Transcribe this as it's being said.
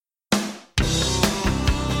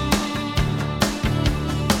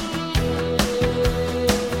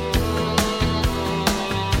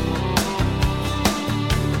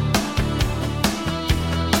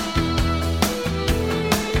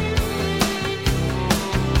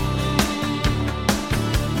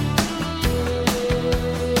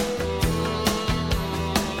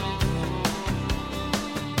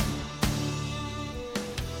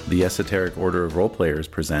the Esoteric Order of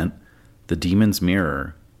Roleplayers present The Demon's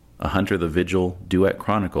Mirror, a Hunter the Vigil duet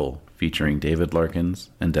chronicle featuring David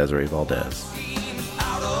Larkins and Desiree Valdez.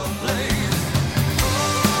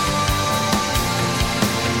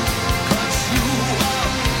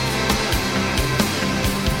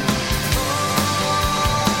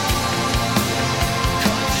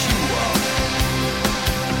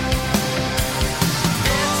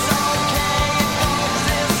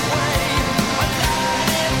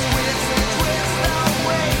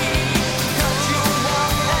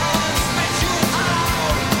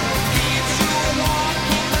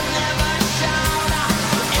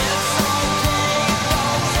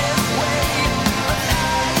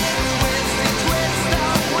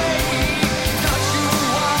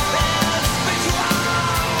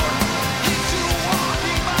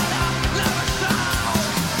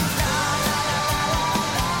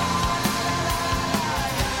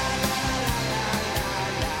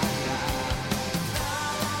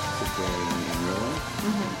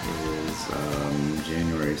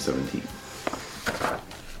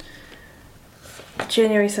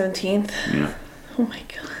 January 17th. Yeah. Oh my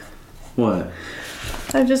god. What?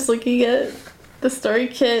 I'm just looking at the story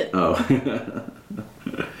kit. Oh.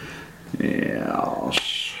 Yeah.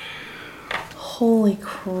 Holy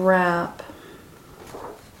crap.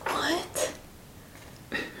 What?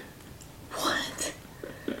 What?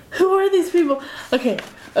 Who are these people? Okay.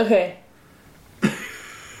 Okay,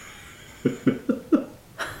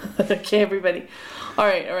 everybody. All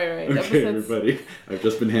right. Okay, everybody. I've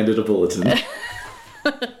just been handed a bulletin.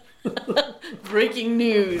 Breaking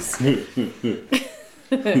news.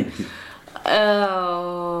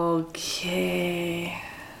 Okay.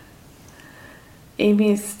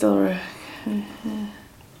 Amy is still...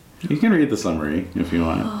 You can read the summary if you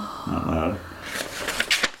want out loud.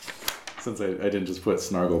 Since I didn't just put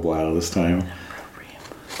Snargleblow this time.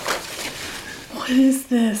 What is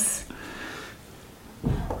this? I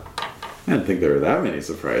didn't think there were that many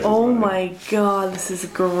surprises. Oh my god, this is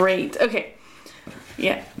great. Okay.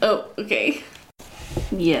 Yeah. Oh, okay.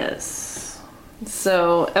 Yes.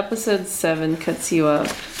 So, episode 7 cuts you up.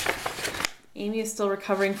 Amy is still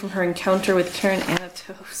recovering from her encounter with Karen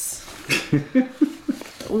Anatos.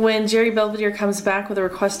 When Jerry Belvedere comes back with a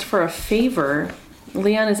request for a favor,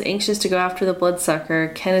 Leon is anxious to go after the bloodsucker.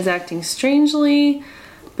 Ken is acting strangely,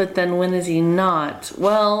 but then when is he not?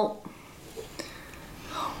 Well...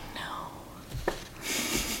 Oh no.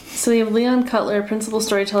 So we have Leon Cutler, principal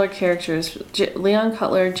storyteller characters. Leon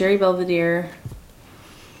Cutler, Jerry Belvedere,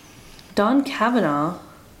 Dawn Kavanaugh.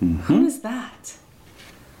 Mm-hmm. Who is that?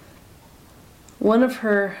 One of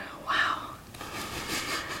her... Wow.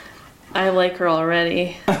 I like her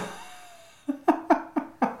already.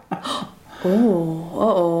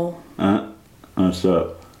 Oh, uh-oh. What's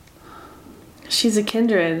up? She's a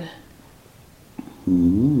kindred.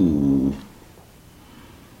 Ooh.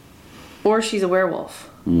 Or she's a werewolf.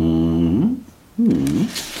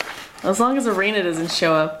 As long as Arena doesn't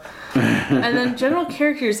show up. And then general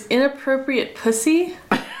characters, inappropriate pussy.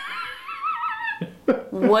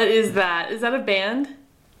 What is that? Is that a band?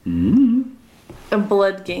 A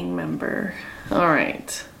blood gang member.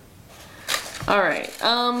 Alright.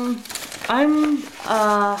 I'm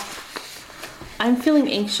feeling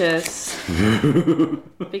anxious.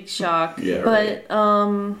 Big shock. Yeah, but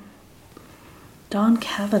Dawn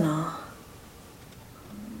Kavanaugh.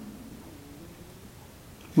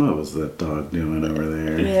 What was that dog doing over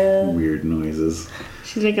there? Yeah. Weird noises.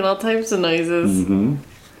 She's making all types of noises.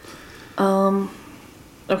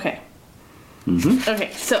 Okay.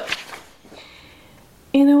 Okay, so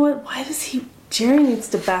you know what? Why does he... Jerry needs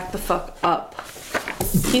to back the fuck up.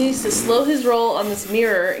 He needs to slow his roll on this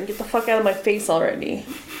mirror and get the fuck out of my face already.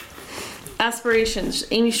 Aspirations.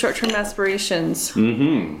 Amy's short-term aspirations.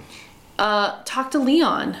 Talk to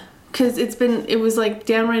Leon. Because it was like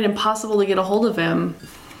downright impossible to get a hold of him.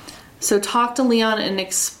 So talk to Leon and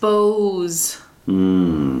expose...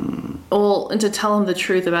 Well, and to tell him the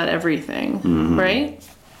truth about everything. Right?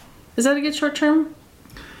 Is that a good short-term?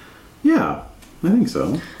 Yeah, I think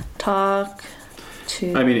so. Talk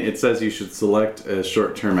to... I mean, it says you should select a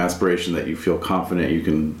short-term aspiration that you feel confident you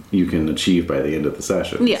can achieve by the end of the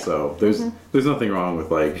session. Yeah. So there's nothing wrong with,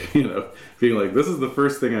 like, being like, this is the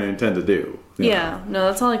first thing I intend to do. Yeah, no,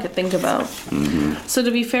 that's all I could think about. So to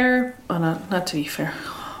be fair... Oh, not to be fair.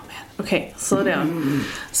 Oh, man. Okay, slow down.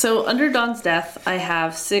 So under Dawn's death, I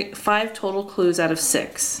have 5 total clues out of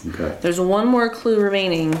 6. Okay. There's one more clue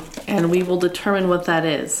remaining, and we will determine what that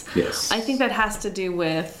is. Yes. I think that has to do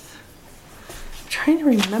with... I'm trying to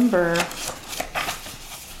remember...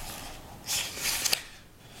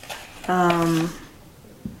 I'm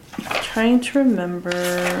trying to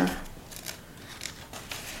remember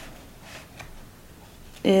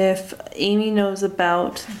if Amy knows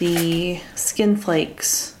about the skin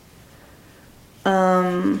flakes.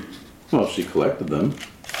 Well, she collected them.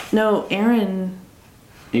 No, Aaron.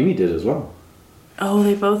 Amy did as well. Oh,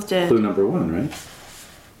 they both did. Clue number 1, right?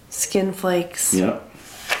 Skin flakes. Yep.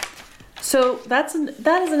 So that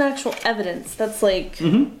is an actual evidence. That's like.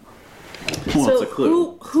 Mm-hmm. Well, So it's a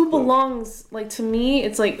clue. who belongs? Like to me,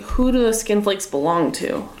 it's like who do the skin flakes belong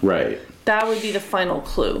to? Right. That would be the final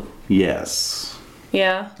clue. Yes.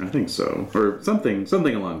 Yeah. I think so, or something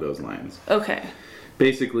along those lines. Okay.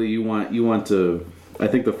 Basically, you want to. I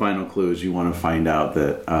think the final clue is you want to find out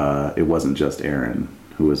that it wasn't just Aaron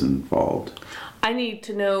who was involved. I need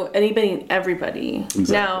to know anybody and everybody.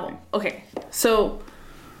 Exactly. Now, okay. So,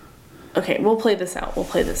 okay, we'll play this out.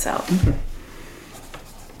 Okay.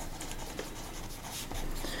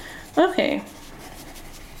 Okay.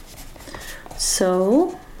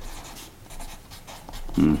 So,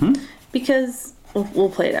 because we'll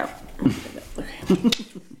play it out. Okay.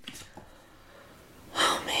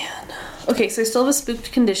 Oh man. Okay, so I still have a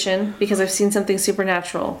spooked condition because I've seen something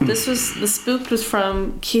supernatural. The spooked was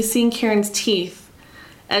from seeing Karen's teeth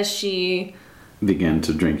as she Began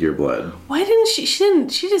to drink your blood. Why didn't she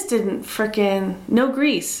just didn't frickin' no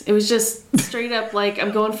grease. It was just straight up like,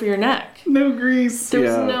 I'm going for your neck. No grease. There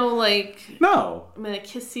was no like, No. I'm gonna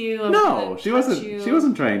kiss you. She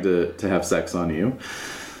wasn't trying to have sex on you.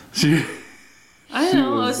 I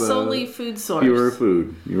know, I was solely food source. You were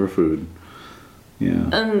food.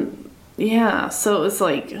 Yeah. Yeah, so it was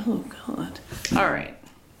like, oh god. Alright.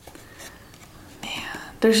 Man,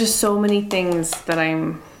 there's just so many things that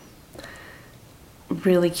I'm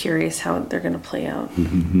really curious how they're going to play out.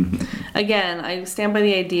 Again, I stand by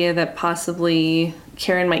the idea that possibly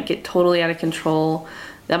Karen might get totally out of control.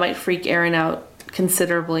 That might freak Aaron out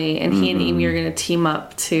considerably, and he and Amy are going to team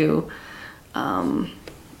up to,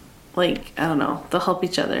 like, I don't know, they'll help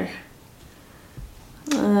each other.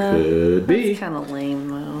 Could be. That's kind of lame,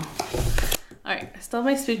 though. Alright, I still have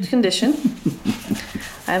my spooked condition.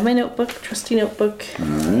 I have my notebook, trusty notebook.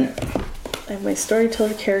 Alright. I have my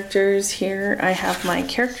storyteller characters here. I have my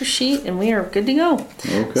character sheet, and we are good to go.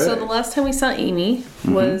 Okay. So the last time we saw Amy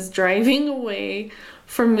was driving away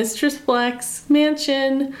from Mistress Black's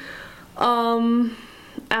mansion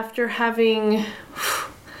after having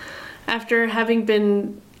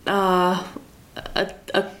been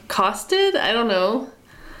accosted, I don't know,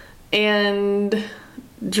 and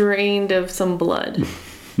drained of some blood.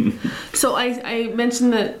 So I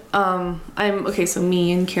mentioned that so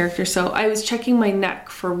me in character. So I was checking my neck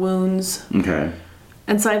for wounds. Okay.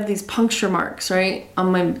 And so I have these puncture marks, right,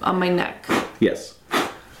 on my neck. Yes.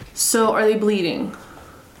 So are they bleeding?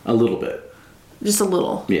 A little bit. Just a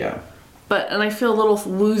little. Yeah. And I feel a little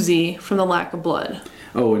woozy from the lack of blood.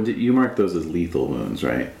 Oh, and you mark those as lethal wounds,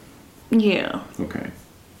 right? Yeah. Okay.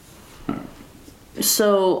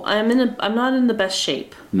 So I'm not in the best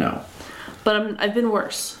shape. No. But I've been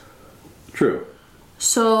worse. True.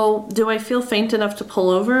 So do I feel faint enough to pull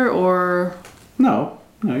over, or? No,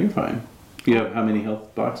 you're fine. You have how many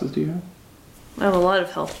health boxes do you have? I have a lot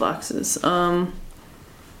of health boxes. 9.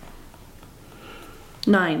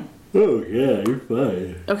 Oh yeah, you're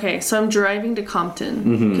fine. Okay, so I'm driving to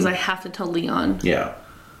Compton because I have to tell Leon. Yeah.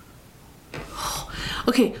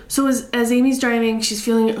 Okay, so as Amy's driving, she's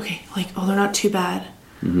feeling okay, like, oh, they're not too bad.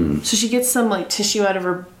 So she gets some like tissue out of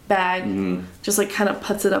her bag, just like kind of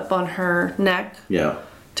puts it up on her neck. Yeah.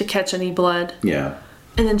 To catch any blood. Yeah.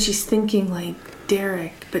 And then she's thinking like,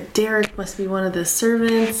 Derek, but Derek must be one of the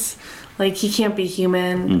servants. Like, he can't be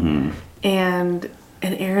human. And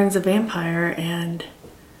Aaron's a vampire, and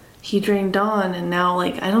he drained Dawn, and now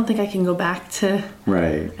like I don't think I can go back to.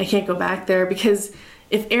 Right. I can't go back there because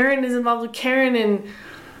if Aaron is involved with Karen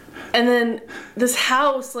and then this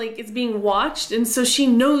house, like, it's being watched, and so she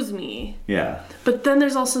knows me. Yeah. But then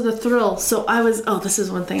there's also the thrill. So this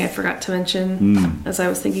is one thing I forgot to mention as I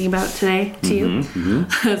was thinking about it today to you.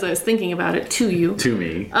 As I was thinking about it to you. To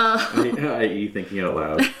me. I.e. thinking out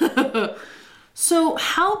loud. So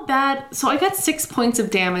how bad, so I got 6 points of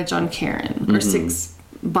damage on Karen, or 6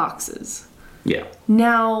 boxes. Yeah.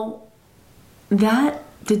 Now,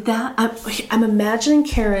 I'm imagining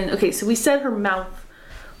Karen, okay, so we said her mouth,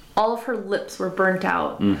 all of her lips were burnt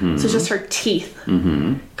out. So just her teeth.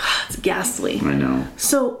 God, it's ghastly. I know.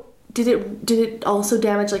 So did it also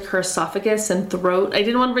damage like her esophagus and throat? I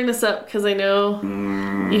didn't want to bring this up because I know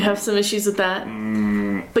you have some issues with that.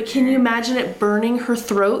 But can you imagine it burning her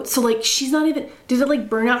throat? So like she's not even, did it like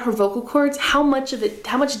burn out her vocal cords? How much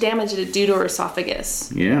damage did it do to her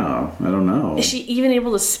esophagus? Yeah, I don't know. Is she even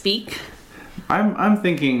able to speak? I'm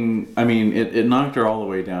thinking. I mean, it knocked her all the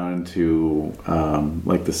way down to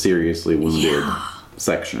like the seriously wounded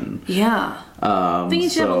section. Yeah. I'm thinking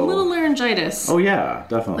she'd have a little laryngitis. Oh yeah,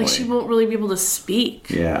 definitely. Like she won't really be able to speak.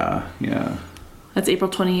 Yeah. That's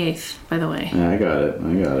April 28th, by the way. Yeah, I got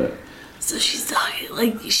it. So she's talking,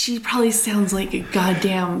 like, she probably sounds like a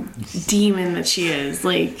goddamn demon that she is.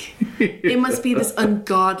 Like, it must be this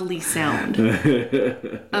ungodly sound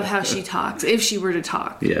of how she talks, if she were to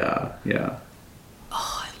talk. Yeah.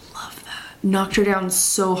 Oh, I love that. Knocked her down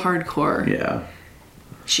so hardcore. Yeah.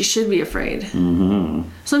 She should be afraid. Mm-hmm.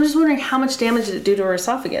 So I'm just wondering how much damage did it do to her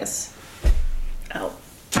esophagus? Ow.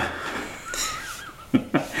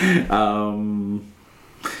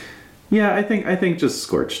 Yeah, I think just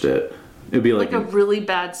scorched it. It'd be like a really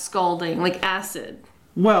bad scalding, like acid.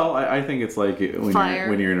 Well, I think it's like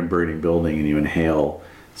when you're in a burning building and you inhale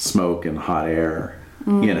smoke and hot air,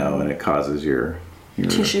 and it causes your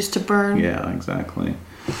tissues to burn. Yeah, exactly.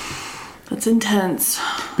 That's intense.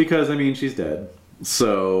 Because I mean, she's dead.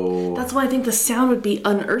 So that's why I think the sound would be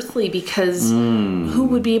unearthly, because who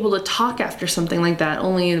would be able to talk after something like that?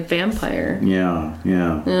 Only a vampire. Yeah.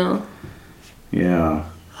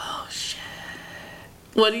 Oh shit.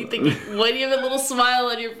 What do you think? Why do you have a little smile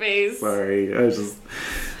on your face? Sorry, I was just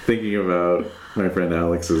thinking about my friend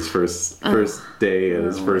Alex's first day at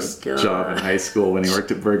his first job in high school when he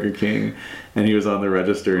worked at Burger King, and he was on the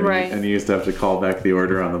register, and he used to have to call back the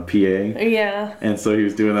order on the PA. Yeah. And so he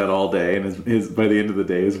was doing that all day, and his by the end of the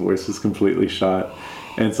day, his voice was completely shot.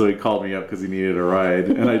 And so he called me up because he needed a ride,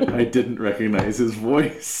 and I didn't recognize his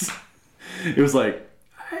voice. It was like,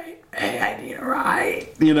 hey, I need a ride.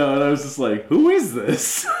 And I was just like, who is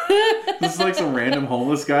this? This is like some random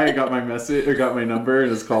homeless guy who got my message or got my number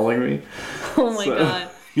and is calling me. Oh my God.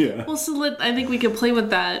 Yeah. Well, so I think we could play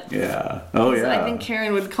with that. Yeah. Oh yeah. I think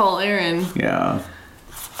Karen would call Aaron. Yeah.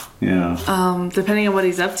 Depending on what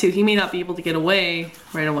he's up to, he may not be able to get away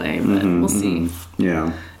right away, but we'll see.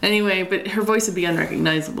 Yeah. Anyway, but her voice would be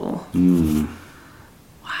unrecognizable. Wow,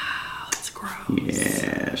 that's gross.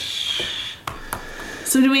 Yes.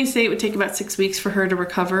 So do we say it would take about 6 weeks for her to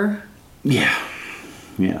recover? Yeah.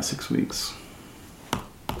 Yeah, 6 weeks.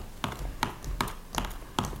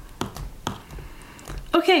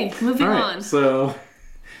 Okay, moving on. So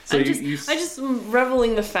I just am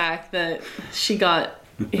reveling the fact that she got,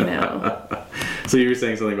 So you were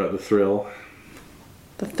saying something about the thrill?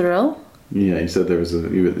 The thrill? Yeah, you said there was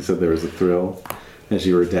a thrill as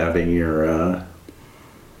you were dabbing your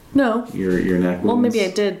No. Your neck wounds? Well, maybe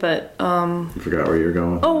I did, but you forgot where you were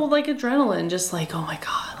going with Oh, like adrenaline, just like, oh my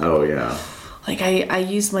God. Oh yeah. Like I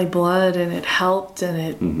used my blood and it helped and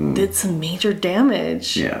it did some major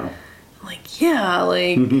damage. Yeah.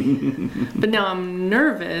 But now I'm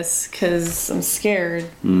nervous because I'm scared.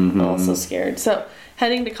 I'm also scared. So,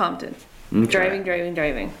 heading to Compton. Okay.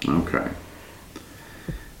 Driving. Okay.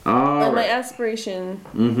 My aspiration,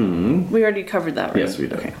 we already covered that, right? Yes, we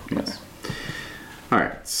did. Okay. Yes. All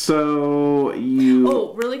right, so you...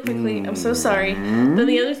 Oh, really quickly, I'm so sorry. Then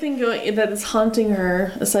the other thing that is haunting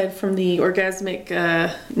her, aside from the orgasmic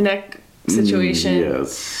neck situation,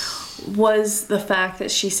 was the fact that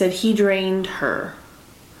she said he drained her.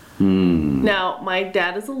 Now, my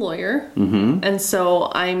dad is a lawyer, and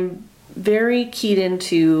so I'm very keyed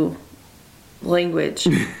into language.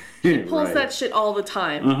 He pulls that shit all the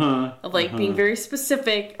time. Of being very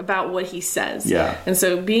specific about what he says. Yeah. And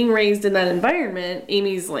so being raised in that environment,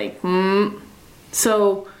 Amy's like,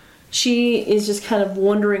 So she is just kind of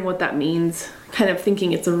wondering what that means, kind of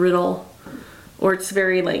thinking it's a riddle. Or it's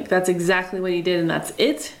very that's exactly what he did and that's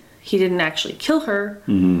it. He didn't actually kill her.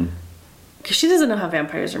 Because she doesn't know how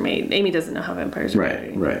vampires are made. Amy doesn't know how vampires are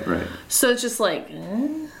made. Right. So it's just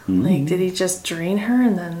did he just drain her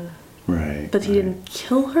and then... Right. But he didn't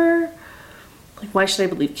kill her? Why should I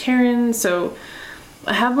believe Karen? So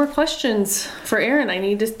I have more questions for Aaron. I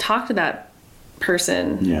need to talk to that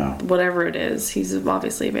person. Yeah. Whatever it is. He's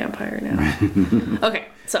obviously a vampire now. Okay,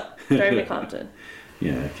 so driving to Compton.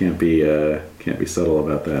 Yeah, can't be subtle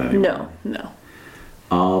about that anymore. No.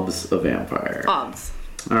 Ob's a vampire. Obs.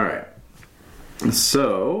 All right.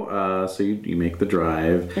 So you make the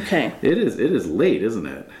drive. Okay. It is late, isn't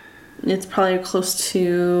it? It's probably close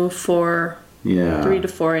to 4. Yeah. 3 to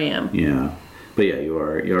 4 a.m. Yeah. But yeah, you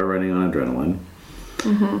are running on adrenaline.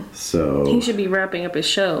 So he should be wrapping up his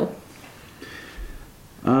show.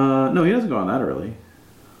 No, he doesn't go on that early.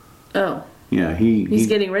 Oh. Yeah, he's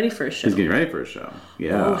getting ready for a show. He's getting ready for a show.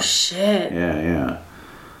 Yeah. Oh shit. Yeah.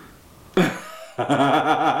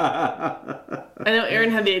 I know Aaron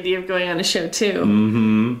had the idea of going on a show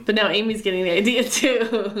too. But now Amy's getting the idea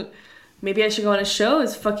too. Maybe I should go on a show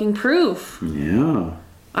as fucking proof. Yeah.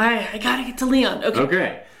 I gotta get to Leon. Okay.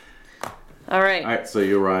 Okay. All right. All right, so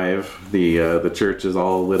you arrive. The church is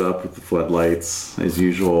all lit up with the floodlights as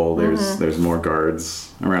usual. There's more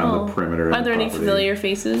guards around the perimeter. Are there any familiar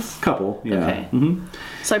faces? Couple, yeah. Okay.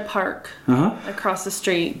 So I park across the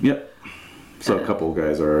street. Yep. So a couple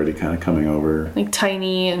guys are already kind of coming over. Like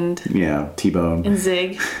Tiny and T-Bone and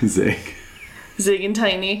Zig. Zig And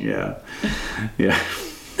Tiny. Yeah.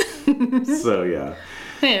 So yeah.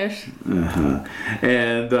 There's.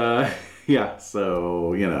 And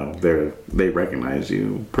so they recognize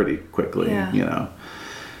you pretty quickly. Yeah.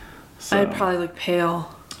 So, I'd probably look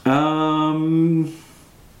pale.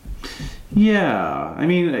 Yeah. I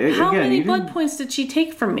mean, how many blood points did she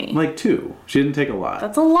take from me? Like 2. She didn't take a lot.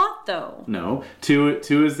 That's a lot, though. No, 2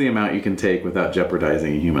 is the amount you can take without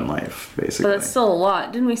jeopardizing a human life, basically. But that's still a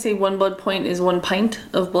lot. Didn't we say 1 blood point is 1 pint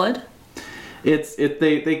of blood? It's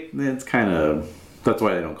kind of, that's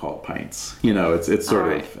why they don't call it pints. It's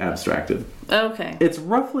sort of abstracted. Okay. It's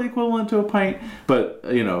roughly equivalent to a pint, but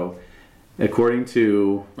according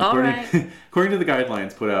to the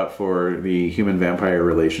guidelines put out for the Human Vampire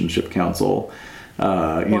Relationship Council, no,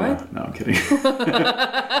 I'm kidding.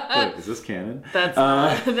 Wait, is this canon? That's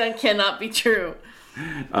not, that cannot be true.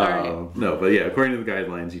 All right. No, but according to the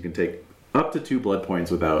guidelines, you can take up to 2 blood points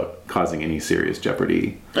without causing any serious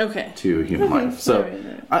jeopardy to human life. So,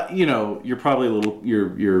 you're probably a little,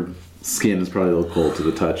 your skin is probably a little cold to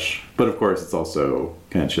the touch, but of course it's also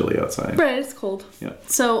kind of chilly outside. Right, it's cold. Yeah.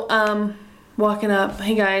 So, walking up,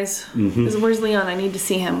 hey guys, where's Leon? I need to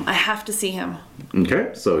see him. I have to see him.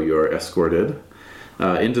 Okay, so you're escorted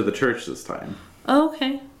into the church this time. Oh,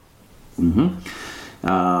 okay.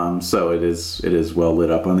 So it is well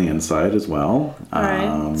lit up on the inside as well. All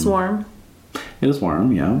right, it's warm. It is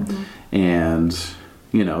warm, yeah, and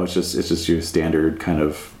it's just your standard kind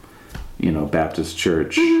of Baptist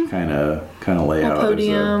church kind of layout. A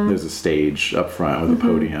podium. There's a stage up front with a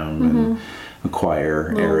podium and a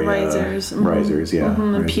choir little area, risers,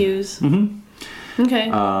 and pews. Okay.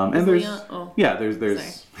 And there's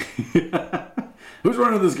who's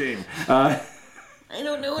running this game? I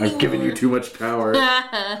don't know anymore. I've given you too much power.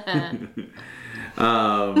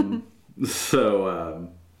 So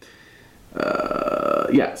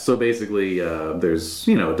basically, there's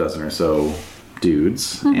a dozen or so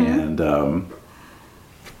dudes, and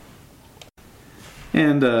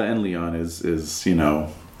Leon is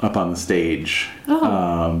up on the stage,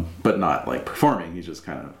 but not like performing. He's just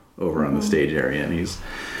kind of over on the stage area, and he's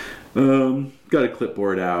got a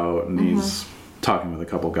clipboard out, and he's talking with a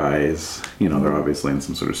couple guys. They're obviously in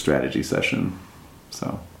some sort of strategy session.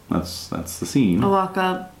 So that's the scene. I'll walk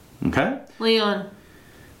up. Okay. Leon.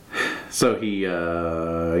 So he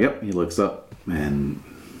looks up and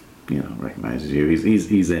recognizes you.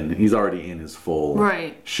 He's already in his full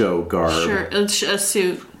show garb. Sure, a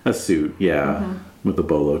suit. A suit, yeah, with a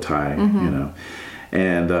bolo tie,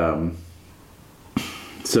 and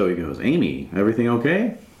so he goes, "Amy, everything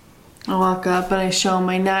okay?" I walk up and I show him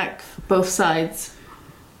my neck, both sides.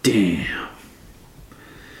 Damn.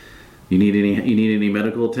 You need any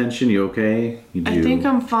medical attention? You okay? I think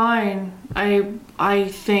I'm fine. I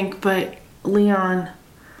think, but Leon,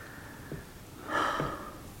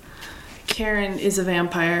 Karen is a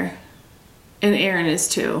vampire, and Aaron is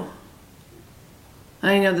too.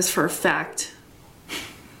 I know this for a fact.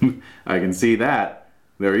 I can see that.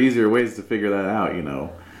 There are easier ways to figure that out, I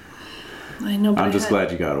know, but I'm just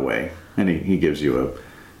glad you got away. And he gives you a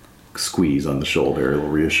squeeze on the shoulder, a little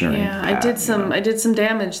reassuring. Yeah, pat, I did some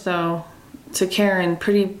damage though to Karen.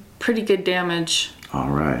 Pretty good damage. All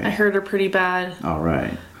right. I hurt her pretty bad. All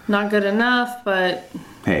right. Not good enough, but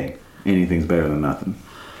hey, anything's better than nothing.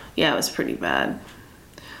 Yeah, it was pretty bad.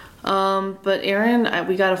 But Aaron,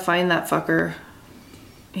 we gotta find that fucker.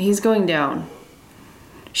 He's going down.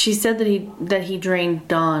 She said that he drained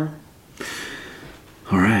Dawn.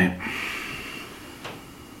 All right.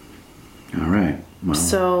 Well,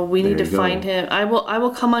 so we need to find him. I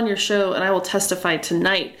will come on your show and I will testify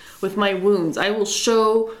tonight with my wounds. I will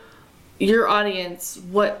show your audience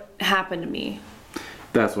what happened to me.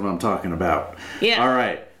 That's what I'm talking about. Yeah. All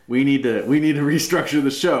right. We need to restructure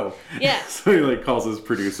the show. Yeah. So he calls his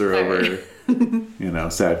producer over,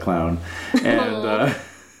 sad clown, and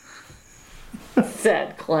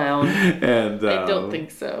sad clown. And I don't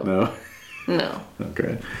think so. No. No.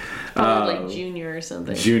 Okay. Probably like Junior or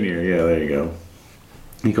something. Junior, yeah, there you go.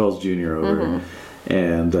 He calls Junior over,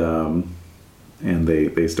 and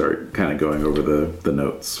they start kind of going over the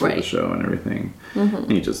notes for the show and everything.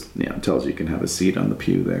 And he just tells you can have a seat on the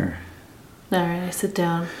pew there. All right, I sit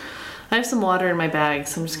down. I have some water in my bag,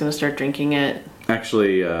 so I'm just gonna start drinking it.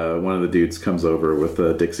 Actually, one of the dudes comes over with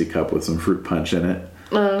a Dixie cup with some fruit punch in it.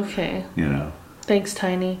 Okay. You know. Thanks,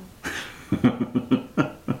 Tiny.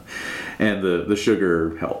 And the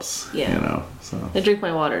sugar helps. Yeah. You know. So. I drink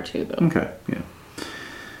my water too, though. Okay. Yeah.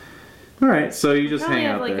 All right. So you just hang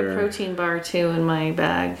out I have there. a protein bar too in my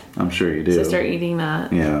bag. I'm sure you do. So start eating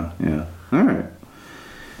that. Yeah. Yeah. All right.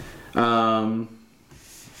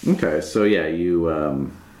 Okay. So yeah,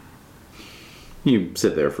 you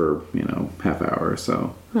sit there for half hour or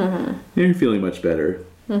so. Mm-hmm. You're feeling much better.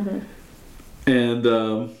 Mm-hmm. And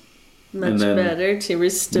much better to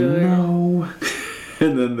restore. No.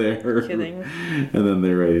 And then they're kidding. And then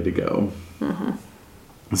they're ready to go.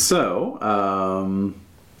 Mm-hmm. So,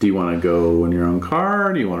 do you want to go in your own car?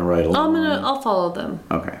 Or do you want to ride along? I'll follow them.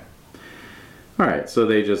 Okay. All right. So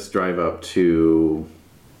they just drive up to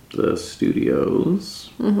the studios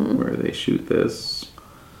where they shoot this.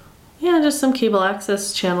 Yeah, just some cable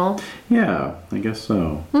access channel. Yeah, I guess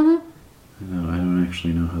so. Mm-hmm. No, I don't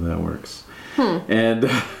actually know how that works. And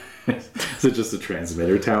is it just a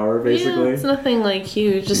transmitter tower, basically? Yeah, it's nothing like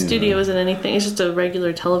huge. The studio isn't anything. It's just a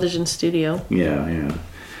regular television studio. Yeah, yeah.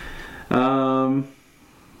 All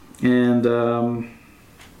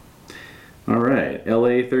right,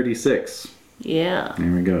 LA 36. Yeah.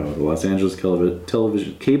 There we go. The Los Angeles Cable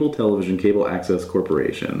Access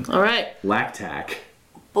Corporation. All right. LACTAC.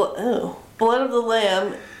 Blood of the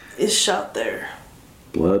Lamb is shot there.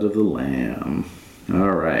 Blood of the Lamb.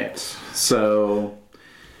 All right. So,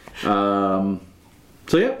 yeah,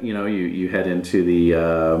 you head into the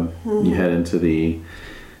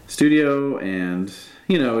studio, and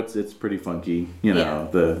it's pretty funky.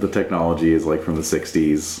 The technology is like from the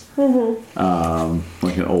 60s,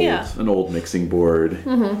 like an old mixing board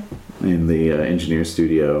in the engineer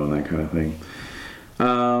studio and that kind of thing.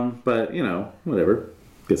 But whatever,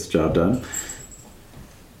 gets the job done.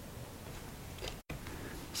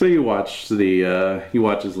 So you watch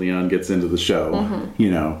as Leon gets into the show,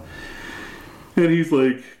 and he's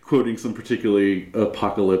like quoting some particularly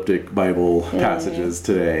apocalyptic Bible passages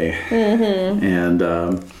today, and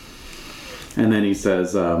then he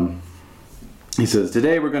says,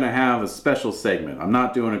 today we're going to have a special segment. I'm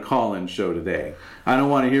not doing a call-in show today. I don't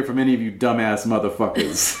want to hear from any of you dumbass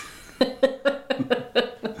motherfuckers.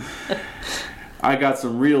 I got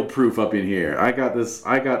some real proof up in here. I got this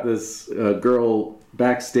girl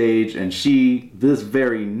backstage, and she, this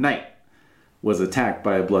very night, was attacked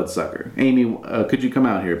by a bloodsucker. Amy, could you come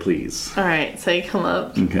out here, please? All right, so you come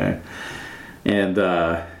up. Okay. And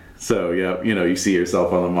so, yeah, you see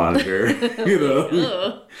yourself on the monitor.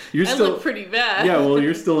 You're still, look pretty bad. Yeah, well,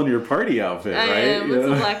 you're still in your party outfit, right? I am. It's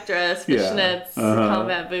a black dress, fishnets,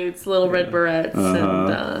 combat boots, little red barrettes, and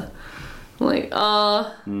I'm like,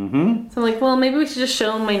 So I'm like, well, maybe we should just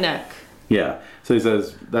show him my neck. Yeah. So he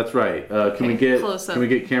says, "That's right. Can we get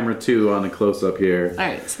camera 2 on the close up here?" All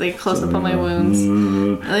right. So they close up on my wounds,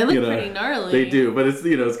 and they look pretty gnarly. They do, but it's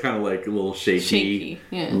it's kind of like a little shaky,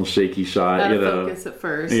 yeah, little shaky shot. Out of focus at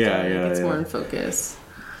first. Yeah, it gets more in focus,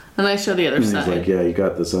 and I show the other side. He's like, "Yeah, you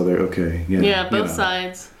got this other. Okay, yeah, yeah, both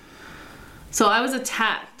sides." So I was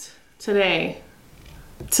attacked today.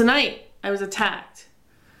 Tonight, I was attacked.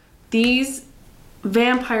 These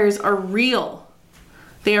vampires are real.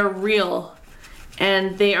 They are real.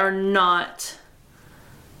 And they do not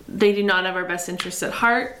have our best interests at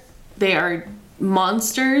heart. They are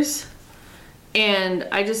monsters. And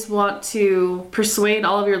I just want to persuade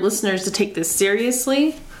all of your listeners to take this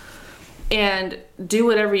seriously and do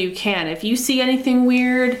whatever you can. If you see anything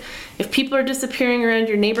weird, if people are disappearing around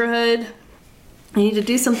your neighborhood, you need to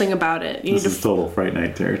do something about it. This is total Fright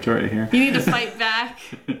Night territory here. You need to fight back.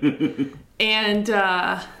 And,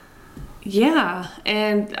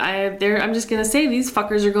 I'm just gonna say these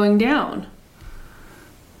fuckers are going down.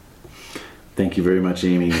 Thank you very much,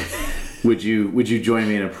 Amy. Would you join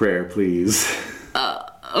me in a prayer, please?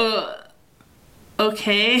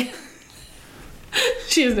 Okay.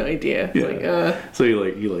 She has no idea. Yeah. Like, So he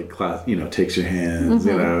takes your hands,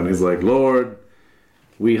 and he's like, "Lord,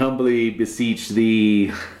 we humbly beseech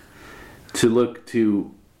thee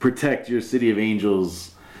to protect your city of angels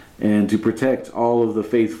and to protect all of the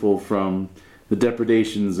faithful from the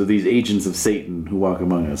depredations of these agents of Satan who walk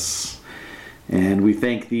among us. And we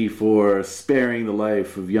thank thee for sparing the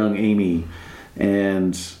life of young Amy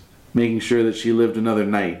and making sure that she lived another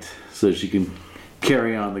night so that she can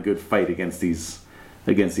carry on the good fight against these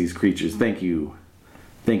creatures. Thank you,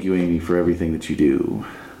 Amy, for everything that you do."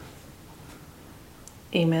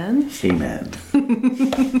 Amen. Amen.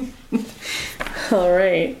 All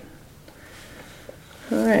right.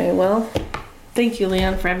 Well, thank you,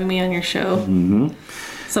 Leon, for having me on your show. Mm-hmm.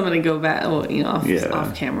 So I'm gonna go back,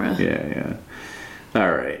 off camera. Yeah.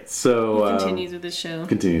 All right. So he continues with his show.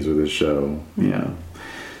 Yeah.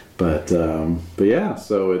 But yeah,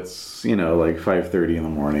 so it's, like 5:30 in the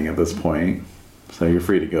morning at this point. So you're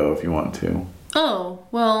free to go if you want to. Oh,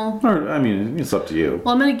 well. Or, I mean, it's up to you.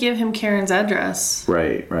 Well, I'm going to give him Karen's address.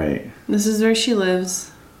 Right. This is where she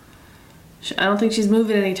lives. I don't think she's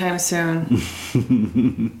moving anytime soon.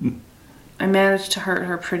 I managed to hurt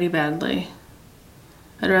her pretty badly.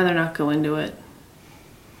 I'd rather not go into it.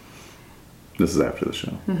 This is after the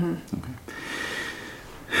show. Mm-hmm. Okay.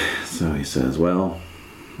 So he says, well,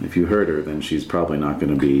 if you hurt her, then she's probably not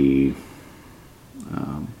going to be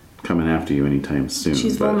coming after you anytime soon.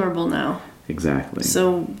 She's vulnerable now. Exactly.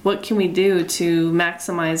 So what can we do to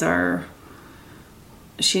maximize our...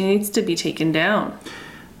 She needs to be taken down.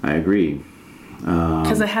 I agree.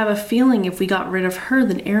 Because I have a feeling if we got rid of her,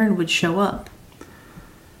 then Aaron would show up.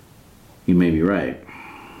 You may be right.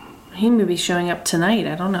 He may be showing up tonight.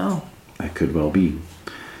 I don't know. That could well be.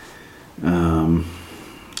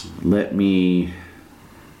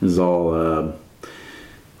 This is all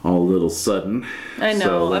a little sudden. I know.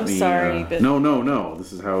 So I'm sorry. But No.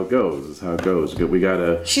 This is how it goes. We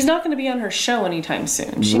gotta. She's not going to be on her show anytime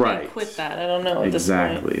soon. She may quit that. I don't know.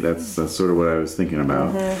 Exactly. That's sort of what I was thinking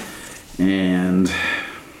about. Mm-hmm. And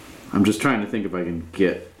I'm just trying to think if I can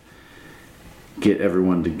get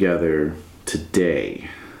everyone together today.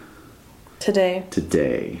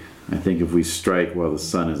 Today. I think if we strike while the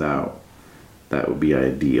sun is out, that would be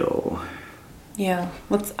ideal. Yeah.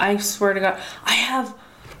 I swear to God, I have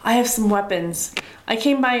some weapons. I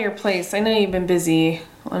came by your place. I know you've been busy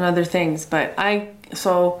on other things, but I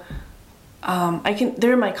can.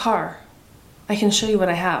 They're in my car. I can show you what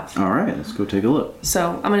I have. All right, let's go take a look.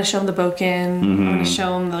 So I'm gonna show them the Boken. Mm-hmm. I'm gonna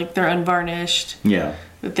show them like they're unvarnished. Yeah.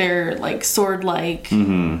 That they're like sword-like.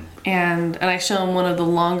 Mm-hmm. And I show him one of the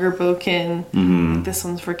longer Boken. Mm-hmm. Like, this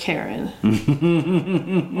one's for Karen.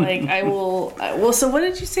 Like I will. So what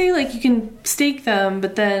did you say? Like you can stake them,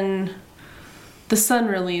 but then the sun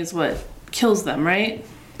really is what kills them, right?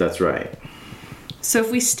 That's right. So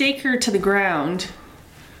if we stake her to the ground,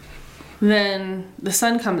 then the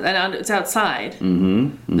sun comes, and it's outside. Mm-hmm.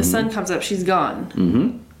 Mm-hmm. The sun comes up, she's gone.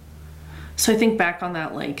 Mm-hmm. So I think back on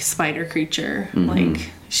that like spider creature, Mm-hmm.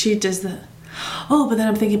 like she does the. Oh, but then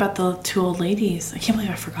I'm thinking about the two old ladies. I can't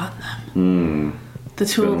believe I've forgotten them. The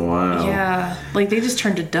two been a while. Yeah, like they just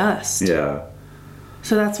turned to dust. Yeah.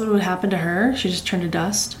 So that's what would happen to her? She just turned to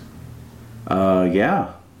dust?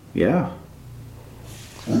 Yeah.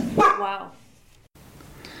 Wow.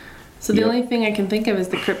 So the only thing I can think of is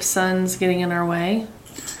the Crypt Sun's getting in our way.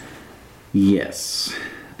 Yes.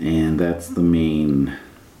 And that's the main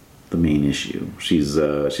issue.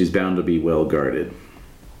 She's bound to be well guarded.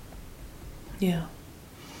 Yeah.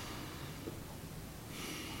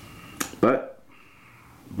 But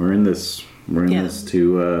we're in this. This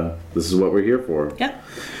to this is what we're here for. Yeah.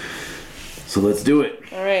 So let's do it.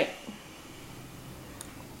 All right.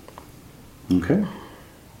 Okay.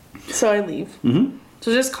 So I leave. Mm-hmm.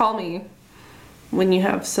 So just call me when you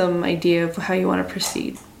have some idea of how you want to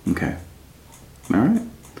proceed. Okay. All right.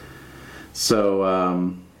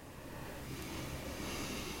 So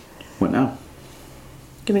what now?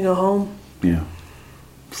 Gonna go home. Yeah.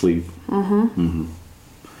 Sleep. Mm-hmm. Mm-hmm.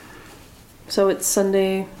 So it's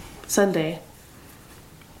Sunday.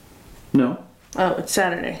 No. Oh, it's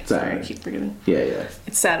Saturday. Saturday. Sorry, I keep forgetting. Yeah.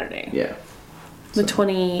 It's Saturday. Yeah. The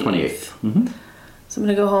 28th. 28th. Mm-hmm. So I'm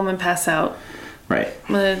gonna go home and pass out. Right.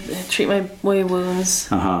 I'm gonna treat my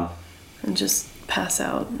wounds. Uh-huh. And just pass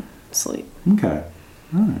out and sleep. Okay.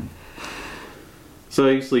 All right. So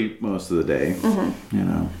you sleep most of the day. Mm-hmm.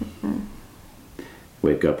 Mm-hmm.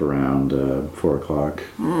 Wake up around 4 o'clock.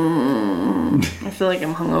 I feel like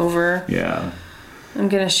I'm hungover. Yeah. I'm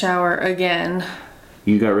gonna shower again.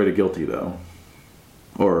 You got rid of guilty though.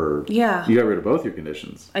 Or yeah, you got rid of both your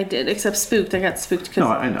conditions. I did, except spooked. I got spooked because. No,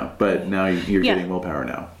 I know, but now you're getting willpower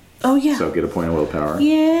now. Oh yeah. So get a point of willpower.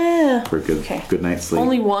 Yeah. For a good night's sleep.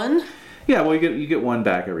 Only one? Yeah, well you get one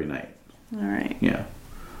back every night. All right. Yeah.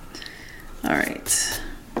 All right.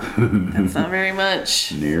 That's not very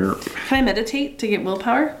much. Nope. Can I meditate to get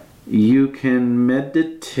willpower? You can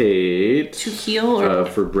meditate to heal or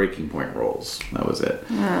for breaking point rolls. That was it.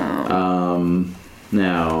 Oh.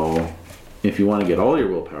 Now, if you want to get all your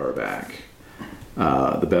willpower back,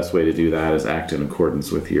 the best way to do that is act in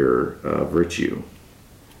accordance with your virtue.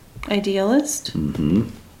 Idealist. Mm-hmm.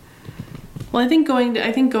 Well, I think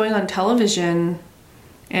going on television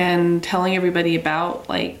and telling everybody about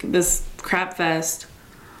like this crap fest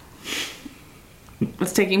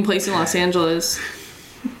that's taking place in Los Angeles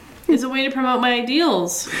is a way to promote my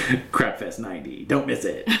ideals. Crapfest 90. Don't miss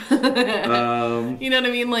it. You know what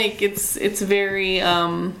I mean? Like it's very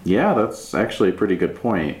Yeah, that's actually a pretty good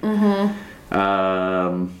point.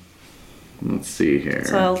 Mm-hmm. Let's see here.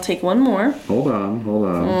 So I'll take one more. Hold on.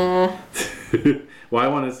 Well, I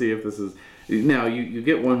want to see if this is... Now, you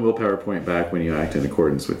get 1 willpower point back when you act in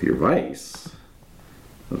accordance with your vice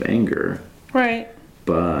of anger. Right.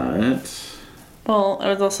 But... Well, I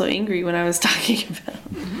was also angry when I was talking about.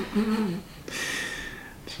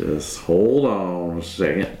 Just hold on a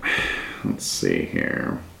second. Let's see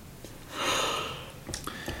here.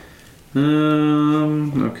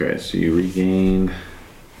 Okay, so you regain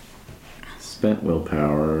spent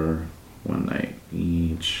willpower 1 night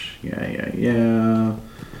each. Yeah.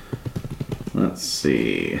 Let's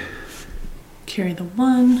see. Carry the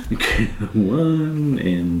 1. One,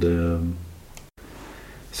 and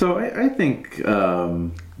so I think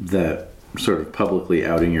that sort of publicly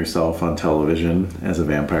outing yourself on television as a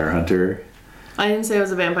vampire hunter. I didn't say I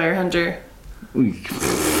was a vampire hunter.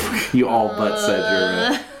 You all but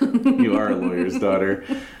said you are a lawyer's daughter.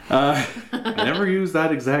 I never used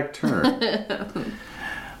that exact term.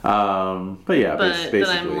 But yeah, basically. But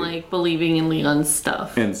I'm like believing in Leon's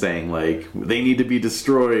stuff. And saying like, they need to be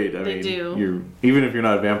destroyed. I mean, do. Even if you're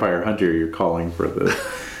not a vampire hunter, you're calling for the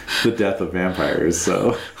death of vampires,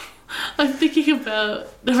 so. I'm thinking about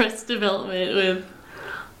the rest development with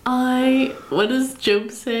what does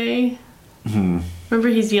Job say? Remember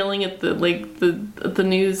he's yelling at the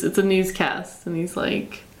news, it's a newscast, and he's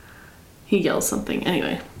like, he yells something.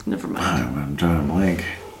 Anyway, never mind. I'm drawing a blank.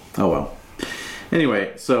 Oh well.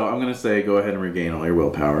 Anyway, so I'm going to say go ahead and regain all your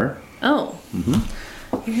willpower. Oh.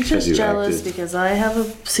 You're just jealous because I have a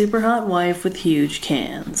super hot wife with huge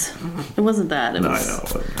cans. It wasn't that. It was I know.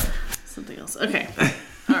 It wasn't. Something else. Okay.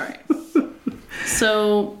 All right.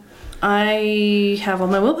 So I have all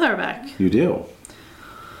my willpower back. You do.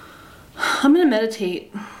 I'm going to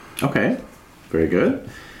meditate. Okay. Very good.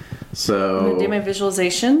 So I'm going to do my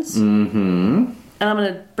visualizations. And I'm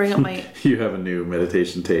going to bring up my... You have a new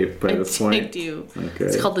meditation tape by this point? I do. Okay.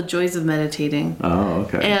 It's called The Joys of Meditating. Oh,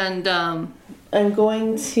 okay. And I'm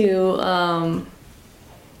going to...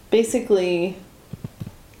 basically...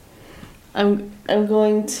 I'm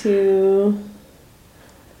going to...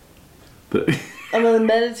 I'm going to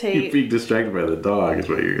meditate. You're being distracted by the dog is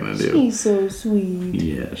what you're going to do. She's so sweet.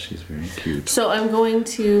 Yeah, she's very cute. So I'm going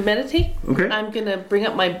to meditate. Okay. I'm going to bring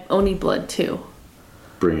up my Oni blood too.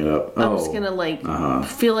 Bring it up. I'm just going to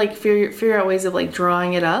figure out ways of like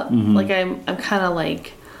drawing it up. Like I'm kind of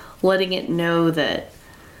like letting it know that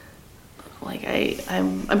like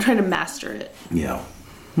I'm trying to master it. Yeah.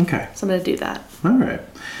 Okay. So I'm going to do that. All right.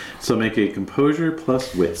 So make a composure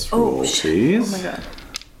plus wits roll, please. Oh my god.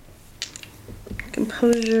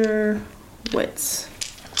 Composure, wits.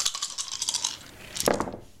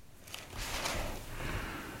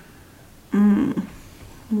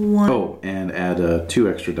 One. Oh, and add 2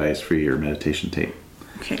 extra dice for your meditation tape.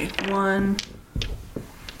 Okay, 1,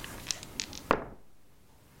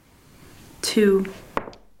 2,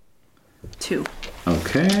 2.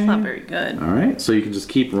 Okay. Not very good. All right, so you can just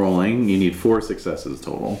keep rolling. You need 4 successes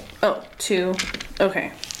total. Oh, 2.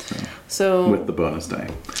 Okay. So with the bonus die.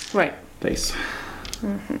 Right. Dice.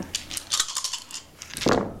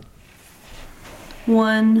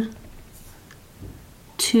 1,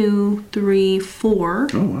 2, 3, 4.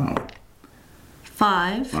 Oh wow.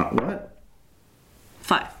 5. What?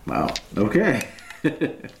 5. Wow. Okay.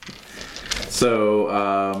 So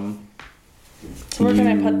where can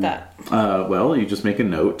I put that? Well, you just make a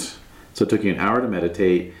note. So it took you an hour to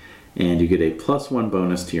meditate, and you get a +1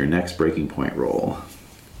 bonus to your next breaking point roll.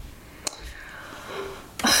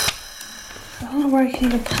 I don't know where I can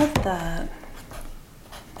even put that.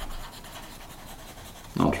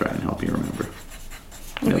 I'll try and help you remember.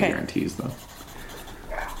 No Okay. guarantees, though.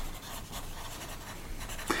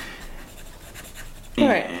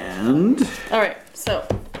 Alright. And... Alright, so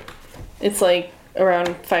it's like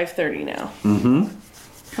around 5:30 now. I'm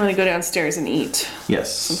gonna go downstairs and eat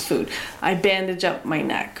Yes. some food. I bandage up my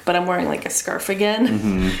neck, but I'm wearing like a scarf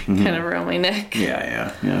again, kind of around my neck.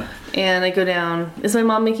 Yeah. And I go down. Is my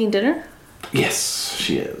mom making dinner? Yes,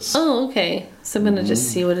 she is. Oh, okay. So I'm gonna just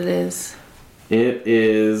see what it is. It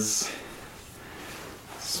is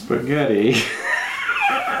spaghetti.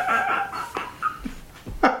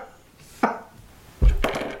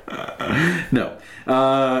 No.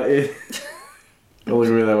 Don't look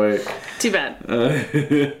at me that way. Too bad.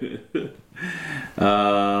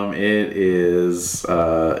 It is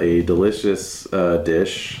a delicious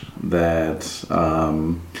dish that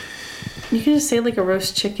You could just say like a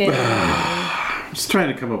roast chicken. I'm just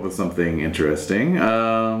trying to come up with something interesting.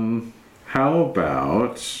 How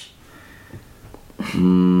about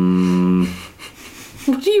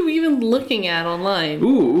What are you even looking at online?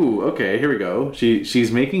 Ooh, okay, here we go.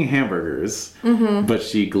 She's making hamburgers, but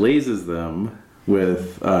she glazes them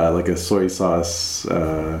with like a soy sauce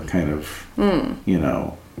kind of,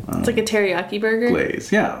 It's like a teriyaki burger?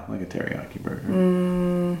 glaze. Yeah, like a teriyaki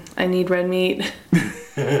burger. I need red meat.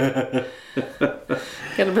 Gotta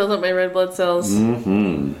build up my red blood cells.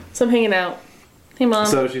 Mm-hmm. So I'm hanging out. Hey, Mom.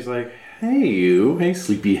 So she's like, hey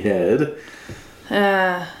sleepyhead.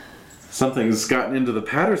 Something's gotten into the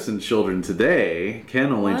Patterson children today.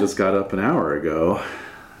 Ken only just got up an hour ago.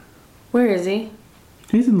 Where is he?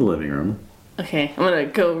 He's in the living room. Okay, I'm gonna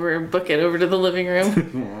go over and book it over to the living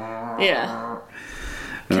room. Yeah.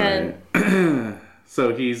 Ken. Right.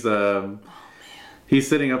 So he's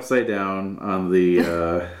sitting upside down on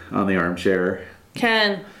the armchair.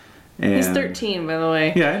 Ken. And He's 13, by the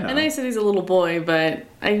way. Yeah, I know. And I said he's a little boy, but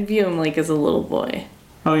I view him like as a little boy.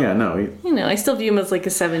 Oh yeah, no. I still view him as like a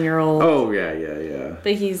 7-year-old. Oh yeah.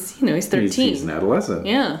 But he's 13. He's an adolescent.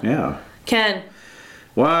 Yeah. Yeah. Ken.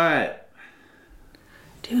 What?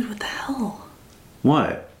 Dude, what the hell?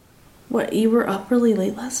 What? What, you were up really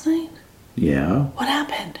late last night? Yeah. What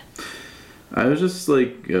happened? I was just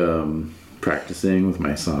like practicing with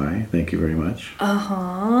my sai. Thank you very much.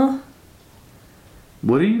 Uh-huh.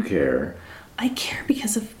 What do you care? I care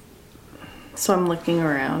because of... So I'm looking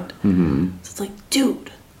around. Mm-hmm. So it's like,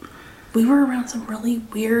 dude, we were around some really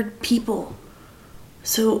weird people.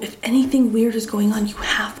 So if anything weird is going on, you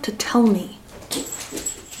have to tell me.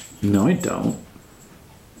 No, I don't.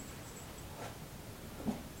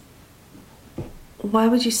 Why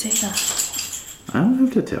would you say that? I don't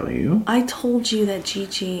have to tell you. I told you that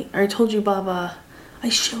I told you Baba. I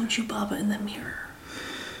showed you Baba in the mirror.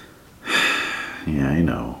 Yeah, I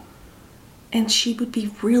know. And she would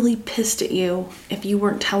be really pissed at you if you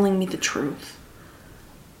weren't telling me the truth.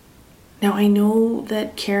 Now, I know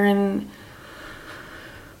that Karen...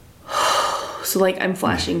 So, like, I'm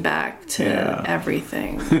flashing back to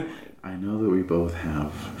everything. I know that we both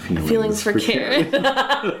have Feelings for Karen.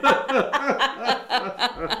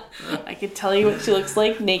 I could tell you what she looks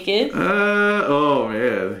like naked. Oh,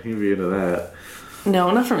 man. He'd be into that.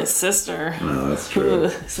 No, not from his sister. No, that's true.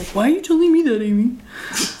 It's like, why are you telling me that, Amy?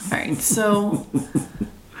 Alright, so...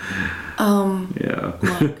 Yeah.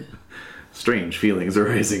 Look. Strange feelings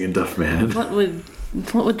arising in Duffman. What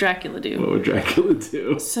would Dracula do? What would Dracula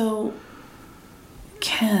do? So,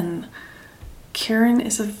 Karen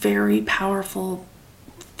is a very powerful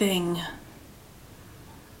thing.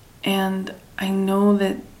 And I know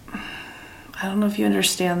that... I don't know if you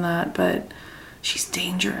understand that, but she's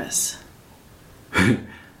dangerous.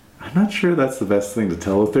 I'm not sure that's the best thing to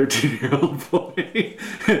tell a 13-year-old boy.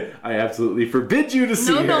 I absolutely forbid you to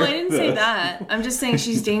see her. No, I didn't say that. I'm just saying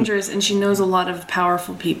she's dangerous and she knows a lot of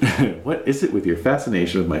powerful people. What is it with your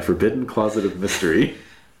fascination with my forbidden closet of mystery?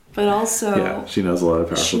 But also... Yeah, she knows a lot of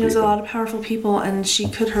powerful people. She knows a lot of powerful people and she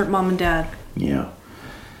could hurt Mom and Dad. Yeah.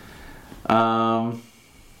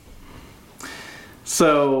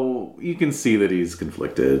 So you can see that he's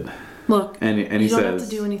conflicted. Look, and he you don't says, have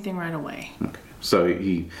to do anything right away. Okay. So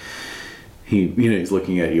he he's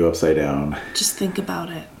looking at you upside down. Just think about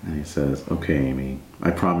it. And he says, "Okay, Amy, I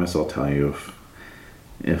promise I'll tell you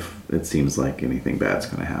if it seems like anything bad's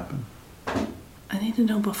going to happen." I need to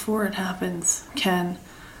know before it happens, Ken.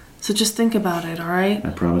 So just think about it, all right? I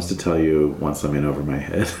promise to tell you once I'm in over my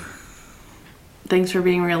head. Thanks for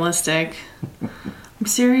being realistic. I'm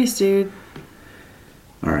serious, dude.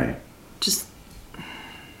 All right. Just...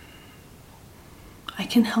 I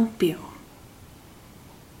can help you.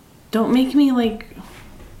 Don't make me like...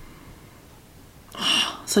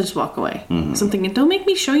 So I just walk away. Mm-hmm. So I'm thinking, don't make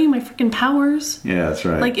me show you my freaking powers. Yeah, that's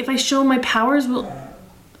right. Like, if I show my powers,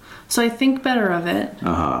 So I think better of it.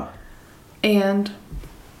 Uh-huh. And...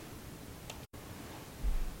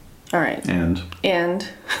 Alright. And?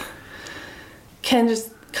 Ken,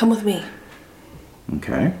 just come with me.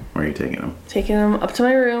 Okay. Where are you taking him? Taking him up to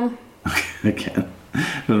my room. Okay, again.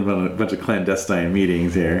 A bunch of clandestine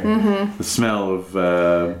meetings here. Mm-hmm. The smell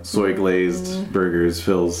of soy-glazed burgers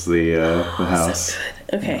fills the house. So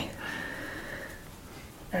good. Okay.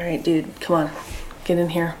 Alright, dude. Come on. Get in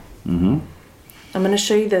here. Mm-hmm. I'm going to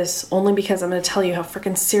show you this only because I'm going to tell you how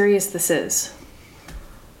freaking serious this is.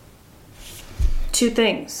 2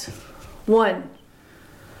 things. 1,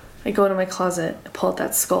 I go into my closet, I pull out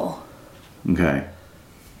that skull. Okay.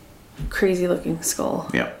 Crazy looking skull.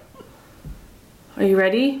 Yep. Are you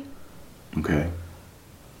ready? Okay.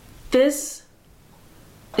 This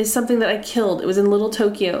is something that I killed. It was in Little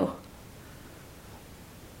Tokyo.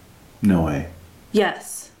 No way.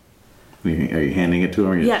 Yes. Are you handing it to him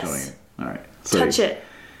or are you Yes. just showing it? All right. So Touch it.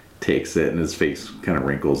 takes it, and his face kind of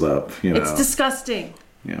wrinkles up, you know. It's disgusting.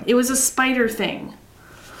 Yeah. It was a spider thing.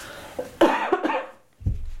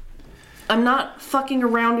 I'm not fucking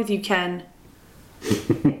around with you, Ken.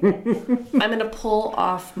 I'm gonna pull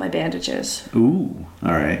off my bandages. Ooh,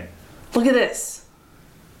 all right. Look at this.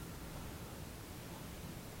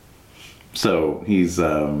 So he's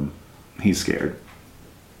scared.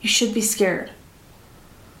 You should be scared.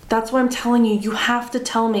 That's why I'm telling you, you have to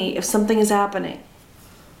tell me if something is happening.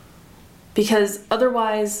 Because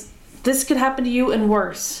otherwise, this could happen to you and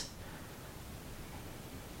worse.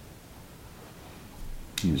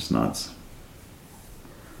 He just nods.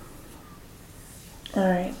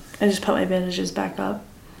 Alright, I just put my bandages back up.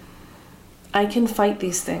 I can fight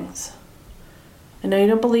these things. I know you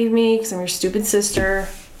don't believe me because I'm your stupid sister.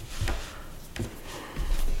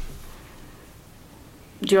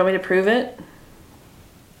 Do you want me to prove it?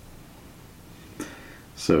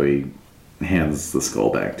 So he hands the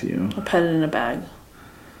skull back to you. I'll put it in a bag.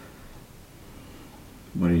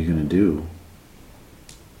 What are you gonna do?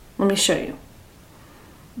 Let me show you.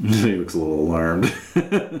 He looks a little alarmed.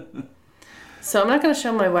 So I'm not going to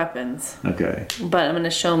show my weapons. Okay. But I'm going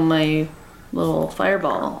to show my little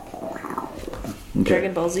fireball. Okay.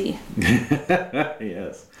 Dragon Ball Z.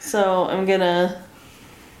 Yes. So I'm going to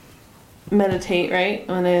meditate, right?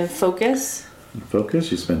 I'm going to focus.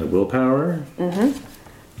 Focus, you spend a willpower. Mm-hmm.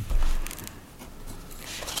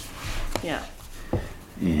 Yeah.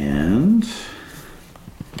 And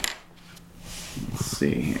let's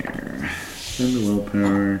see here. Spend the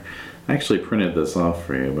willpower. I actually printed this off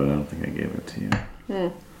for you, but I don't think I gave it to you.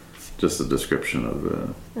 Just a description of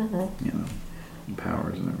the, you know,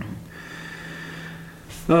 powers and everything.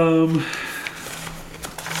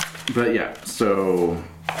 But yeah, so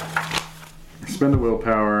spend the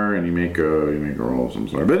willpower and you make a roll of some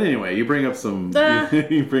sort. But anyway, you bring up some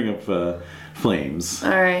you bring up flames. All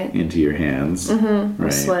right. Into your hands. Mm-hmm. Right?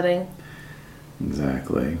 I'm sweating.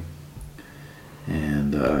 Exactly.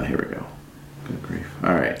 And here we go. Good grief.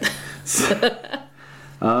 All right.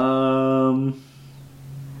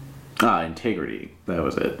 Integrity. That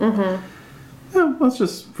was it. Yeah, let's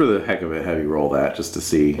just, for the heck of it, have you roll that just to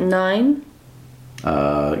see. 9.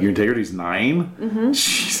 Your integrity's 9?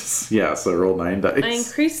 Jesus. Yeah, so roll 9 dice. I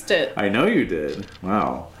increased it. I know you did.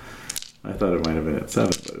 Wow. I thought it might have been at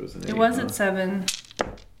 7, but it was an 8. It was at 7.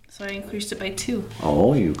 So I increased it by 2.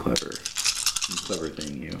 Oh, you clever. You clever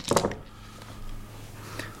thing, you.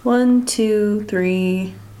 1, 2,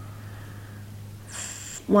 3.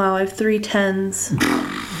 Wow, I have 3 10s.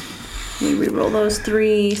 Let me reroll those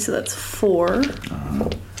 3, so that's 4.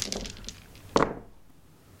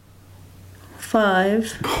 5.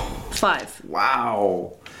 5.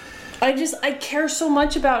 Wow. I care so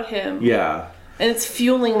much about him. Yeah. And it's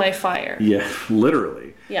fueling my fire. Yeah,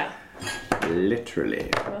 literally. Yeah.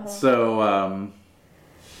 Literally. So,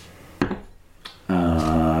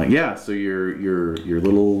 yeah, so your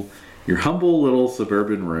humble little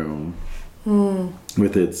suburban room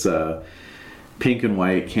with its pink and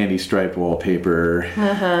white candy striped wallpaper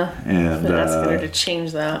and That's better to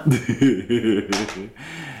change that.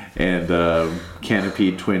 and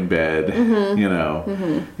canopied twin bed, you know,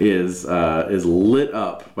 is lit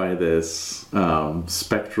up by this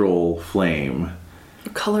spectral flame.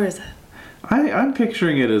 What color is it? I'm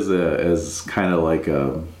picturing it as kind of like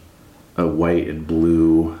a white and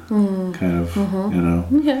blue kind of, you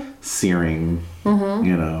know, searing,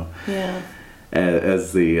 you know. Yeah.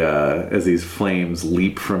 As these flames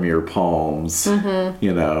leap from your palms,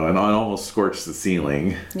 you know, and almost scorch the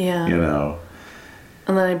ceiling. Yeah. You know.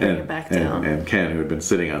 And then I bring it back down. And Ken, who had been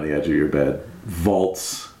sitting on the edge of your bed,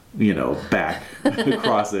 vaults, you know, back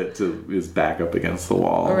across it to his back up against the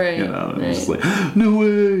wall. Right. You know, and he's just like, no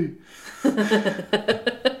way.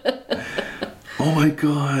 Oh my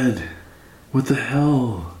god. What the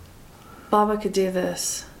hell? Baba could do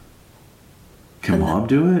this. Can Mom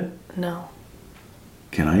do it? No.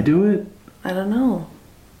 Can I do it? I don't know.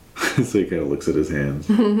 So he kind of looks at his hands.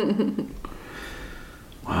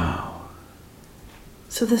 Wow.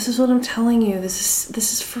 So this is what I'm telling you. This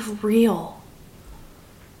is for real.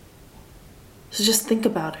 So just think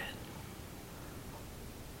about it.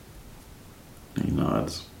 He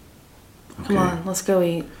nods. Okay. Come on, let's go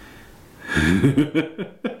eat.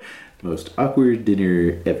 Most awkward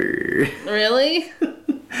dinner ever. Really?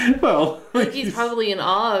 Well, Like he's probably in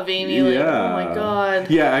awe of Amy. Like, yeah. oh my god.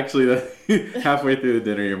 Yeah, actually, halfway through the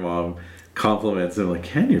dinner, your mom compliments him like,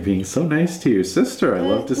 Ken, you're being so nice to your sister. I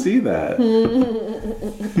love to see that.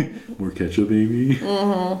 More ketchup, baby. You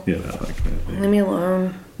know, that kind of thing. Leave me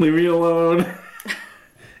alone. Leave me alone.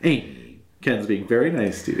 Amy, Ken's being very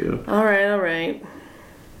nice to you. All right.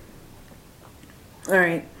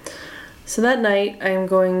 So that night, I'm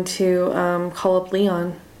going to call up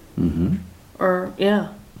Leon. Mm-hmm. Or,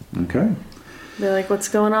 yeah. Okay. Be like, what's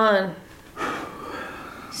going on?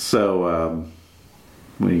 So,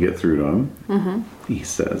 when you get through to him, he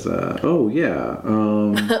says, oh, yeah.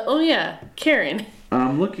 Oh, yeah. Karen.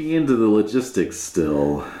 I'm looking into the logistics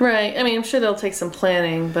still. Right. I mean, I'm sure they'll take some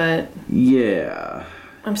planning, but... Yeah.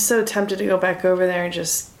 I'm so tempted to go back over there and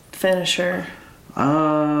just finish her.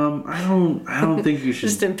 I don't think you should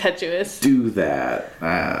Just impetuous. do that.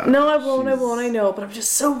 No, I won't, I know, but I'm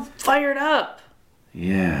just so fired up.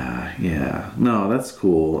 Yeah. No, that's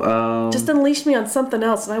cool. Just unleash me on something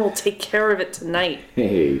else and I will take care of it tonight.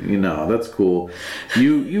 Hey, that's cool.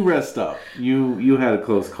 You rest up. You had a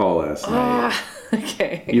close call last night.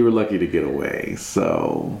 Okay. You were lucky to get away,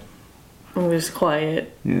 so... I'm just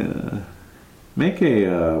quiet. Yeah. Make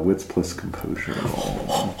a wits plus composure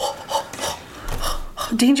roll.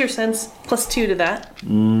 Danger sense +2 to that.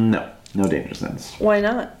 No danger sense. Why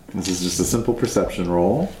not? This is just a simple perception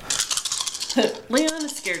roll. Leon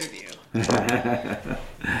is scared of you.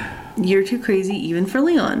 You're too crazy even for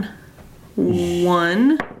Leon.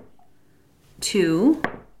 1, 2,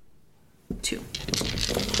 2.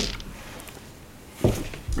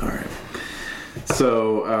 All right.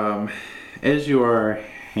 So, as you are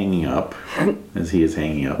hanging up, as he is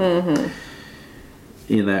hanging up,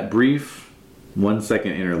 in that brief 1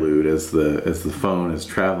 second interlude, as the phone is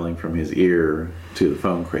traveling from his ear to the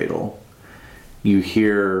phone cradle, you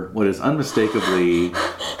hear what is unmistakably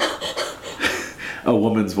a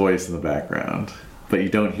woman's voice in the background, but you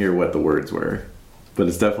don't hear what the words were. But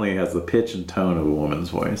it definitely has the pitch and tone of a woman's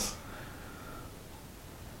voice.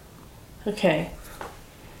 Okay.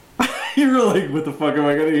 You were like, what the fuck am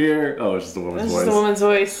I gonna hear? Oh, it's just a woman's voice. It's just a woman's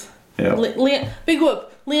voice. Yeah. Leon, big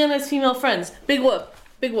whoop. Leon has female friends. Big whoop.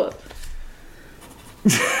 Big whoop.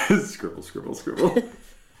 Scribble.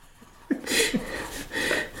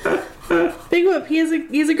 Big whoop. He has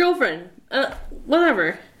a girlfriend.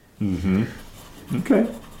 Whatever. Okay.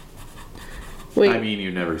 Wait. I mean,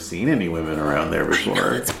 you've never seen any women around there before. I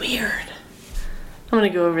know, it's weird. I'm gonna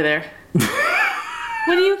go over there.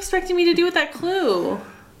 What are you expecting me to do with that clue?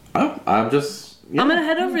 I'm just... Yeah, I'm gonna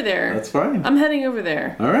head over there. That's fine. I'm heading over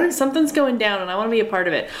there. All right. Something's going down and I want to be a part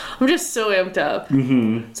of it. I'm just so amped up. So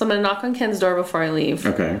I'm gonna knock on Ken's door before I leave.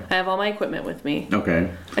 Okay. I have all my equipment with me.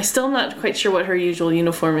 Okay. I still am not quite sure what her usual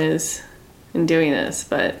uniform is in doing this,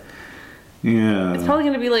 but... Yeah. It's probably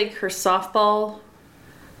gonna be like her softball,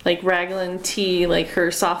 like raglan tee, like her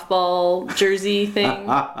softball jersey thing.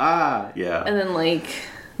 Yeah. And then like,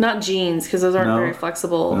 not jeans, because those aren't very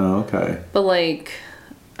flexible. Oh, okay. But like,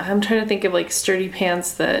 I'm trying to think of like sturdy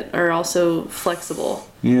pants that are also flexible.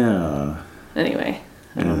 Yeah. Anyway,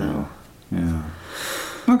 I don't know. Yeah.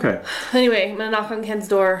 Okay. Anyway, I'm gonna knock on Ken's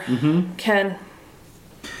door. Ken.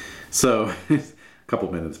 So, a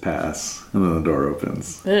couple minutes pass, and then the door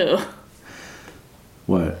opens. Ew.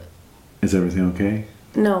 What? Is everything okay?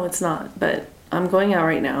 No, it's not, but I'm going out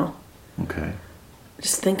right now. Okay.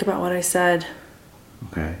 Just think about what I said.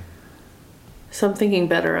 Okay. So I'm thinking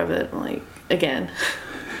better of it, like, again.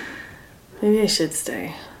 Maybe I should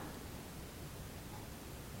stay.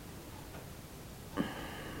 I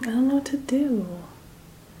don't know what to do.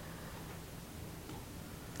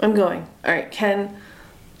 I'm going. Alright, Ken,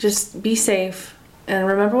 just be safe and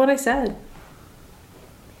remember what I said.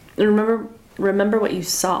 And remember what you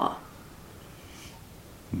saw.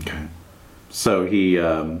 Okay. So he'd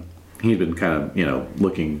been kind of,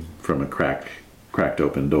 looking from a cracked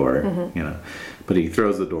open door, but he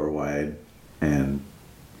throws the door wide and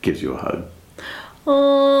gives you a hug.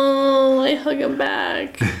 Oh, I hug him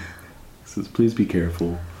back. He says, please be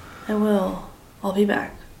careful. I will. I'll be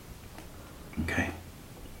back. Okay.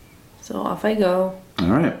 So off I go. All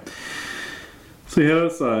right. So you head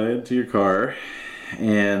outside to your car,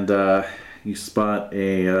 and you spot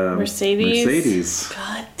a Mercedes.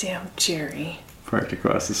 Goddamn Jerry. Parked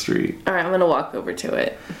across the street. All right, I'm gonna walk over to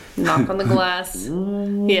it, knock on the glass.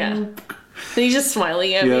 Yeah. And he's just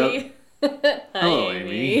smiling at me. Hi, hello,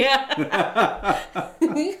 Amy. Yeah.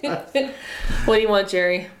 What do you want,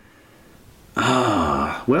 Jerry?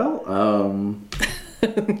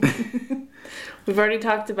 We've already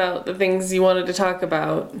talked about the things you wanted to talk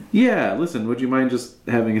about. Yeah, listen, would you mind just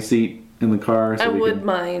having a seat in the car? I would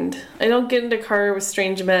mind. I don't get into car with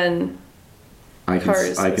strange men. I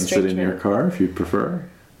can sit in your car if you'd prefer.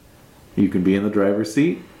 You can be in the driver's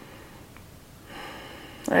seat.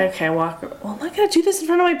 Okay, walk. Well, I'm not gonna do this in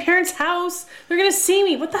front of my parents' house. They're gonna see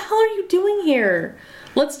me. What the hell are you doing here?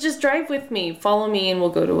 Let's just drive with me. Follow me and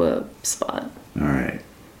we'll go to a spot. All right.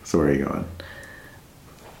 So where are you going?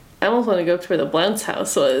 I almost want to go to where the Blount's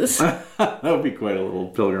house was. That would be quite a little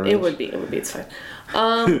pilgrimage. It would be. It's fine.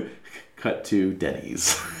 Cut to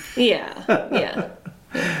Denny's. Yeah.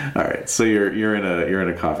 All right, so you're in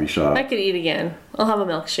a coffee shop. I could eat again. I'll have a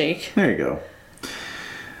milkshake. There you go.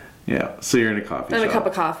 Yeah, so you're in a coffee shop. And a cup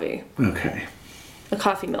of coffee. Okay. A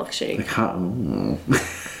coffee milkshake. Ooh.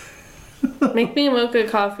 Make me a mocha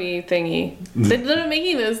coffee thingy. They're not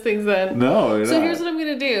making those things then. No, they're So not. here's what I'm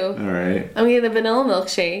gonna do. All right. I'm gonna get a vanilla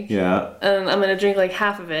milkshake. Yeah. And I'm gonna drink like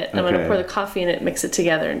half of it. And I'm Okay. gonna pour the coffee in it, mix it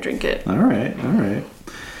together, and drink it. All right.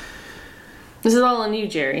 This is all on you,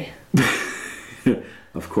 Jerry.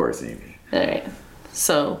 Of course, Amy. Alright.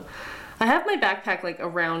 So I have my backpack like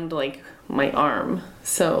around like my arm.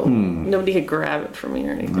 So nobody could grab it from me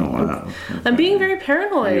or anything. Oh, wow. I'm being very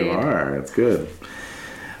paranoid. You are. That's good.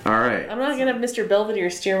 All right. I'm not gonna have Mr. Belvedere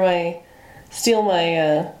steal my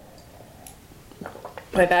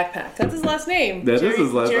backpack. That's his last name. That is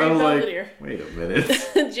his last name. Jerry I was Belvedere. like, wait a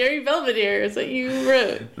minute. Jerry Belvedere is what you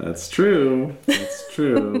wrote. That's true.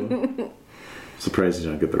 Surprised you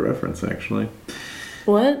don't get the reference, actually.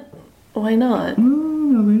 What? Why not?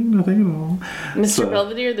 Nothing at all. Mr.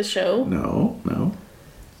 Belvedere, the show? No,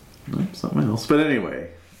 something else. But anyway,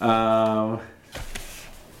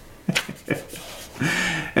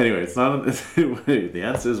 anyway, it's not. The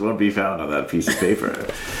answers won't be found on that piece of paper.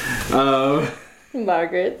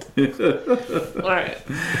 Margaret. All right.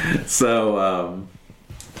 So,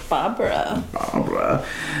 Barbara.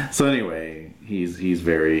 So anyway, he's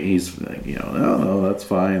like, no, that's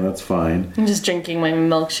fine. I'm just drinking my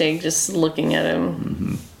milkshake, just looking at him.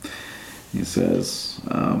 Mm-hmm. He says,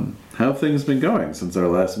 how have things been going since our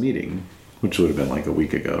last meeting? Which would have been like a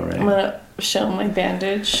week ago, right? I'm gonna show him my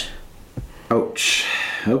bandage. Ouch.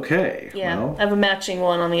 Okay. Yeah, Well, I have a matching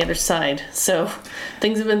one on the other side. So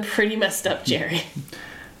things have been pretty messed up, Jerry.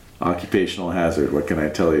 occupational hazard. What can I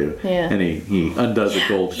tell you? Yeah. And he undoes a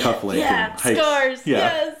gold cufflink and hikes. Scars. Yeah.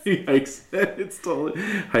 Yes. He hikes. It's totally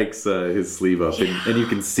hikes his sleeve up, and you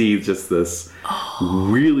can see just this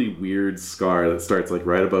really weird scar that starts like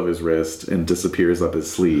right above his wrist and disappears up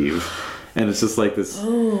his sleeve. And it's just like this.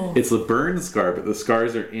 Oh. It's a burn scar, but the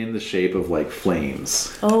scars are in the shape of like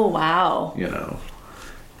flames. Oh, wow.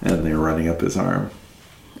 And they're running up his arm.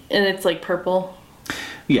 And it's like purple.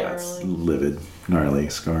 Yeah, it's livid, gnarly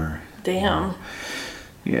scar. Damn.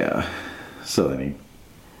 Yeah. So then he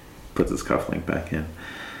puts his cufflink back in.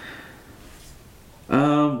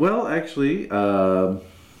 Well, actually,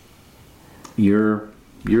 your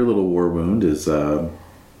little war wound is the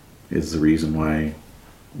reason why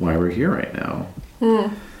we're here right now.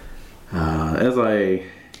 As I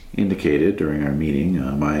indicated during our meeting,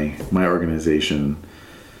 my organization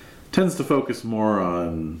tends to focus more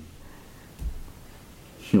on.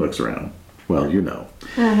 He looks around. Well,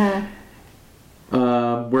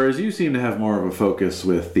 whereas you seem to have more of a focus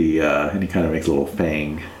with the, and he kind of makes a little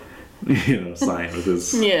fang, sign with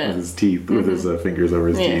his with his teeth, with his fingers over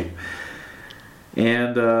his teeth.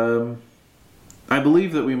 And I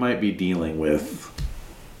believe that we might be dealing with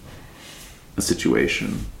a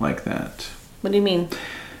situation like that. What do you mean?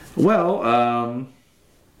 Well,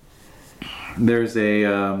 there's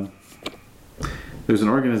an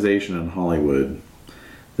organization in Hollywood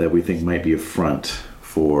that we think might be a front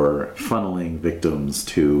for funneling victims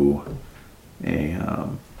to a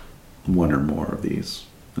one or more of these.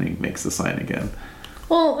 And he makes the sign again.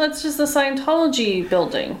 Well, that's just the Scientology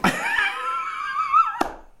building.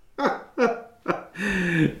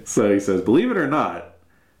 So he says, believe it or not,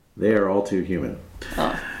 they are all too human.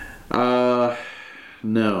 Oh.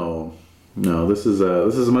 No, this is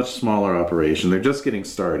a much smaller operation. They're just getting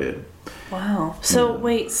started. Wow. So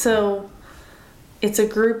wait, so it's a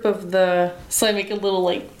group of the. So I make a little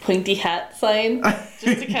like pointy hat sign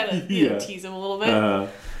just to kind of tease him a little bit.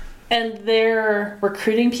 And they're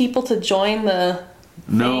recruiting people to join the.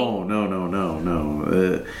 No.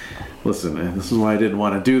 Listen, this is why I didn't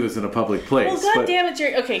want to do this in a public place. Well, God damn it,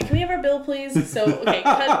 Jerry. Okay, can we have our bill, please? So, okay,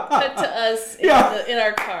 cut to us in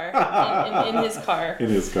our car, in his car. In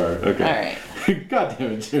his car. Okay. All right. God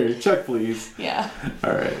damn it, Jerry. Check, please. Yeah.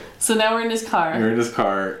 All right. So now we're in his car. You're in his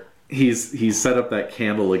car. He's set up that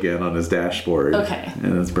candle again on his dashboard. Okay.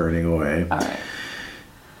 And it's burning away. All right.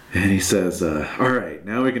 And he says, all right,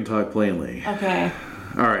 now we can talk plainly. Okay.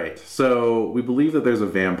 All right, so we believe that there's a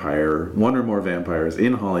vampire, one or more vampires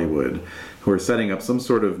in Hollywood, who are setting up some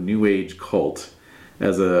sort of new age cult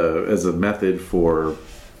as a method for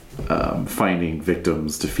finding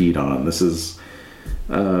victims to feed on. This is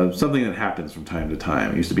something that happens from time to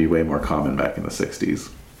time. It used to be way more common back in the 60s.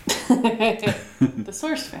 The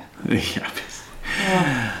Source family.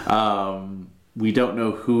 Yeah. We don't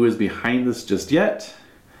know who is behind this just yet.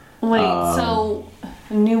 Wait, so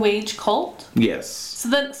New Age cult? Yes.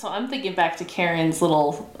 So I'm thinking back to Karen's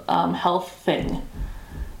little health thing.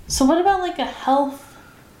 So what about like a health?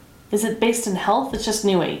 Is it based in health? It's just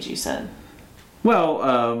New Age, you said.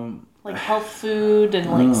 Well, like health food and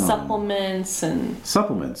like supplements and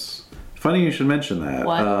supplements. Funny you should mention that.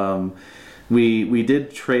 What? We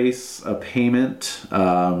did trace a payment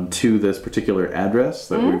to this particular address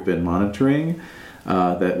that we've been monitoring.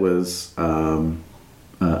 That was an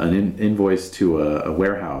invoice to a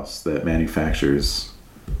warehouse that manufactures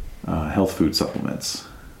health food supplements.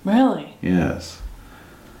 Really? Yes.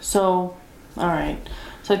 So, all right.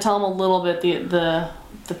 So I tell them a little bit the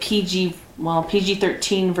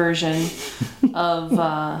PG-13 version of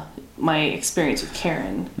my experience with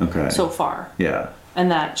Karen so far. Yeah. And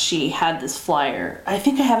that she had this flyer. I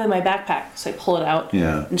think I have it in my backpack, so I pull it out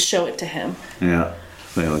and show it to him. Yeah.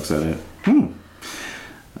 So he looks at it.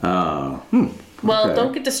 Well,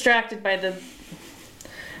 don't get distracted by the...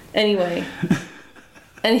 Anyway,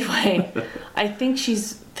 I think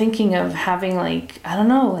she's thinking of having like, I don't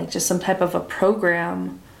know, like just some type of a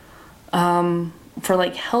program for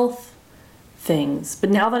like health things. But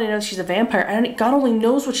now that I know she's a vampire, God only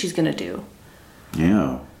knows what she's going to do.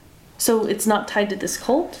 Yeah. So it's not tied to this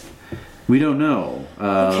cult? We don't know.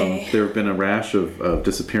 Okay. There have been a rash of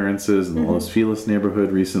disappearances in the Los Feliz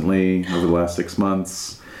neighborhood recently over the last 6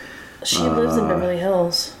 months. She lives in Beverly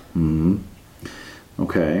Hills.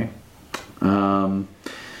 Okay.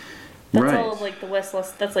 That's all of like the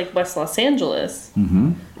that's like West Los Angeles.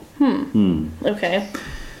 Okay.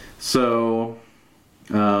 So,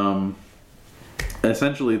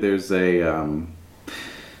 essentially there's an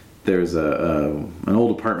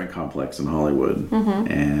old apartment complex in Hollywood,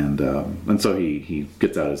 and so he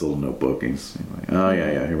gets out his little notebook and he's like, oh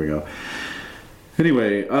yeah, here we go.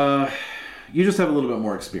 Anyway, you just have a little bit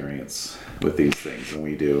more experience with these things than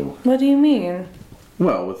we do. What do you mean?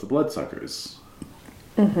 Well, with the bloodsuckers.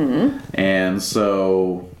 And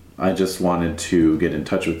so I just wanted to get in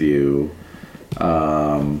touch with you,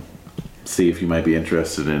 see if you might be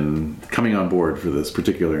interested in coming on board for this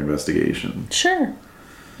particular investigation. Sure.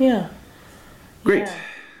 Yeah. Great. Yeah.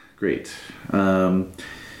 Great. What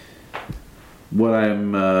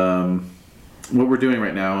we're doing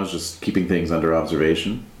right now is just keeping things under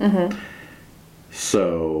observation.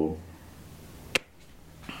 So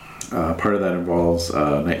part of that involves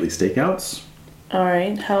nightly stakeouts. All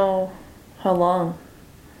right. How long?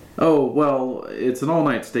 Oh, well, it's an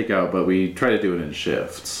all-night stakeout, but we try to do it in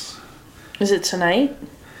shifts. Is it tonight?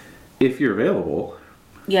 If you're available.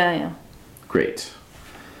 Yeah, I am. Great.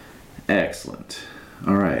 Excellent.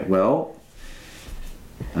 All right, well,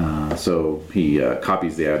 so he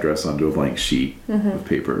copies the address onto a blank sheet of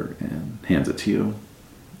paper and hands it to you.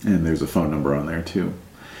 And there's a phone number on there, too.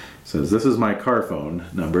 Says, this is my car phone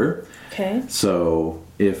number. Okay. So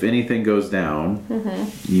if anything goes down,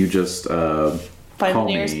 you just find call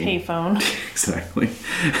the nearest me. payphone. Exactly.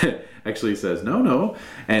 Actually says no,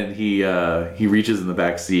 and he reaches in the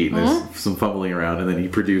back seat and there's some fumbling around, and then he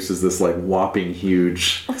produces this like whopping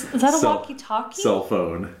huge. Is that a walkie-talkie? Cell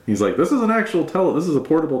phone. He's like, this is an actual this is a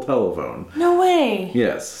portable telephone. No way.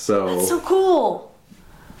 Yes. So that's so cool.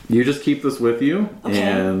 You just keep this with you,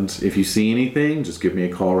 and if you see anything, just give me a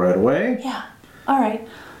call right away. Yeah. All right.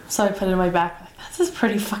 So I put it in my bag. I'm like, this is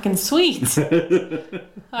pretty fucking sweet.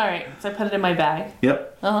 All right. So I put it in my bag.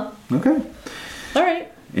 Yep. Okay. All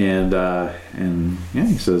right. And yeah,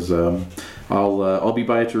 he says, I'll be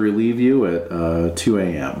by to relieve you at 2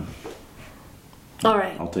 a.m. All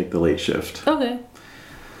right. I'll take the late shift. Okay.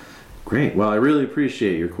 Great. Well, I really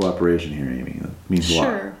appreciate your cooperation here, Amy. That means a lot.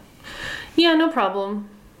 Sure. Yeah, no problem.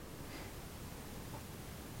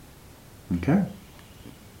 Okay.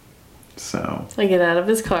 So. I get out of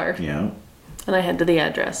his car. Yeah. And I head to the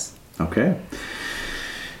address. Okay.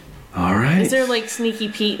 All right. Is there like Sneaky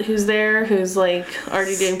Pete who's there, who's like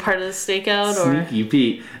already doing part of the stakeout, or Sneaky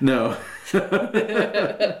Pete? No. No,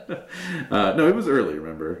 it was early.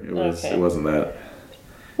 Remember, it wasn't that.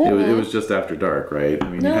 It was just after dark, right? I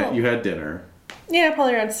mean, you had dinner. Yeah,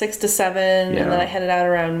 probably around 6 to 7, and then I headed out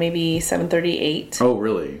around maybe 7:38. Oh,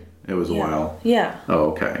 really? It was a while. Yeah.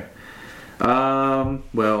 Oh, okay.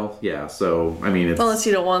 Well, yeah. So, I mean, it's unless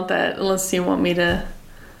you don't want that. Unless you want me to.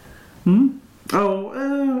 Oh,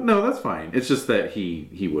 no, that's fine. It's just that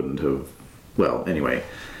he wouldn't have. Well, anyway,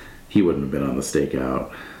 he wouldn't have been on the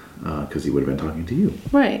stakeout because he would have been talking to you.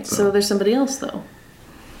 Right. So there's somebody else though.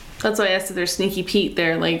 That's why I asked if there's Sneaky Pete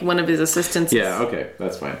there, like one of his assistants. Yeah. Okay,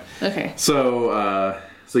 that's fine. Okay. So,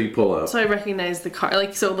 so you pull up. So I recognize the car.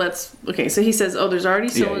 Like, so let's. Okay. So he says, "Oh, there's already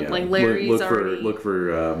someone. Like Larry's look already." Look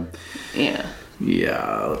for. Yeah.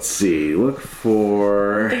 Yeah, let's see. Look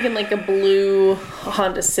for... Thinking like a blue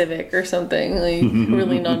Honda Civic or something, like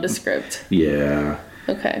really nondescript. Yeah.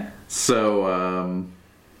 Okay. So,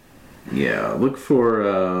 yeah, look for...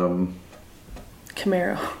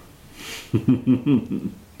 Camaro.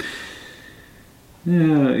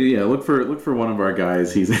 Yeah. Look for one of our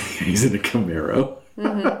guys. He's in a Camaro.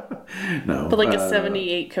 Mm-hmm. No, but like a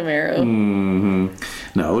 '78 Camaro.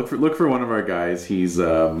 Mm-hmm. No, look for one of our guys. He's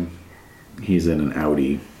in an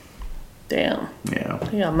Audi. Damn. Yeah.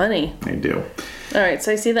 They got money. They do. All right,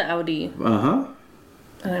 so I see the Audi. Uh-huh.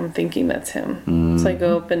 And I'm thinking that's him. Mm-hmm. So I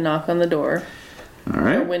go up and knock on the door. All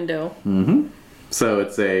right. Or window. Mm-hmm. So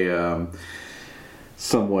it's a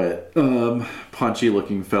somewhat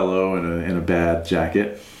paunchy-looking fellow in a bad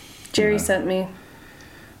jacket. Jerry sent me.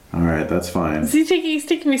 All right, that's fine. He's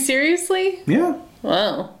taking me seriously? Yeah.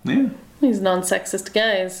 Wow. Yeah. These non-sexist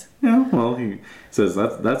guys. Yeah. Well, he says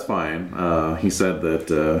that's fine. He said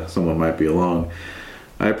that someone might be along.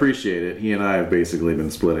 I appreciate it. He and I have basically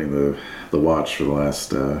been splitting the watch for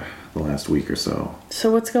the last week or so.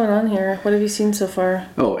 So what's going on here? What have you seen so far?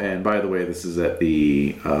 Oh, and by the way, this is at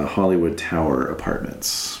the Hollywood Tower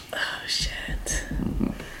Apartments. Oh shit!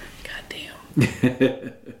 Mm-hmm. God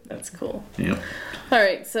damn. That's cool. Yeah. All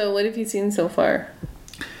right. So what have you seen so far?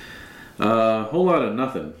 A whole lot of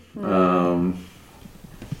nothing.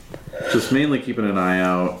 Just mainly keeping an eye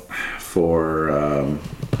out for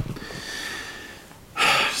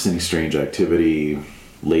just any strange activity,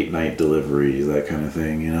 late night deliveries, that kind of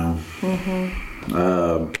thing, you know.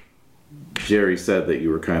 Mm-hmm. Jerry said that you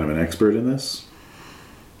were kind of an expert in this.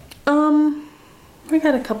 I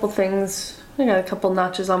got a couple things. I got a couple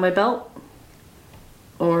notches on my belt.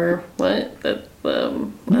 Or what?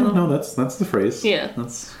 No, that's the phrase. Yeah.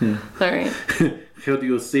 Yeah. All right. How do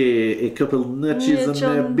you say a couple notches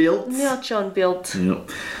on the belt? Notch on belt. Yep.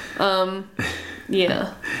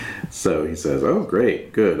 Yeah. So he says, "Oh,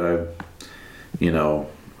 great, good. I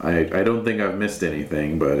don't think I've missed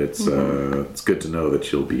anything, but it's good to know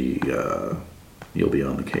that you'll be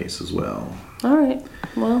on the case as well." All right.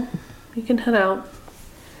 Well, you can head out.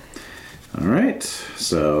 All right.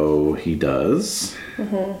 So he does.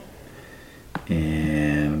 Mm-hmm.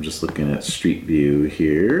 And I'm just looking at Street View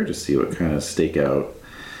here to see what kind of stakeout.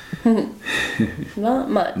 Not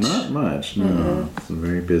much. Not much. No. Mm-hmm. It's a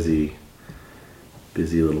very busy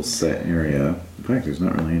little set area. In fact, there's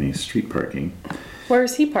not really any street parking. Where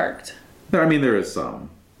is he parked? I mean, there is some.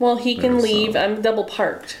 Well, he can leave. I'm double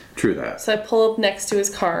parked. True that. So I pull up next to his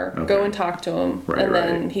car, go and talk to him, and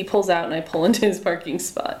then he pulls out and I pull into his parking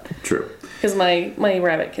spot. True. Because my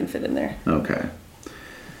rabbit can fit in there. Okay.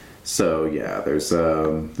 So yeah, there's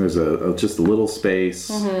just a little space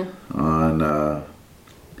on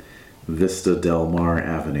Vista Del Mar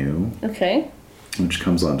Avenue. Okay. Which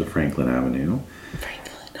comes onto Franklin Avenue.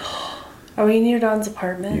 Franklin. Are we near Don's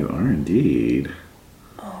apartment? You are indeed.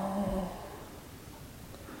 Oh.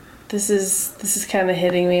 This is kind of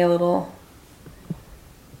hitting me a little.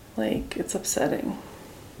 Like, it's upsetting.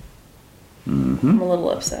 Mm-hmm. I'm a little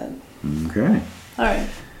upset. Okay. All right.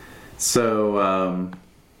 So,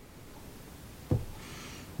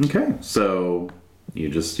 okay. So, you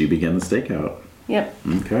begin the stakeout. Yep.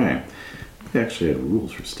 Okay. We actually had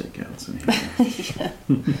rules for stakeouts in here. Yeah.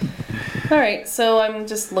 All right. So I'm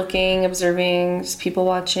just looking, observing, just people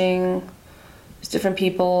watching. There's different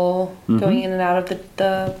people going in and out of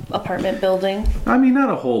the apartment building. I mean, not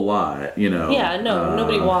a whole lot, you know. Yeah. No.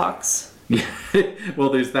 Nobody walks. Yeah. Well,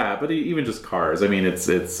 there's that, but even just cars. I mean, it's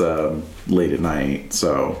late at night,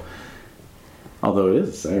 so. Although it is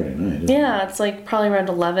a Saturday night. Yeah, it's like probably around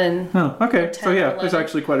 11. Oh, okay. 10, so yeah, 11. There's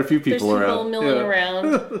actually quite a few people around. There's people milling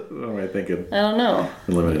around. What am I thinking? I don't know.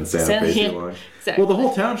 Limited Santa Fe too long. Exactly. Well, the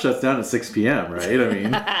whole town shuts down at 6 p.m., right? I mean,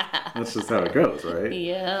 that's just how it goes, right?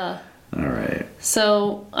 Yeah. All right.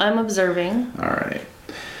 So I'm observing. All right.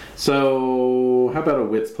 So how about a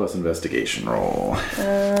wits plus investigation roll?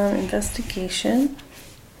 Investigation.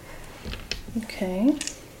 Okay.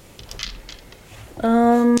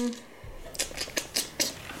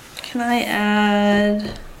 Can I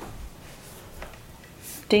add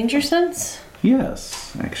danger sense?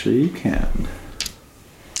 Yes, actually you can.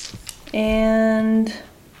 And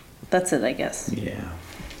that's it, I guess. Yeah.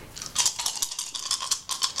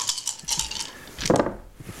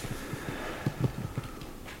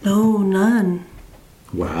 No, none.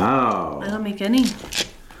 Wow. I don't make any.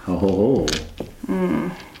 Oh.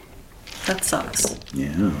 That sucks.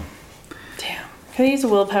 Yeah. Damn. Can I use a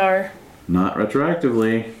willpower? Not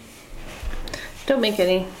retroactively. Don't make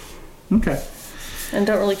any. Okay. And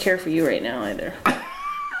don't really care for you right now either.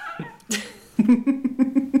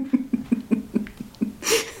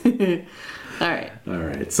 Alright.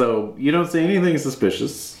 Alright, so you don't see anything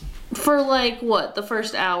suspicious. For like, what, the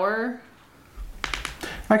first hour?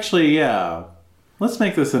 Actually, yeah. Let's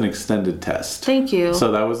make this an extended test. Thank you.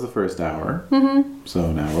 So that was the first hour. Mm-hmm.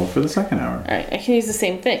 So now roll for the second hour. Alright, I can use the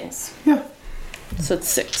same things. Yeah. So it's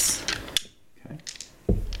 6. Okay.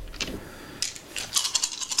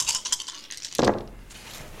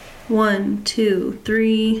 One, two,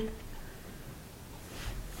 three.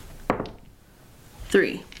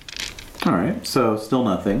 3. Alright, so still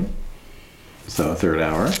nothing. So third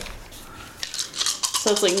hour.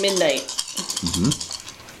 So it's like midnight. Mm-hmm.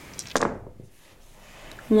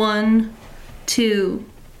 1, 2,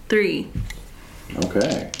 3.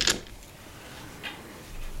 Okay.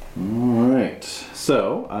 Alright.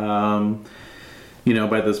 So,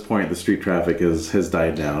 by this point the street traffic has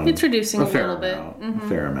died down. It's reducing a fair little bit. amount, Mm-hmm. A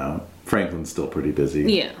fair amount. Franklin's still pretty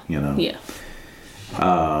busy. Yeah. Yeah.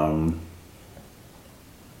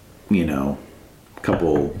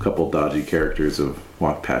 Couple dodgy characters have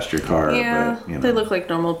walked past your car. Yeah, but, they look like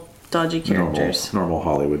normal dodgy characters. Normal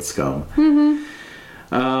Hollywood scum. Mm-hmm.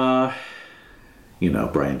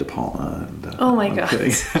 Brian De Palma. And, oh my I'm god.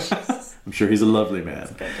 kidding. I'm sure he's a lovely man.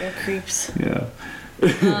 Goddamn creeps. Yeah.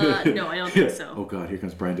 No, I don't think so. Oh god, here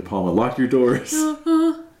comes Brian De Palma. Lock your doors.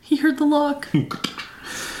 He heard the lock.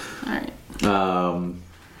 Alright.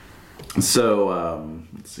 Let's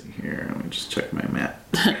see here. Let me just check my map.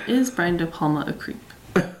 Is Brian De Palma a creep?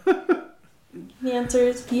 The answer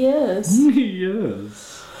is yes.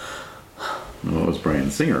 Yes. What was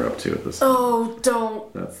Bryan Singer up to at this time? Oh,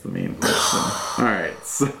 don't. That's the main question. Alright,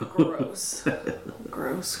 so... Gross.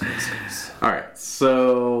 Gross. Alright,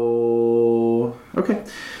 so... Okay.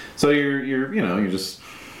 So you're just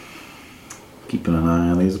keeping an eye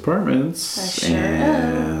on these apartments. I sure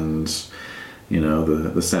am. And,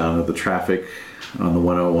 the sound of the traffic on the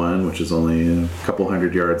 101, which is only a couple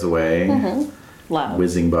hundred yards away. Mm-hmm. Loud.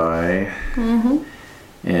 Whizzing by. Mm-hmm.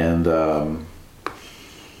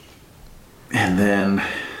 And then,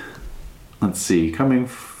 let's see, coming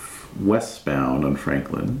westbound on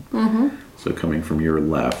Franklin, so coming from your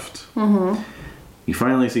left, you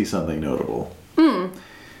finally see something notable. I'm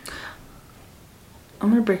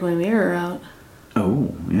gonna break my mirror out.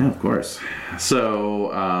 Oh, yeah, of course.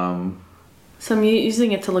 So I'm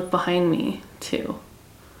using it to look behind me, too.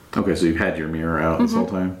 Okay, so you've had your mirror out this whole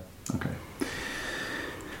time? Okay.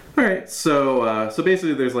 Alright, so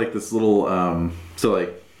basically there's like this little,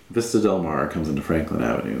 Vista Del Mar comes into Franklin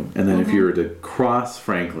Avenue, and then if you were to cross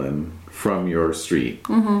Franklin from your street,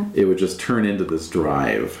 it would just turn into this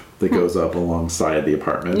drive that goes up alongside the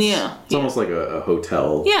apartments. Yeah. It's almost like a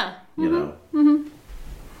hotel. Yeah. You know?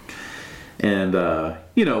 And,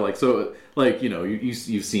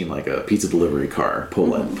 you've seen like a pizza delivery car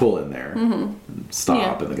pull in there,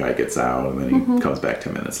 stop, and the guy gets out, and then he comes back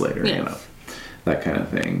 10 minutes later, that kind of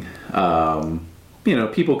thing.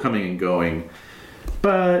 People coming and going,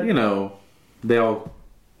 but, none of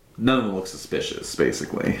them look suspicious,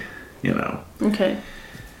 basically, Okay.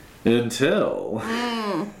 Until...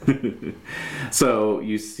 So,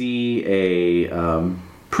 you see a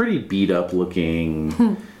pretty beat-up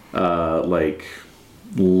looking, late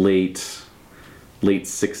 60s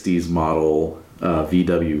model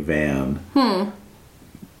VW van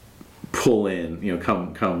pull in,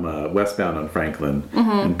 come westbound on Franklin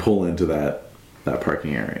and pull into that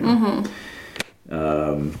parking area.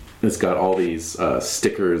 It's got all these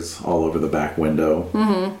stickers all over the back window,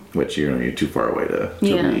 which you're too far away to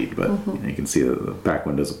read, but you can see that the back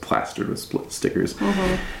windows are plastered with split stickers.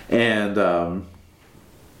 And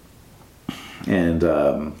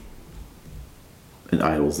it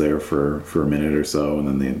idles there for a minute or so, and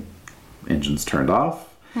then the engine's turned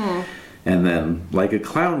off. And then, like a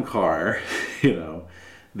clown car, the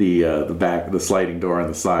sliding door on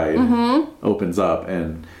the side opens up,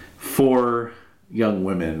 and 4 young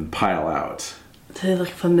women pile out. Do they look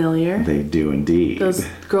familiar? They do indeed. Those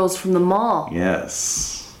girls from the mall.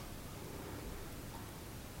 Yes.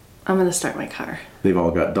 I'm gonna start my car. They've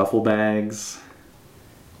all got duffel bags,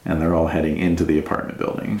 and they're all heading into the apartment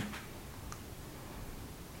building.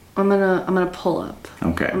 I'm gonna pull up.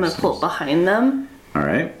 Okay. I'm gonna pull up behind them. All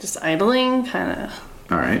right. Just idling, kind of.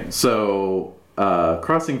 All right. So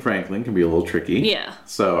crossing Franklin can be a little tricky. Yeah.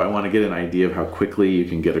 So I want to get an idea of how quickly you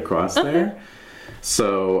can get across there.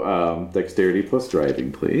 So dexterity plus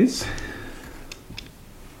driving, please.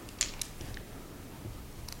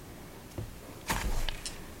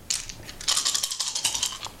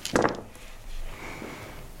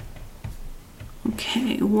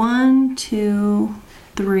 Okay, 1, 2,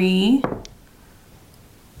 3.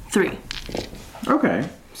 3. Okay,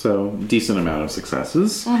 so decent amount of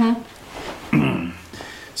successes.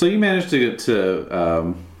 So So you managed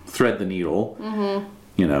to thread the needle,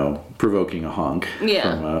 you know, provoking a honk from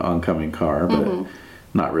an oncoming car, but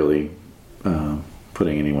not really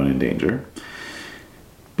putting anyone in danger.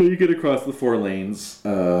 But you get across the 4 lanes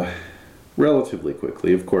relatively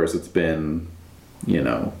quickly. Of course, it's been, you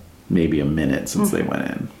know, maybe a minute since they went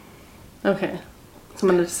in. Okay. So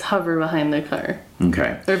I'm going to just hover behind the car.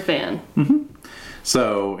 Okay. Or van.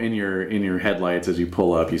 So in your headlights, as you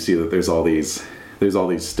pull up, you see that there's all these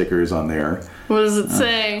stickers on there. What does it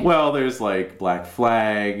say? Well, there's like Black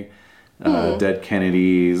Flag, Dead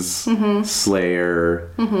Kennedys,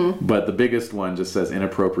 Slayer, but the biggest one just says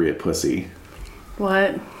inappropriate pussy.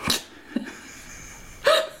 What?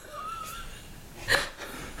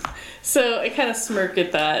 So I kind of smirk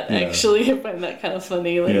at that. Actually, I find that kind of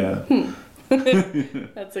funny. Like,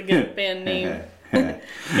 that's a good band name.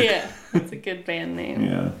 Yeah, that's a good band name.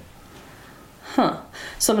 Yeah. Huh.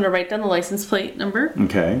 So I'm going to write down the license plate number.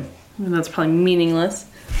 Okay. And that's probably meaningless.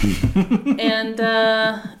 and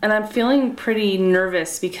I'm feeling pretty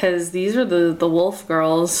nervous because these are the Wolf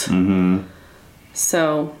girls.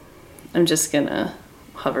 So I'm just going to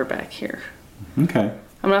hover back here. Okay.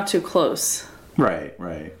 I'm not too close. Right.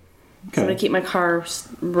 Okay. So I'm going to keep my car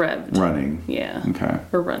revved. Running. Yeah. Okay.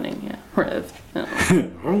 Or running, yeah. Revved.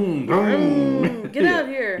 Get out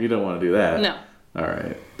here. You don't want to do that. No. All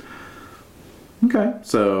right. Okay.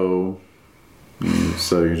 So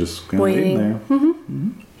you're just kind of waiting there.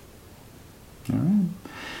 All right.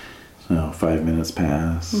 So 5 minutes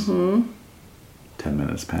pass. 10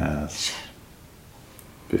 minutes pass.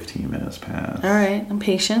 15 minutes pass. All right. I'm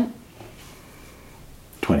patient.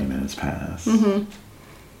 20 minutes pass.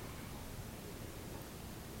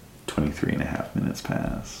 23 and a half minutes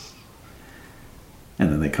pass.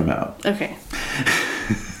 And then they come out. Okay.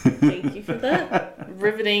 Thank you for that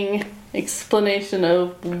riveting explanation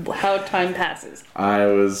of how time passes. I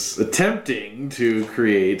was attempting to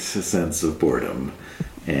create a sense of boredom,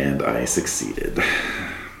 and I succeeded.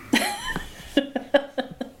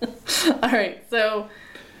 All right, so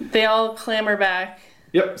they all clamber back.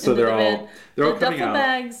 Yep, so they're all coming out. The duffel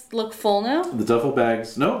bags look full now? The duffel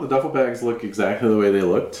bags look exactly the way they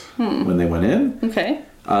looked when they went in. Okay.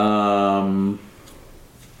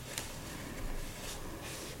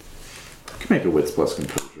 You can make a wits plus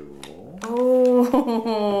composure roll.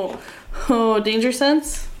 Oh, danger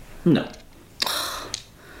sense? No.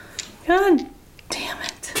 God damn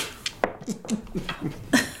it.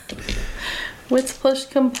 Wits plus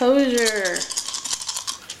composure.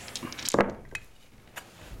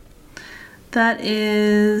 That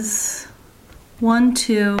is 1,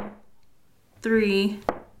 2, 3,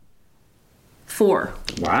 4.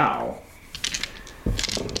 Wow.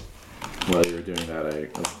 While you were doing that,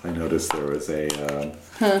 I noticed there was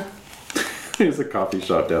there's a coffee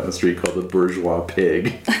shop down the street called the Bourgeois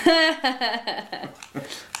Pig. I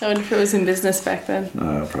wonder if it was in business back then.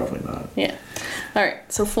 Probably not. Yeah. All right,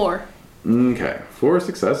 so 4. Okay, 4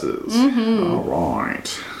 successes. All right.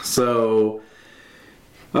 So,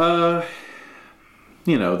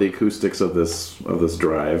 you know, the acoustics of this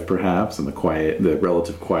drive, perhaps, and the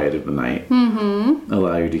relative quiet of the night,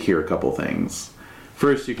 allow you to hear a couple things.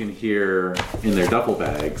 First, you can hear in their duffel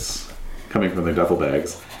bags, coming from their duffel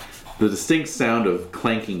bags, the distinct sound of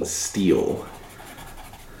clanking steel.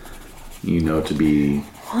 You know, to be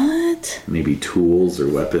What? maybe tools or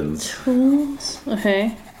weapons. Tools?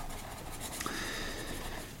 Okay.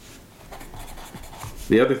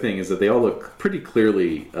 The other thing is that they all look pretty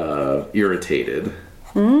clearly irritated.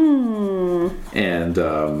 And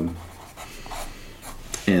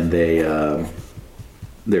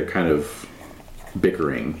they're kind of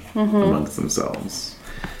bickering amongst themselves.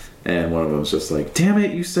 And one of them's just like, "Damn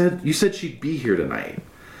it, you said she'd be here tonight."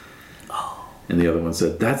 Oh. And the other one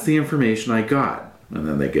said, "That's the information I got." And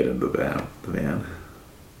then they get into the van.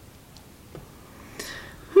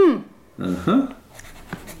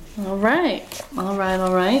 All right.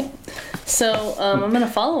 So I'm going to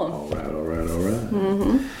follow him. All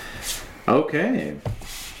right. Okay.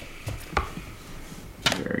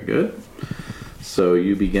 Very good. So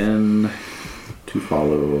you begin to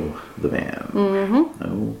follow the van.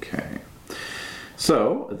 Okay.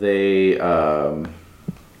 So they are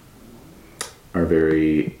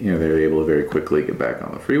very, they're able to very quickly get back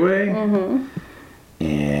on the freeway.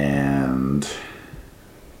 And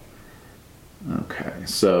okay,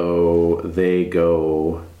 so they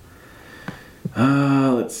go.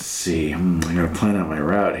 Let's see. I'm gonna plan out my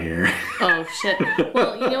route here. Oh shit.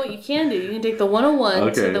 Well, you know what you can do? You can take the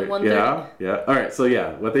 101 to the 130. Yeah. All right. So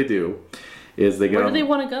yeah, what they do is they get. Where do they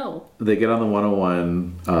want to go? They get on the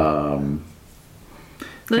 101.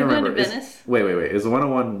 They're going to Venice. Wait. Is the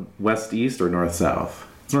 101 west east or north south?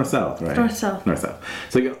 It's north-south, right? North-south. North-south.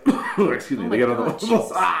 So they get, excuse me, Oh they get my on the,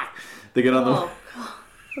 God, they get on the, Oh,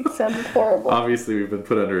 that sounded horrible. obviously we've been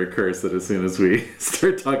put under a curse that as soon as we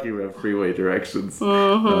start talking about freeway directions,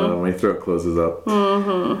 my throat closes up.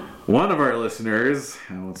 One of our listeners,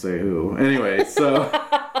 I won't say who, anyway, so.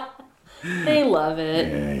 They love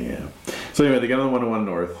it. Yeah. So anyway, they get on the 101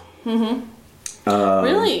 North.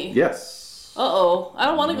 Really? Yes. Uh-oh. I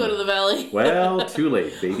don't want to go to the valley. Well, too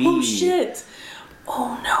late, baby. Oh, shit.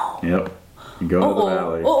 Oh, no. Yep. You go to the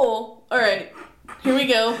valley. Uh-oh. All right. Here we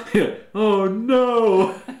go. Oh,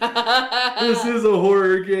 no. This is a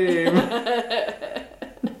horror game.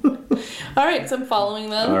 All right, so I'm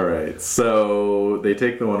following them. All right. So they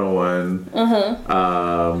take the 101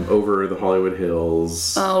 over the Hollywood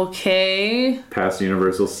Hills. Okay. Past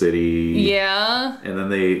Universal City. Yeah. And then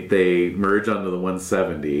they merge onto the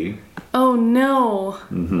 170. Oh, no.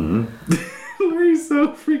 Why are you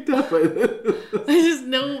so freaked out by this?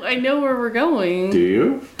 I know where we're going. Do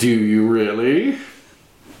you? Do you really?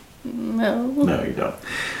 No. No, you don't.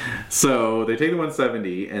 So they take the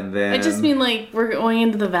 170 and then... I just mean like we're going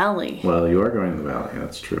into the valley. Well, you are going to the valley,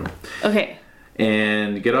 that's true. Okay.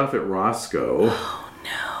 And you get off at Roscoe. Oh,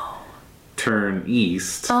 no. Turn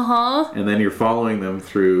east. Uh-huh. And then you're following them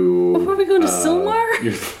through... Before we go to Sylmar?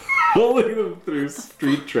 You're following them through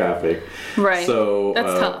street traffic. Right. So,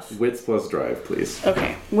 that's tough. Wits plus drive, please.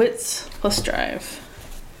 Okay. Wits plus drive.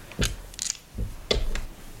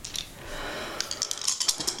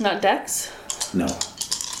 Not Dex? No.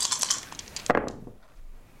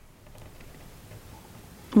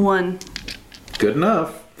 1. Good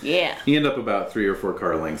enough. Yeah. You end up about 3 or 4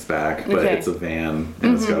 car lengths back, but Okay. it's a van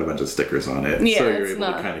and it's got a bunch of stickers on it, Yeah, so you're it's able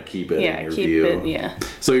not- to kind of keep it in your keep view. it, yeah.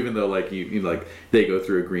 So even though like you like they go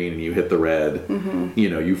through a green and you hit the red, you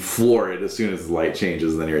know, you floor it as soon as the light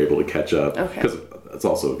changes, and then you're able to catch up Okay. because it's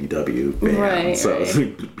also a VW van. Right, so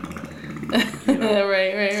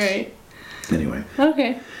right. Right. Anyway,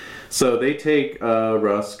 Okay. so they take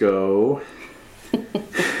Roscoe.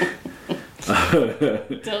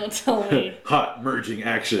 Don't tell me. Hot merging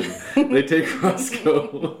action. They take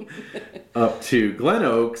Roscoe up to Glen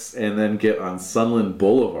Oaks and then get on Sunland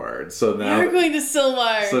Boulevard. So now You're going to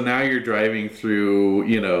Sylmar. So now you're driving through,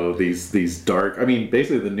 you know, these dark. I mean,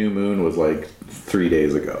 basically the new moon was like 3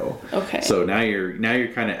 days ago. Okay. So now you're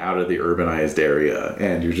kind of out of the urbanized area,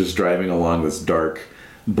 and you're just driving along this dark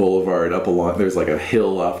boulevard up along. There's like a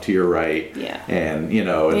hill off to your right. Yeah. And you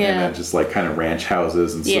know, and Yeah. then just like kind of ranch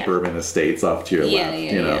houses and Yeah. suburban estates off to your left.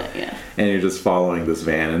 You know. Yeah. And you're just following this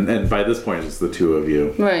van, and by this point it's just the two of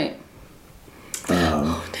you. Right.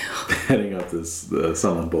 Heading up the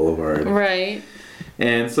Sunland Boulevard. Right.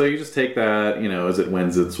 And so you just take that, you know, as it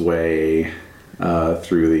wends its way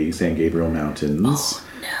through the San Gabriel Mountains. Oh,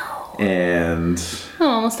 no. And I'm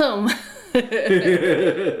almost home.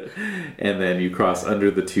 and then you cross under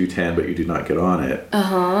the 210, but you do not get on it.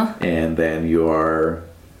 Uh-huh. And then you are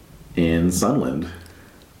in Sunland,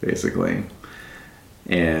 basically.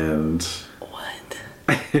 And... What?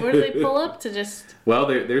 Where do they pull up to just... Well,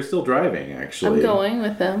 they're still driving, actually. I'm going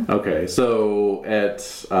with them. Okay, so at,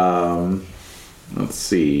 let's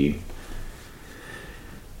see.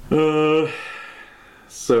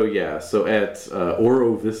 So at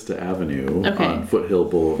Oro Vista Avenue on Foothill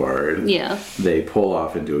Boulevard, they pull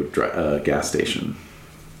off into a gas station.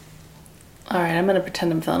 All right, I'm going to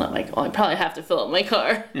pretend I'm filling up my... Well, I probably have to fill up my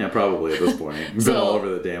car. Yeah, probably at this point. You've been all over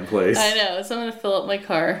the damn place. I know, so I'm going to fill up my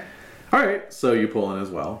car. All right, so you pull in as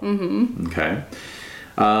well. Mm-hmm. Okay.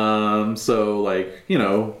 So, like, you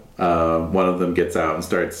know, one of them gets out and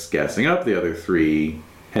starts gassing up. The other 3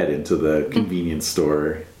 head into the convenience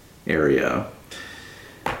store area.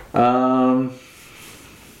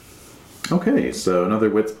 Okay, so another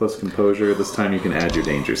wits plus composure. This time you can add your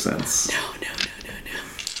danger sense. No.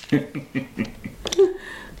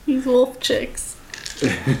 These wolf chicks.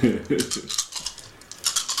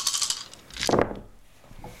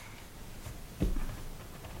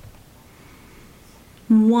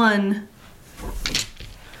 One.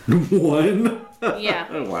 One?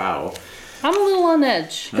 Yeah. Wow. I'm a little on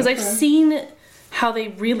edge because I've seen how they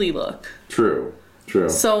really look. True.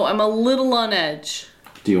 So I'm a little on edge.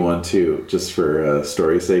 Do you want to, just for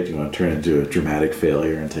story's sake, do you want to turn into a dramatic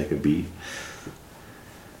failure and take a beat?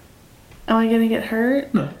 Am I gonna get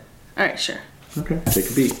hurt? No. Alright, sure. Okay, take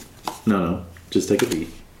a beat. No, just take a beat.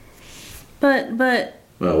 But...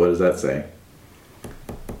 Well, what does that say?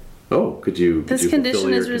 Oh, could you... This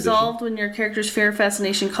condition is resolved when your character's fear or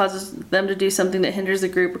fascination causes them to do something that hinders the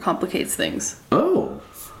group or complicates things. Oh.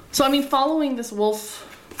 So, I mean, following this wolf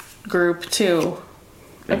group, too.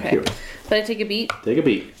 Thank you. Did I take a beat? Take a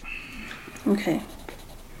beat. Okay.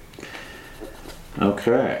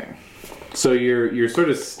 Okay. So you're sort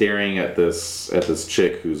of staring at this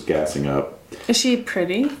chick who's gassing up. Is she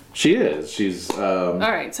pretty? She is. She's All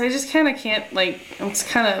right, so I just kind of can't, like, it's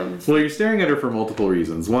kind of... Well, you're staring at her for multiple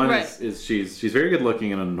reasons. One Right. is she's very good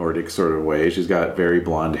looking in a Nordic sort of way. She's got very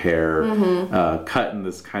blonde hair, cut in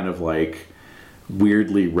this kind of like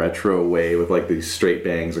weirdly retro way with like these straight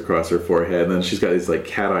bangs across her forehead, and then she's got these like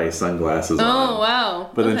cat eye sunglasses on. Oh,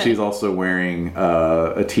 wow. But then she's also wearing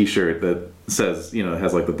a t-shirt that says,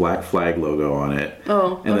 has like the Black Flag logo on it.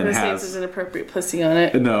 Oh, and then it has an appropriate pussy on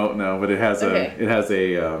it. No, but it has it has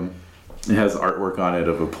artwork on it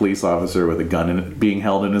of a police officer with a gun being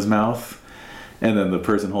held in his mouth, and then the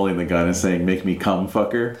person holding the gun is saying, "Make me come,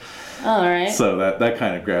 fucker." All right. So that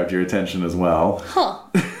kind of grabbed your attention as well. Huh.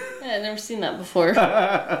 Yeah, I've never seen that before.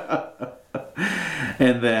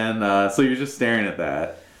 And then so you're just staring at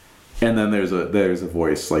that, and then there's a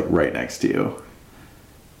voice like right next to you.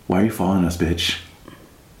 Why are you following us, bitch?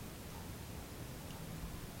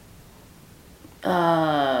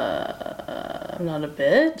 I'm not a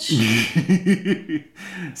bitch.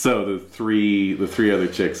 So the three other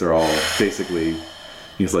chicks are all basically,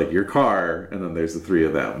 he's like, your car, and then there's the three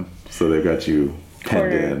of them. So they've got you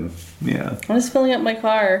penned in. Yeah. I'm just filling up my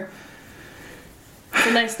car. It's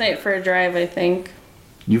a nice night for a drive, I think.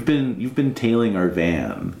 You've been tailing our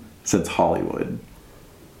van since Hollywood.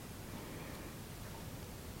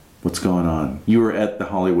 What's going on? You were at the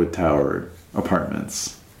Hollywood Tower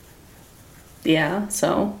apartments. Yeah,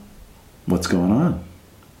 so? What's going on?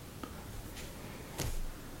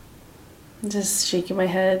 Just shaking my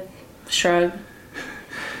head, shrug.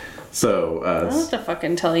 So, I don't have to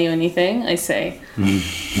fucking tell you anything, I say.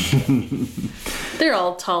 They're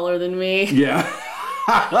all taller than me. Yeah.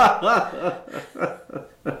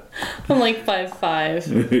 I'm like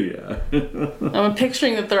 5'5". Yeah. I'm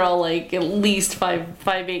picturing that they're all like at least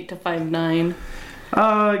 5'8" to 5'9".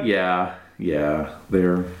 Yeah.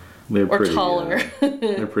 They're Or pretty, taller.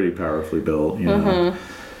 they're pretty powerfully built, One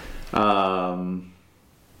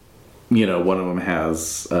of them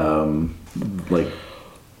has kind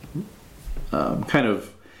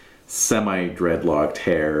of semi-dreadlocked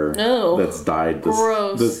hair that's dyed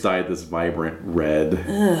this vibrant red.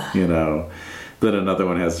 Ugh. Then another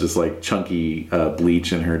one has just like chunky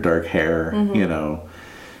bleach in her dark hair. And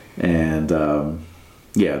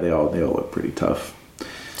they all look pretty tough.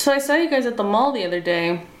 So I saw you guys at the mall the other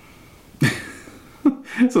day.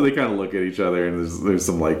 So they kind of look at each other, and there's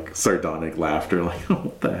some like sardonic laughter, like, oh,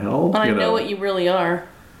 what the hell? I know what you really are.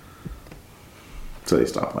 So they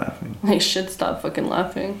stop laughing. They should stop fucking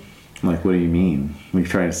laughing. I'm like, what do you mean? What are you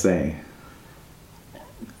trying to say?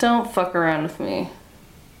 Don't fuck around with me.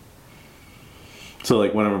 So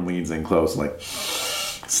like one of them leans in close, like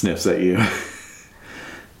sniffs at you.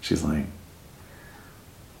 She's like,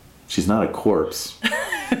 she's not a corpse.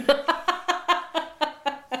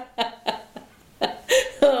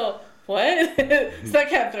 Oh, what? So that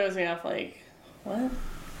kind of throws me off. Like, what?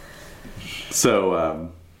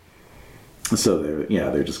 So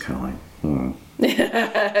they're just kind of like,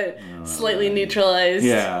 Slightly neutralized.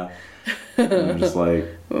 Yeah. I'm just like,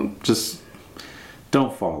 just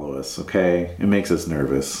don't follow us, okay? It makes us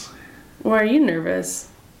nervous. Why are you nervous?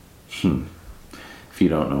 If you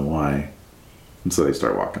don't know why. And so they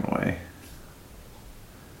start walking away.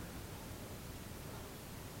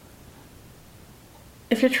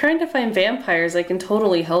 If you're trying to find vampires, I can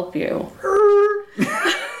totally help you.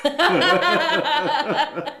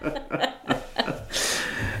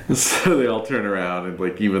 So they all turn around, and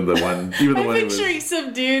like even the one who was picturing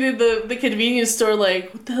some dude in the convenience store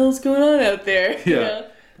like, what the hell's going on out there? Yeah.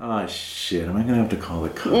 Oh shit, am I gonna have to call the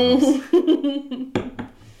cops?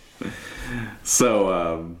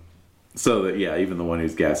 Even the one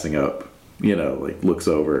who's gassing up, like looks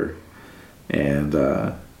over, and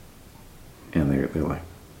they're like,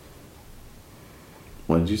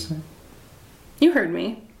 what did you say? You heard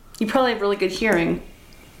me. You probably have really good hearing.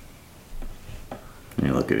 And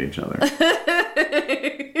you look at each other.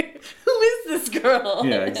 Who is this girl?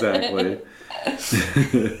 Yeah, exactly.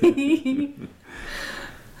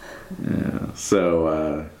 Yeah.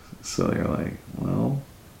 So they're like, well,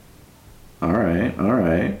 all right.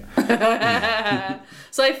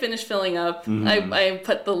 So I finished filling up. Mm-hmm. I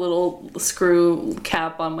put the little screw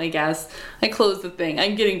cap on my gas. I closed the thing.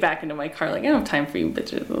 I'm getting back into my car. Like, I don't have time for you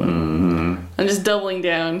bitches. Mm-hmm. I'm just doubling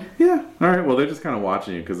down. Yeah. All right. Well, they're just kind of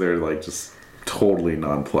watching you because they're like just totally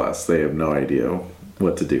nonplussed. They have no idea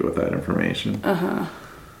what to do with that information.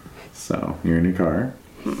 So you're in your car.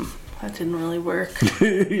 That didn't really work.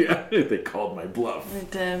 Yeah, they called my bluff.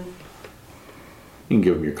 It did. You can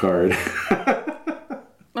give them your card. I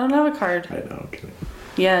don't have a card. I know, I'm kidding.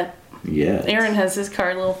 Yet. Yeah. Aaron has his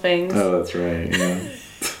card little things. Oh, that's right. Yeah.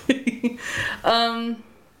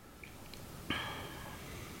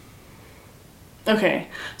 Okay,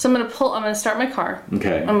 so I'm gonna start my car.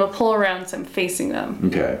 Okay. I'm gonna pull around so I'm facing them.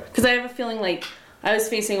 Okay. Because I have a feeling like I was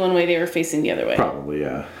facing one way, they were facing the other way. Probably,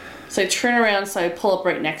 yeah. So I turn around, so I pull up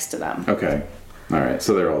right next to them. Okay. All right.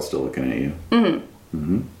 So they're all still looking at you.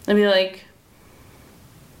 I'd be like,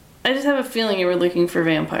 I just have a feeling you were looking for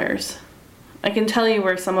vampires. I can tell you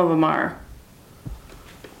where some of them are.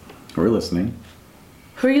 We're listening.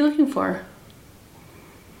 Who are you looking for?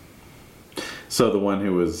 So the one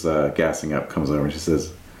who was gassing up comes over and she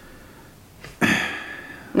says,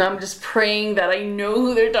 And I'm just praying that I know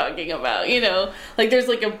who they're talking about, you know? Like there's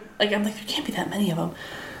I'm like, there can't be that many of them.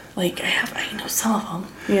 Like I know some of them,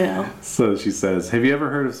 you know? So she says, have you ever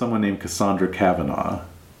heard of someone named Cassandra Kavanaugh?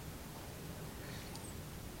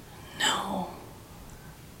 No.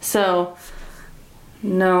 So,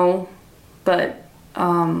 no, but,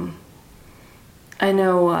 I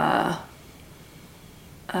know,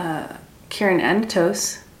 Karen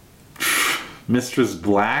Anatos. Mistress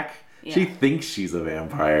Black? Yeah. She thinks she's a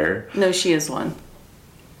vampire. No, she is one.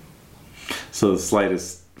 So the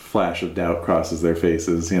slightest flash of doubt crosses their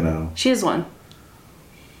faces, you know. She is one.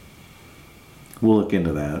 We'll look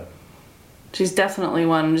into that. She's definitely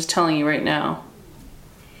one. I'm just telling you right now.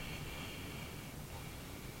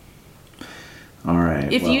 All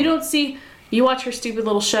right. If you don't see, you watch her stupid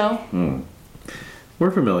little show. We're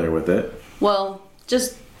familiar with it. Well,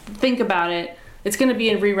 just think about it. It's going to be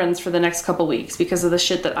in reruns for the next couple weeks because of the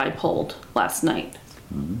shit that I pulled last night.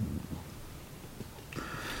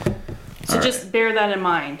 So All just bear that in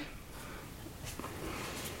mind.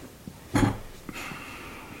 I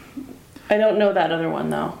don't know that other one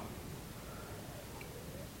though.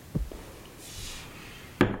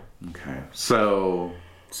 Okay. So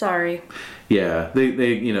Sorry. yeah, they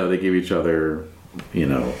give each other,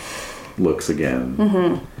 looks again.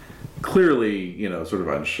 Mm-hmm. Clearly, sort of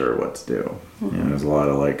unsure what to do. Mm-hmm. There's a lot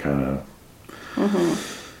of kind of,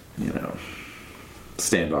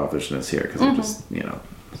 standoffishness here because they're just,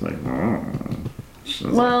 it's like,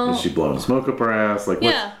 Well, is she blowing smoke up her ass? Like,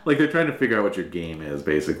 yeah. like they're trying to figure out what your game is,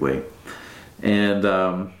 basically. And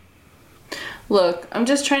look, I'm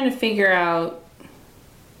just trying to figure out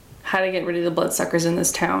how to get rid of the bloodsuckers in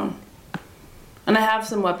this town. And I have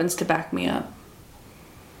some weapons to back me up.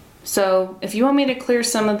 So, if you want me to clear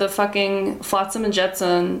some of the fucking Flotsam and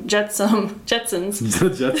Jetsons. the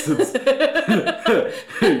Jetsons.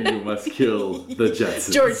 You must kill the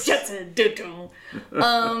Jetsons. George Jetson.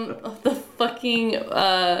 The fucking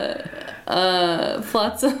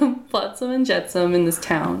Flotsam and Jetsam in this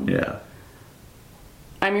town. Yeah.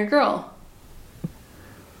 I'm your girl.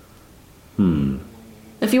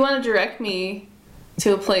 If you want to direct me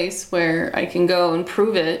to a place where I can go and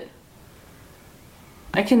prove it,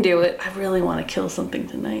 I can do it. I really want to kill something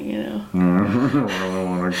tonight, I really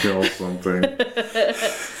want to kill something.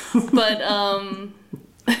 But,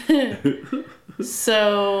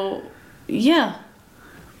 so, yeah.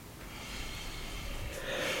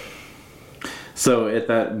 So at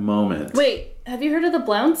that moment. Wait, have you heard of the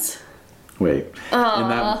Blounce? Wait.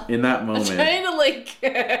 In that moment. I'm trying to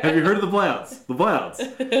Have you heard of the Blounce? The Blounce.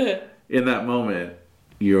 In that moment,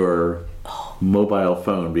 your mobile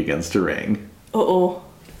phone begins to ring. Uh-oh.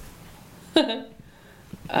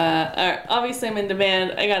 Alright, obviously I'm in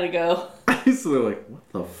demand. I gotta go. So they're like, what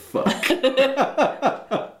the fuck?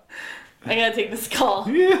 I gotta take this call.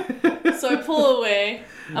 Yeah. So I pull away.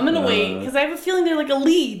 I'm gonna wait, because I have a feeling they're like a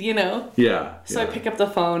lead, Yeah. So I pick up the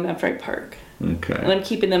phone after I park. Okay. And I'm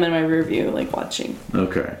keeping them in my rear view, watching.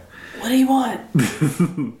 Okay. What do you want?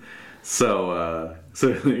 So,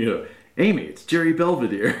 Amy, it's Jerry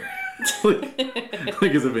Belvedere.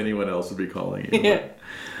 like as if anyone else would be calling you. Yeah.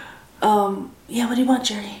 Yeah, what do you want,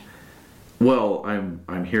 Jerry? Well,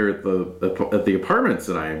 I'm here at the apartments,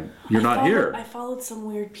 and you're not here. I followed some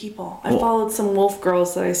weird people. I followed some wolf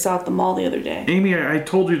girls that I saw at the mall the other day. Amy, I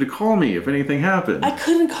told you to call me if anything happened. I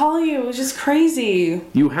couldn't call you. It was just crazy.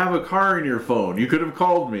 You have a car in your phone. You could have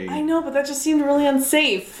called me. I know, but that just seemed really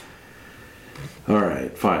unsafe. All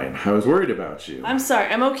right, fine. I was worried about you. I'm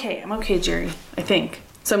sorry. I'm okay. I'm okay, Jerry. I think.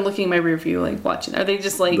 So I'm looking in my rear view, watching. Are they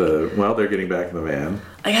just they're getting back in the van.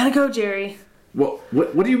 I gotta go, Jerry. Well,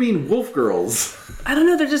 what do you mean, wolf girls? I don't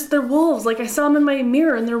know. They're wolves. I saw them in my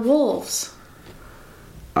mirror, and they're wolves.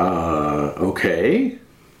 Okay.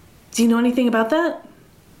 Do you know anything about that?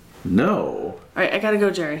 No. All right, I gotta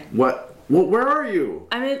go, Jerry. What? Well, where are you?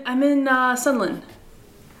 I'm in Sunland.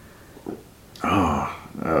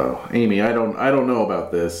 Oh, Amy, I don't know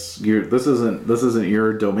about this. This isn't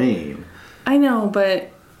your domain. I know,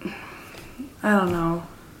 but I don't know.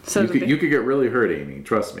 So you could get really hurt, Amy.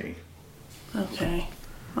 Trust me. Okay.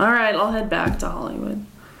 All right, I'll head back to Hollywood.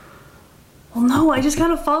 Well, no, I just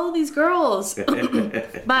gotta follow these girls.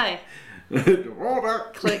 Bye.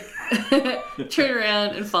 Click. Turn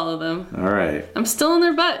around and follow them. All right. I'm still in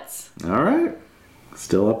their butts. All right.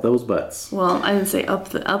 Still up those butts. Well, I didn't say up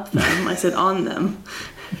them. I said on them.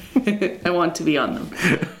 I want to be on them.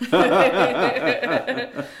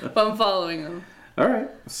 But I'm following them. All right.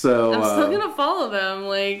 So I'm still gonna follow them.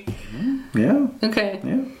 Like. Yeah. Okay.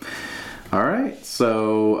 Yeah. All right.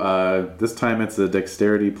 So this time it's a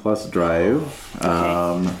dexterity plus drive.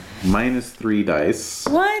 Okay. -3 dice.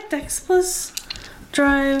 What? Dex plus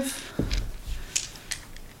drive.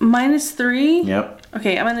 -3? Yep.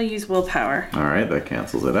 Okay, I'm gonna use willpower. All right. That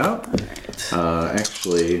cancels it out. All right.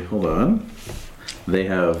 Actually, hold on. They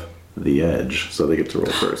have the edge, so they get to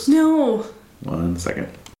roll first. No. 1 second.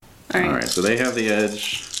 All right. All right. So they have the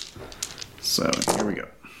edge. So here we go.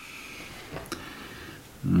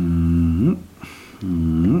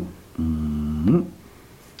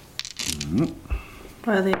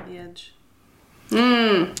 Why do they have the edge?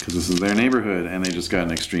 Because this is their neighborhood and they just got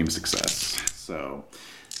an extreme success. So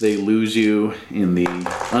they lose you in the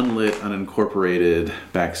unlit, unincorporated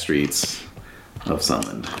back streets of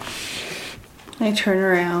Sunland. I turn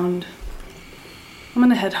around. I'm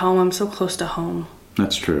gonna head home. I'm so close to home.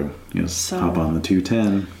 That's true. Just So- hop on the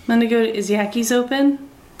 210. I'm gonna go to. Is Yaki's open?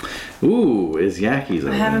 Ooh, is Yaki's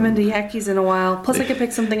open? I haven't been to Yaki's in a while. Plus, I could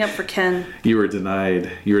pick something up for Ken. You were denied.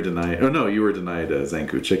 Oh no, you were denied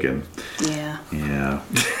Zanku chicken. Yeah. Yeah.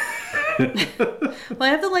 Well, I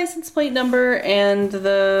have the license plate number and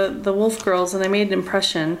the Wolf Girls, and I made an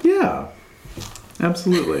impression Yeah.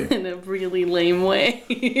 Absolutely. in a really lame way.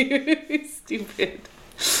 Stupid.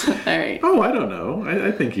 All right. Oh, I don't know.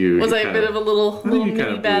 I think you. Was you I a kinda- bit of a little I think you newbie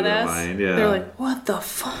kinda blew their badass? mind, yeah. They're like, what the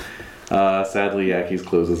fuck? Sadly, Yaki's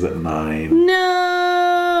closes at 9.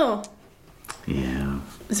 No! Yeah.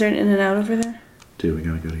 Is there an In and Out over there? Dude, we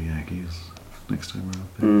gotta go to Yaki's next time we're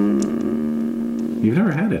out there. You've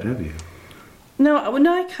never had it, have you? No,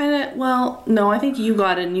 I kind of, no, I think you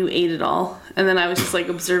got it and you ate it all. And then I was just like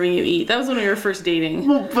observing you eat. That was when we were first dating.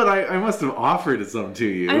 Well, but I must have offered some to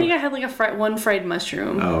you. I think I had like one fried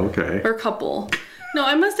mushroom. Oh, okay. Or a couple. No,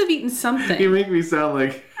 I must have eaten something. You make me sound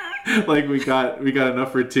like we got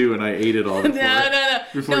enough for 2 and I ate it all before,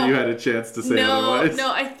 before No. you had a chance to say otherwise.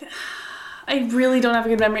 No, I really don't have a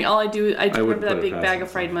good memory. All I do, I wouldn't remember that put it big past bag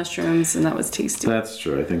of fried mushrooms, and that was tasty. That's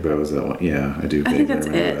true. I think that was that one. Yeah, I do. I think that's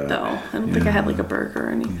vaguely it, remember though. that. I don't think I had like a burger or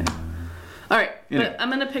anything. All right, Yeah. but I'm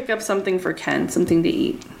gonna pick up something for Ken, something to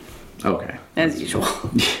eat, Okay. as usual.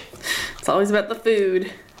 It's always about the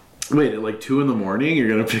food. Wait, at like 2 in the morning, you're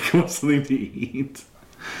gonna pick up something to eat?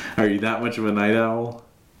 Are you that much of a night owl?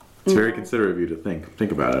 It's very considerate of you to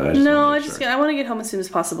think about it. I want to get home as soon as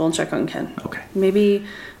possible and check on Ken. Okay. Maybe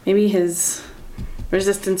his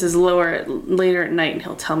resistance is lower later at night, and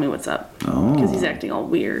he'll tell me what's up Oh. because he's acting all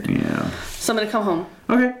weird. Yeah. So I'm gonna come home.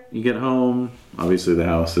 Okay. You get home. Obviously, the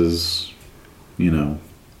house is, in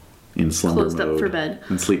slumber Closed mode. up for bed.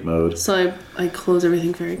 In sleep mode. So I close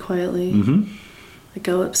everything very quietly. Mm-hmm. I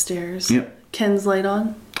go upstairs. Yep. Ken's light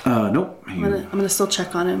on. Nope. I'm gonna still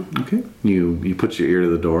check on him. Okay. You put your ear to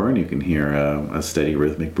the door and you can hear a steady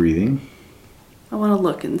rhythmic breathing. I want to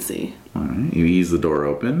look and see. All right. You ease the door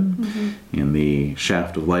open. In the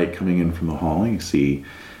shaft of light coming in from the hall, you see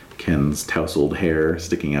Ken's tousled hair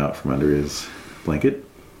sticking out from under his blanket.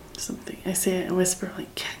 Something. I whisper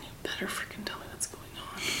like, Ken, you better freaking tell me what's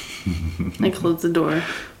going on. I close the door.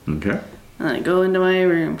 Okay. And I go into my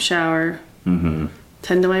room, shower,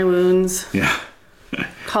 tend to my wounds, Yeah.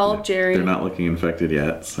 call up Jerry. They're not looking infected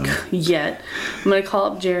yet, so. Yet. I'm gonna call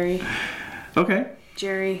up Jerry. Okay.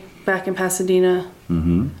 Jerry, back in Pasadena.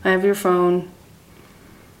 I have your phone.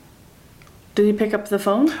 Did he pick up the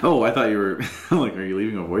phone? Oh, I thought you were like, are you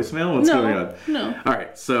leaving a voicemail? What's going on? No. All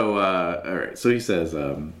right. So he says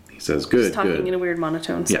good, He's talking good. in a weird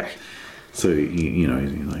monotone. Sorry. Yeah. So he's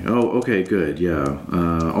like, oh, okay, good, yeah.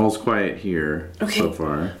 All's quiet here so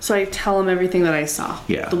far. So I tell him everything that I saw.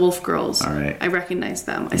 Yeah. The Wolf Girls. All right. I recognize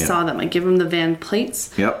them. I saw them. I give him the van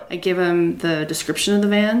plates. Yep. I give him the description of the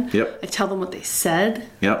van. Yep. I tell them what they said.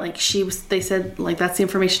 Yep. Like they said, like that's the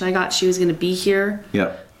information I got. She was going to be here.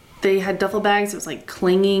 Yep. They had duffel bags. It was like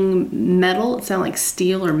clanging metal. It sounded like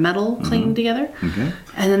steel or metal clanging together. Okay.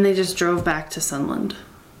 And then they just drove back to Sunland.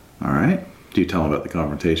 All right. Do you tell him about the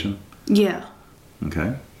confrontation? Yeah.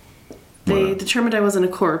 Okay. They determined I wasn't a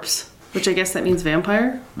corpse, which I guess that means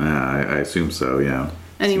vampire. I assume so, yeah.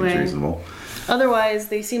 Anyway. Seems reasonable. Otherwise,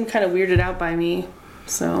 they seem kind of weirded out by me.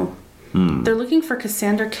 So, they're looking for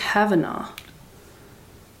Cassandra Kavanaugh.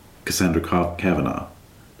 Cassandra Kavanaugh.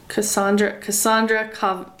 Cassandra Kavanaugh.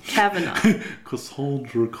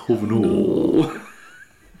 Cassandra Kavanaugh.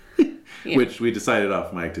 Yeah. Which we decided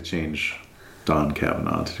off mic to change Dawn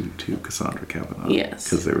Kavanaugh to Cassandra Kavanaugh. Yes.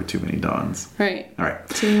 Because there were too many Dawns. Right. All right.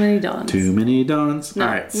 Too many Dawns. Too many Dawns. No,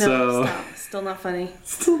 All right. no, So. stop. Still not funny.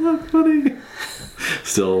 Still not funny.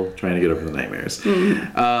 Still trying to get over the nightmares.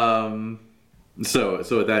 Mm. So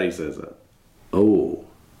with that he says, oh.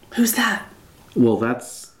 Who's that? Well,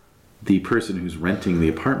 that's the person who's renting the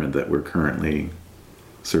apartment that we're currently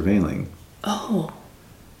surveilling. Oh.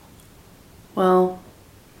 Well,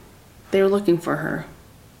 they were looking for her.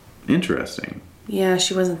 Interesting. Yeah,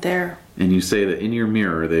 she wasn't there. And you say that in your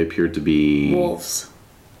mirror they appeared to be... Wolves.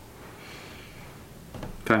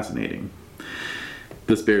 Fascinating.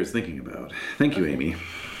 This bears thinking about. Thank you, Amy.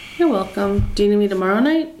 You're welcome. Do you need me tomorrow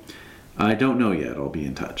night? I don't know yet. I'll be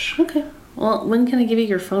in touch. Okay. Well, when can I give you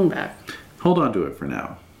your phone back? Hold on to it for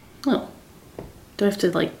now. Oh. Do I have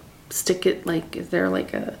to, like, stick it, like, is there,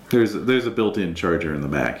 like, a... There's a built-in charger in the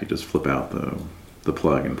back. You just flip out the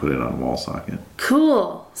plug and put it on a wall socket.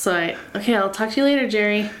 Cool. So okay, I'll talk to you later,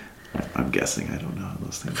 Jerry. I'm guessing I don't know how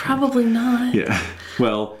those things Probably not. work. Yeah.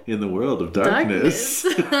 Well, in the world of darkness.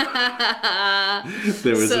 There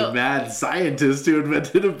was a mad scientist who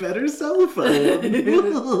invented a better cell phone.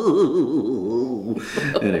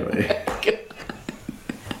 Anyway.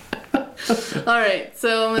 All right,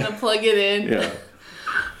 so I'm gonna plug it in. Yeah.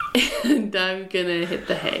 And I'm gonna hit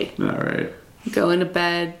the hay. All right. Go into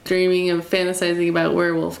bed, dreaming of fantasizing about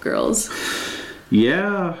werewolf girls.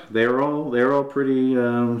 Yeah, they were all pretty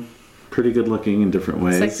good looking in different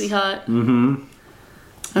ways. Sexy hot. Mm-hmm.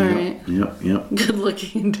 All right. Yep. Good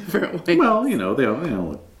looking in different ways. Well, they all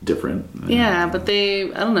look different. Yeah, but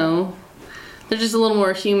I don't know. They're just a little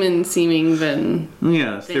more human seeming than.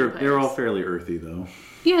 Yes, they're all fairly earthy though.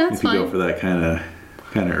 Yeah, that's if you fine. go for that kind of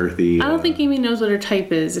earthy. I don't think Amy knows what her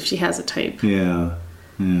type is, if she has a type. Yeah.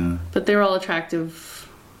 But they're all attractive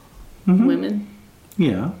women.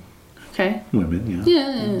 Yeah. Okay. Women. Yeah.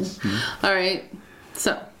 Yes, yeah. All right.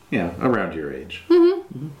 So. Yeah, around your age. Do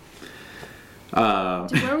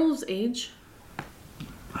werewolves age?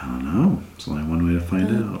 I don't know. It's only one way to find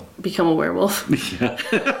out. Become a werewolf. Yeah.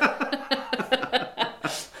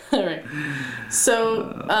 All right.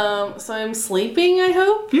 So, so I'm sleeping, I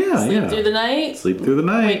hope? Yeah, Sleep through the night? Sleep through the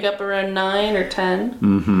night. Wake up around 9 or 10.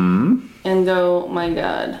 Mm-hmm. And go, my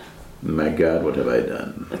God. My God, what have I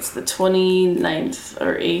done? It's the 29th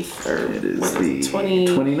or 8th or... It is what the is it,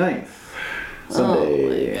 29th. Sunday. Oh,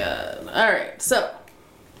 my God. All right, so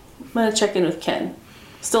I'm going to check in with Ken.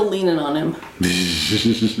 Still leaning on him.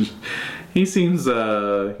 He seems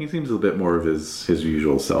a bit more of his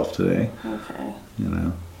usual self today. Okay.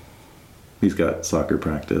 He's got soccer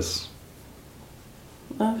practice.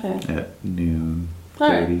 Okay. At noon. All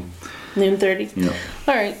right. 30. Noon 30? Yep.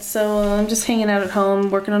 All right, so I'm just hanging out at home,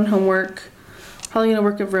 working on homework. Probably going to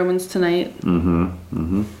work at Romans tonight.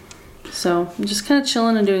 So I'm just kind of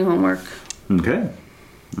chilling and doing homework. Okay.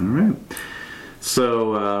 All right.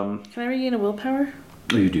 So, Can I regain a willpower?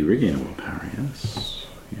 oh, you do regain a willpower, yes.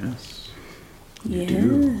 You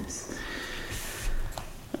do. Yes.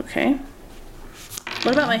 Okay.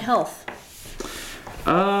 What about my health?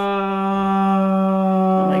 Oh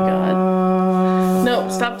my God. No,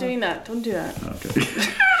 stop doing that. Don't do that. Okay.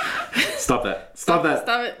 Stop that. Stop that.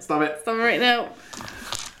 Stop it. Stop it. Stop it right now.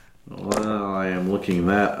 Well, I am looking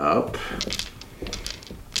that up.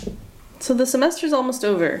 So the semester's almost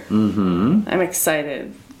over. I'm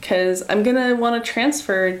excited because I'm going to want to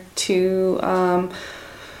transfer to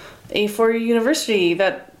a four-year university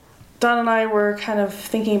that Don and I were kind of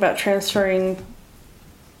thinking about transferring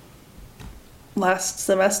last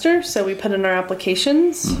semester. So we put in our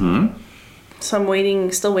applications. So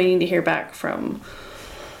I'm still waiting to hear back from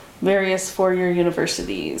various four-year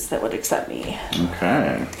universities that would accept me.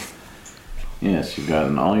 Okay. Yes, you've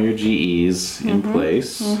gotten all your GEs in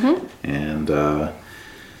place. And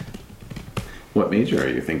what major are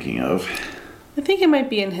you thinking of? I think it might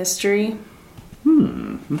be in history.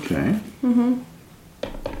 Okay.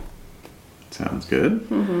 Sounds good.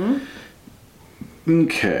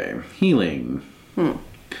 Okay. Healing.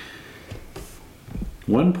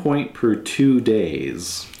 1 point per 2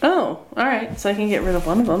 days. Oh, all right. So I can get rid of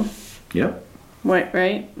one of them. Yep. Wait,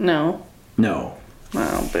 right? No. No.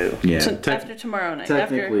 Oh, boo. Yeah. So after tomorrow night.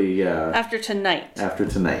 Technically, yeah. After tonight. After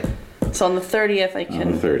tonight. So on the 30th, I can.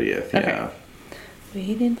 On the 30th, yeah. Okay.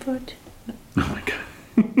 Waiting for it. Oh my God.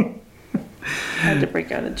 I had to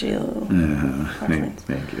break out of jail.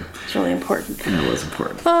 Thank you. It's really important. That was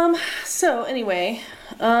important. So anyway,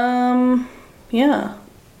 yeah.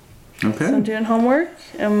 Okay. So I'm doing homework.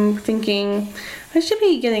 I'm thinking I should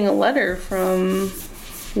be getting a letter from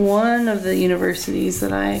one of the universities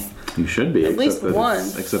that I... You should be. At least one.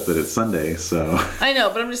 Except that it's Sunday, so... I know,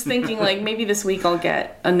 but I'm just thinking, like, maybe this week I'll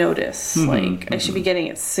get a notice. I should be getting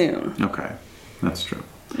it soon. Okay. That's true.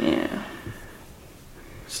 Yeah.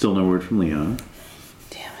 Still no word from Leon.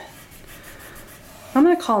 Damn it. I'm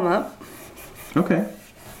going to call him up. Okay.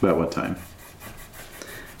 About what time?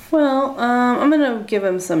 Well, I'm going to give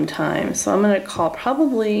him some time. So I'm going to call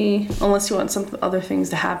probably, unless you want some other things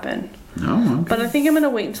to happen. No, okay. But I think I'm going to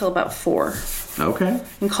wait until about 4. Okay.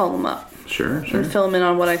 And call him up. Sure. And fill him in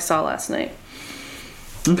on what I saw last night.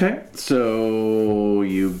 Okay. So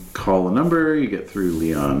you call a number, you get through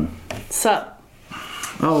Leon. Sup?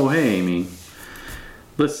 Oh, hey, Amy.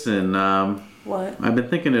 Listen, What? I've been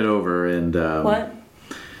thinking it over, and What?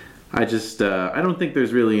 I just I don't think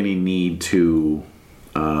there's really any need to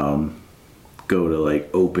go to like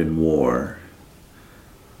open war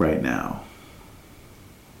right now.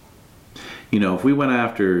 You know, if we went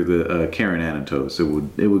after the Karen Anatos,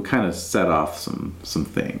 it would kind of set off some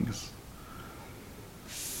things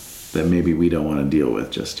that maybe we don't want to deal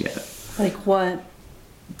with just yet. Like what?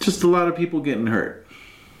 Just a lot of people getting hurt.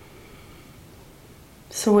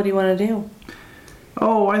 So what do you want to do?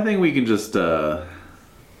 Oh, I think we can just let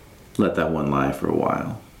that one lie for a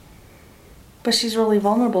while. But she's really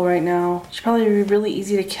vulnerable right now. She'd probably be really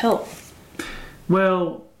easy to kill.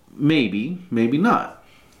 Well, maybe not.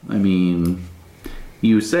 I mean,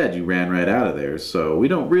 you said you ran right out of there, so we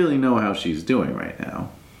don't really know how she's doing right now.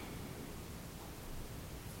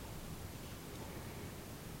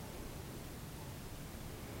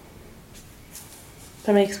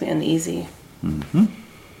 That makes me uneasy. Mm-hmm.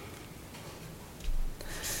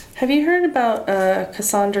 Have you heard about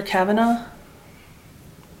Cassandra Kavanaugh?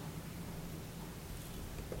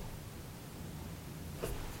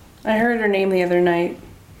 I heard her name the other night.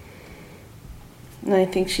 And I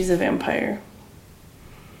think she's a vampire.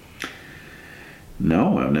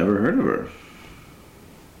 No, I've never heard of her.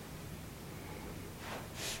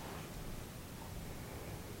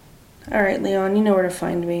 Alright, Leon, you know where to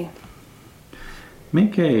find me.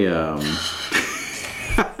 Make a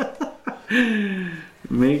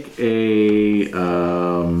make a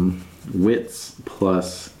wits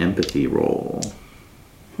plus empathy roll.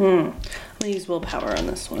 I'm gonna use willpower on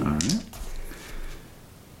this one. Alright.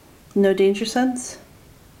 No danger sense?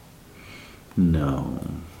 No.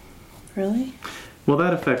 Really? Well,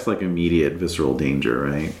 that affects like immediate visceral danger,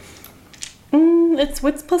 right? It's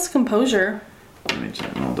wits plus composure. Let me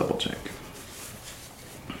check. I'll double check.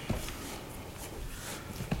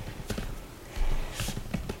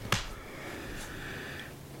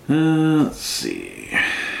 Let's see.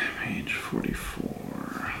 Page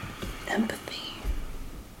 44. Empathy.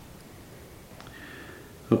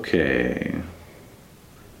 Okay.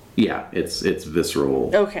 Yeah, it's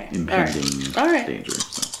visceral. Okay. Impending All right. danger.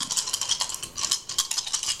 So.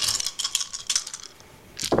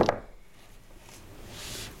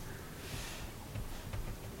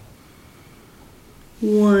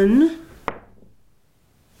 One.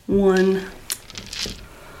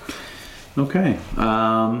 Okay.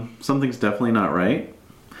 Something's definitely not right.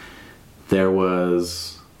 There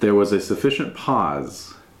was a sufficient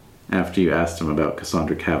pause after you asked him about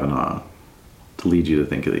Cassandra Kavanaugh to lead you to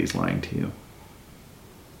think that he's lying to you.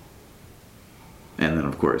 And then,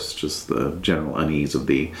 of course, just the general unease of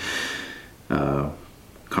the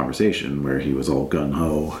conversation where he was all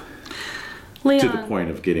gung-ho Leon, to the point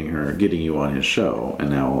of getting you on his show, and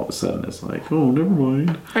now all of a sudden it's like, oh, never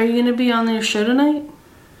mind. are you gonna be on your show tonight?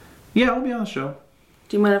 Yeah, I'll be on the show.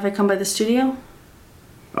 Do you mind if I come by the studio?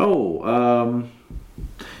 Oh,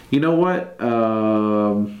 you know what?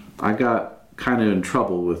 I got kind of in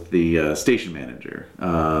trouble with the station manager.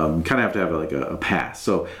 Kind of have to have like a pass.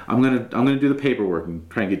 So I'm gonna do the paperwork and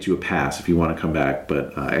try and get you a pass if you want to come back.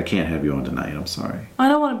 But I can't have you on tonight. I'm sorry. I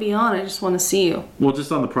don't want to be on. I just want to see you. Well,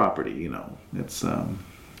 just on the property, you know. It's the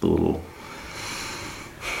little.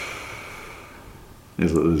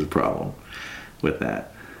 There's a problem with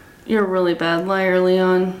that. You're a really bad liar,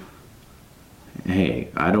 Leon. Hey,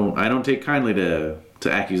 I don't take kindly to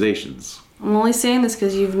accusations. I'm only saying this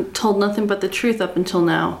because you've told nothing but the truth up until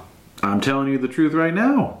now. I'm telling you the truth right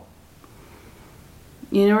now.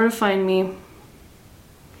 You know where to find me.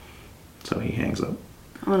 So he hangs up.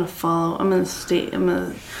 I'm gonna follow.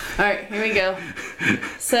 Alright, here we go.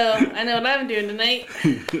 So, I know what I'm doing tonight.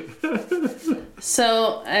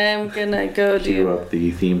 So, I'm gonna go Cue up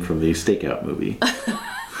the theme from the Stakeout movie.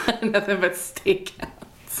 nothing but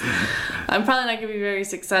stakeouts. I'm probably not gonna be very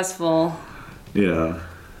successful. Yeah.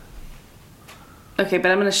 Okay,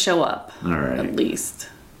 but I'm gonna show up. Alright. At least.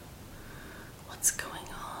 What's going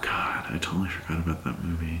on? God, I totally forgot about that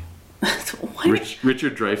movie. That's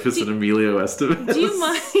Richard Dreyfuss and Emilio Estevez. Do you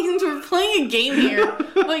mind? We're playing a game here.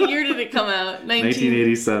 What year did it come out?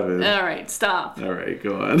 1987. All right, stop. All right,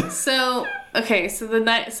 go on. So, okay,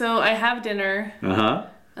 so I have dinner. Uh-huh.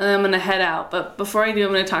 And I'm gonna head out, but before I do,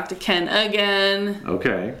 I'm gonna talk to Ken again.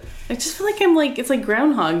 Okay. I just feel like it's like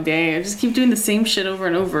Groundhog Day. I just keep doing the same shit over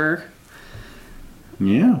and over.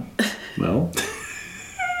 Yeah. Well.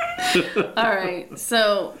 All right.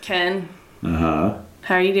 So, Ken. Uh-huh.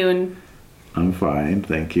 How are you doing? I'm fine,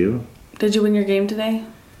 thank you. Did you win your game today?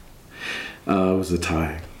 It was a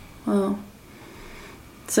tie. Oh.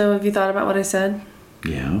 So, have you thought about what I said?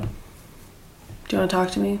 Yeah. Do you want to talk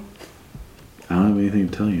to me? I don't have anything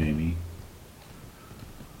to tell you, Amy.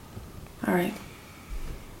 All right.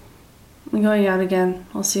 I'm going out again.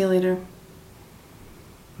 I'll see you later.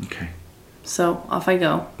 Okay. So, off I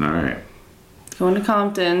go. All right. Going to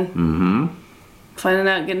Compton. Mm-hmm. Finding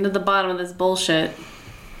out, getting to the bottom of this bullshit.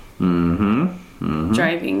 Mm-hmm. Mm-hmm.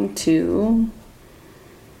 Driving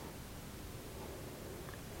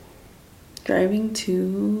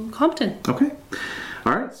to Compton. Okay.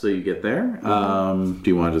 All right, so you get there. Do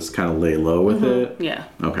you want to just kind of lay low with it? Yeah.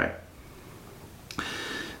 Okay.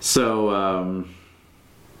 So,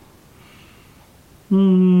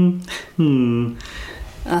 trying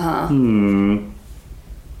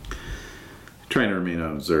to remain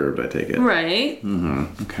unobserved, I take it. Right.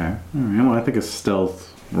 Okay. All right. Well, I think a stealth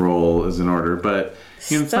roll is in order, but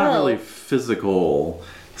it's not really physical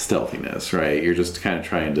stealthiness, right? You're just kind of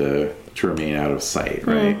trying to remain out of sight,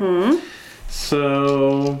 right? Mm-hmm.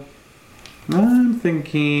 So, I'm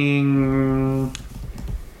thinking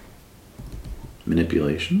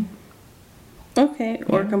manipulation. Okay.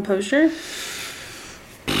 Or composure.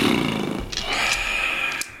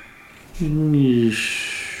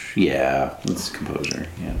 Yeah, it's composure.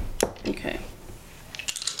 Yeah. Okay.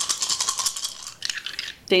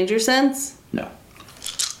 Danger sense? No.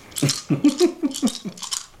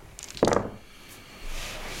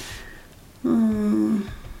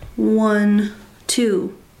 1,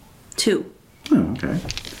 2, 2. Oh, okay.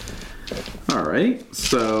 All right.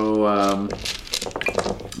 So,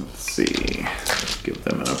 let's see. Give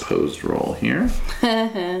them an opposed roll here.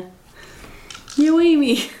 You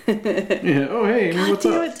Amy. Yeah. Oh, hey, God what's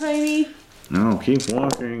damn up? it, Tiny. No, keep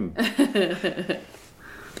walking.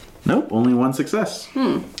 Nope, only one success.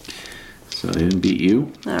 So they didn't beat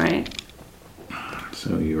you. All right.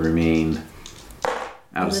 So you remain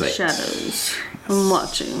out of The sight. shadows. I'm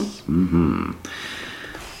watching. Mm-hmm.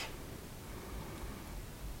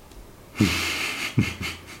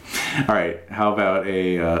 All right. How about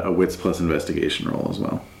a wits plus investigation roll as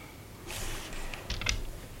well?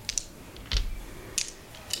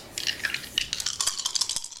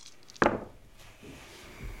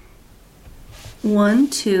 One,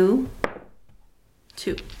 two,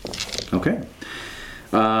 two. Okay.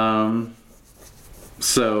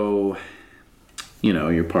 So,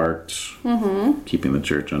 you're parked, keeping the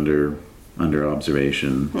church under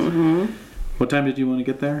observation. Mm-hmm. What time did you want to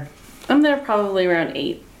get there? I'm there probably around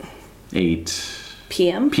 8. 8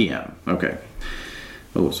 p.m. p.m. Okay.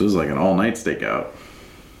 Oh, so this is like an all-night stakeout.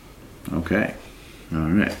 Okay. All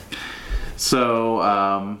right. So,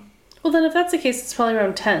 well, then if that's the case, it's probably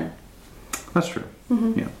around 10. That's true.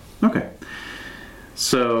 Mm-hmm. Yeah. Okay.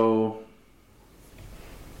 So,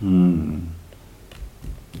 how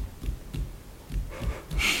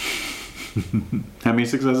many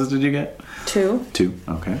successes did you get? 2. 2.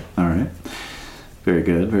 Okay. All right. Very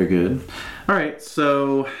good. Very good. All right.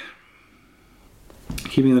 So,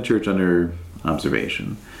 keeping the church under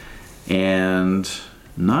observation, and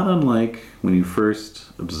not unlike when you first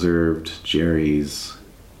observed Jerry's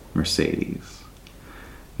Mercedes,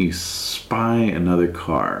 you spy another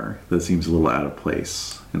car that seems a little out of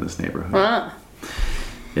place in this neighborhood. Ah.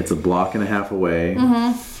 It's a block and a half away.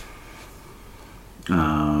 Mm-hmm.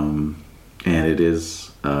 And it is,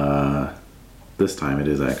 this time it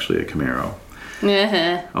is actually a Camaro.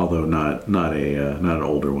 Yeah. Although not an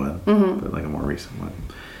older one, but like a more recent one.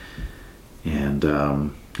 And,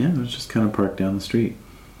 yeah, it was just kind of parked down the street.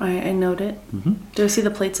 I note it. Mm-hmm. Do I see the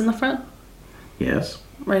plates in the front? Yes.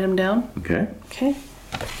 Write them down. Okay. Okay.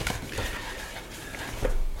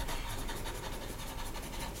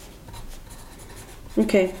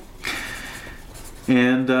 Okay.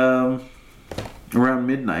 And around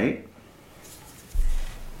midnight,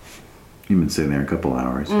 you've been sitting there a couple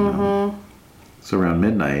hours, you know. So around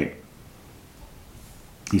midnight,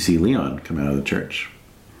 you see Leon come out of the church.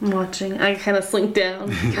 I'm watching. I kind of slink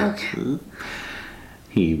down. Okay.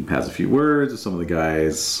 He has a few words with some of the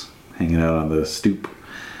guys hanging out on the stoop,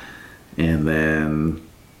 and then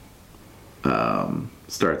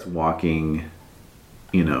starts walking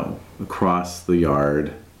across the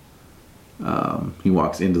yard. He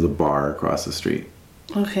walks into the bar across the street.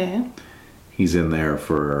 Okay. He's in there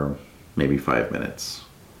for maybe 5 minutes.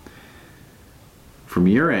 From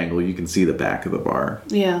your angle, you can see the back of the bar.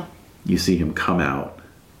 Yeah. You see him come out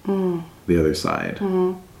the other side.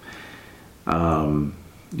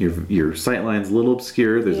 Your sight line's a little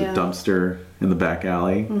obscure. There's a dumpster in the back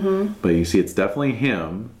alley. But you see it's definitely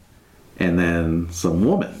him and then some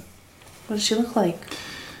woman. What does she look like?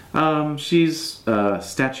 She's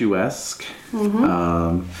statuesque.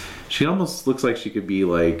 She almost looks like she could be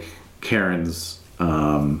like Karen's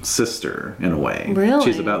sister in a way. Really?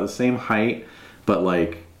 She's about the same height, but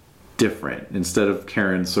like different. Instead of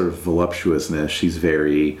Karen's sort of voluptuousness, she's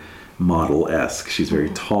very model-esque. She's very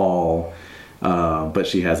tall, but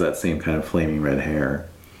she has that same kind of flaming red hair.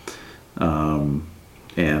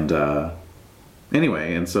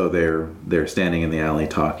 Anyway, and so they're standing in the alley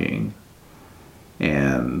talking,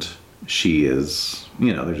 and she is,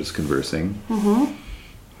 they're just conversing.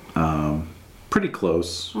 Pretty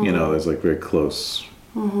close, there's like very close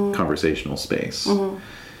conversational space, and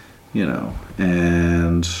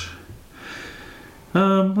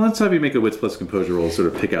let's have you make a wits plus composure roll, sort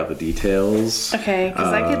of pick out the details. Okay,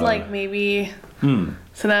 because I could like maybe. So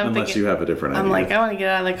now I'm unless thinking, you have a different idea. I'm like, I want to get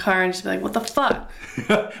out of the car and just be like, what the fuck?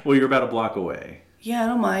 Well, you're about a block away. Yeah, I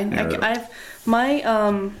don't mind. I've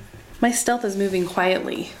my stealth is moving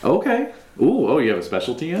quietly. Okay. Ooh, you have a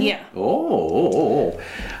specialty in? Yeah. Oh.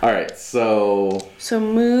 All right, so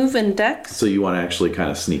move and dex? So you want to actually kind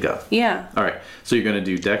of sneak up. Yeah. All right, so you're going to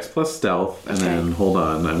do dex plus stealth, and then, hold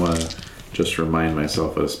on, I want to just remind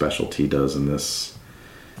myself what a specialty does in this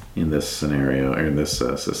scenario, or in this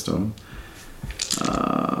system.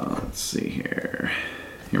 Let's see here.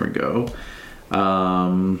 Here we go.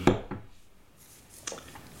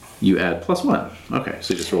 You add +1. Okay,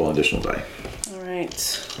 so you just roll an additional die. All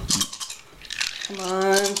right. Come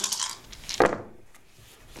on.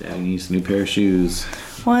 Daddy needs a new pair of shoes.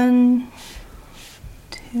 1,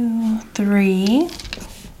 2, 3.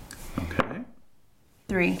 Okay.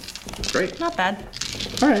 3. Great. Not bad.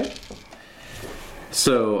 All right.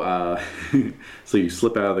 So, so you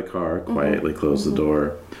slip out of the car, quietly close the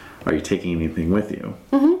door. Are you taking anything with you?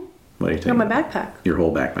 What are you taking? My backpack. Your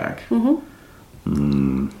whole backpack?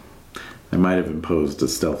 I might have imposed a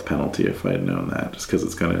stealth penalty if I had known that, just because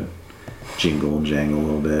it's going to jingle and jangle a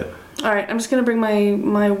little bit. All right, I'm just going to bring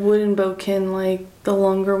my wooden bokin, like the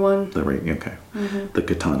longer one. Okay. The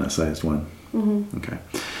katana-sized one. Okay.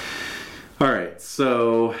 All right,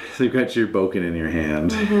 so you've got your bokin in your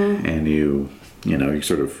hand, and you're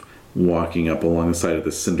sort of walking up along the side of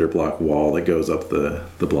the cinder block wall that goes up the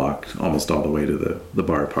block almost all the way to the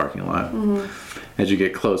bar parking lot. As you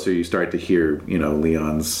get closer, you start to hear,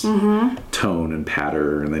 Leon's tone and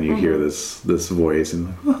patter, and then you hear this voice,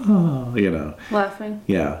 and Laughing.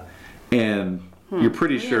 Yeah, and you're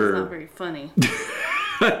pretty sure. It's not very funny.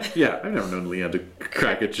 Yeah, I've never known Leon to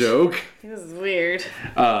crack a joke. This is weird.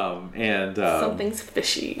 Something's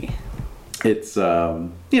fishy. It's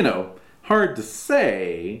hard to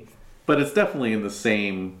say, but it's definitely in the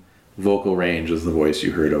same vocal range as the voice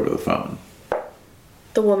you heard over the phone.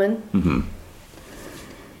 The woman.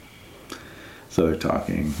 So they're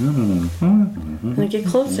talking. I get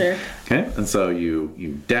closer. Okay, and so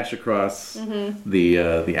you dash across the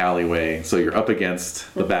alleyway. So you're up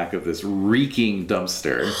against the back of this reeking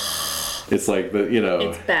dumpster. It's like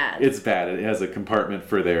It's bad. It's bad. It has a compartment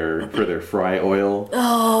for their fry oil.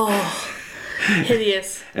 Oh,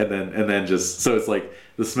 hideous. and then just so it's like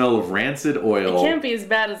the smell of rancid oil. It can't be as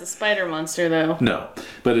bad as a spider monster, though. No,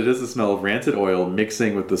 but it is the smell of rancid oil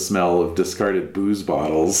mixing with the smell of discarded booze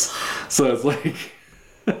bottles. So it's like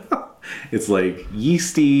it's like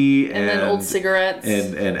yeasty and then old cigarettes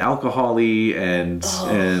and alcohol-y and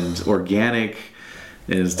organic,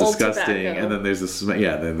 and it's disgusting. And then there's this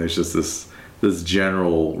then there's just this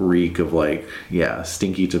general reek of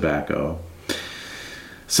stinky tobacco.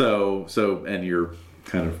 So and you're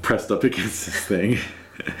kind of pressed up against this thing.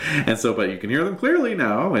 And so, but you can hear them clearly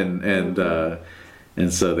now, and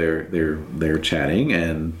so they're chatting,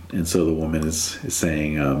 and so the woman is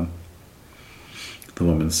saying, oh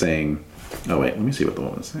wait, let me see what the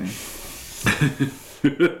woman's saying.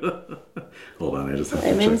 Hold on, I just have to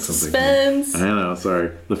check something. Suspense. I know,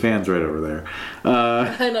 sorry, the fan's right over there.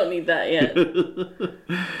 I don't need that yet.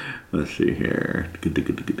 Let's see here.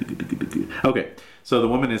 Okay, so the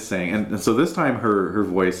woman is saying, and so this time her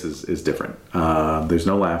voice is different. There's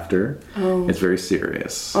no laughter. Oh. It's very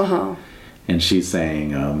serious. And she's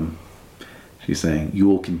saying, you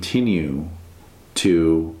will continue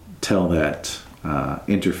to tell that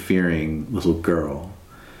interfering little girl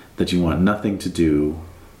that you want nothing to do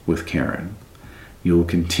with Karen. You will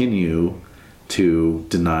continue to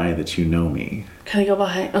deny that you know me. Can I go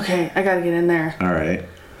behind? Okay, I gotta get in there. All right.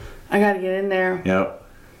 I gotta get in there. Yep.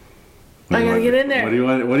 I gotta get in there. What do you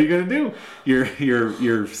want? What are you gonna do?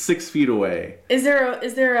 You're 6 feet away. Is there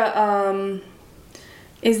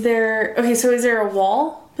okay, so is there a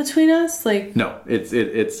wall between us? Like No,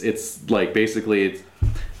 it's like basically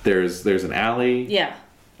there's an alley. Yeah.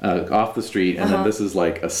 Off the street, and then this is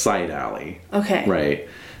like a side alley. Okay. Right.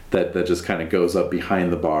 That just kind of goes up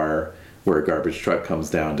behind the bar where a garbage truck comes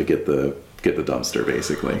down to get the dumpster,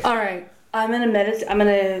 basically. All right. I'm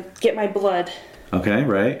gonna get my blood. Okay.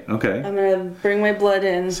 Right. Okay. I'm gonna bring my blood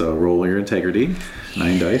in. So roll your integrity.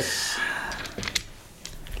 9 dice.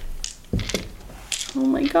 Oh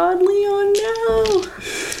my God, Leon! No.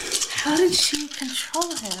 How did she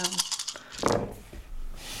control him?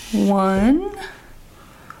 1.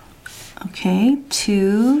 Okay,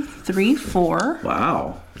 2, 3, 4.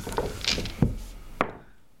 Wow.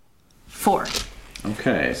 4.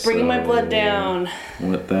 Okay. Bringing my blood down.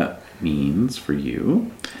 What that means for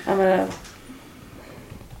you? I'm gonna.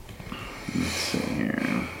 Let's see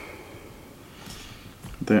here.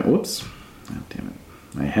 Whoops. Oh, damn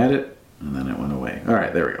it. I had it, and then it went away. All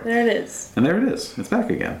right, there we go. There it is. And there it is. It's back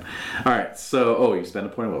again. All right, so, you spend a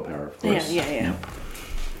point of willpower, of course. Yeah. Yep.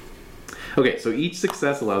 Okay, so each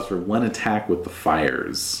success allows for 1 attack with the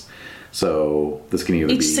fires. So this can either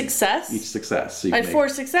be... Each success? Each success. So you I can had make, 4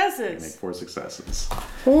 successes. make 4 successes.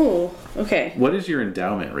 Oh, okay. What is your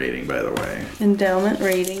endowment rating, by the way? Endowment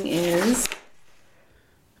rating is...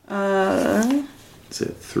 Is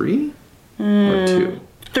it 3? Or 2?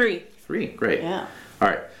 3. 3, great. Yeah. All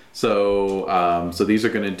right. So, so these are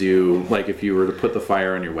going to do, like, if you were to put the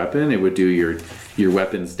fire on your weapon, it would do your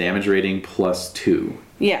weapon's damage rating plus 2.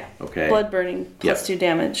 Yeah. Okay. Blood burning plus 2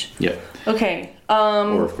 damage. Yep. Okay.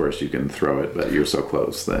 Or of course you can throw it, but you're so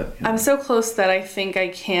close that. I'm so close that I think I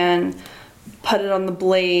can put it on the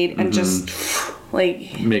blade and just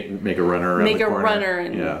like make a runner around. Make the a corner. runner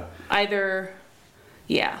and either.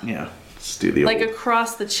 Yeah. Yeah. Just do the like old...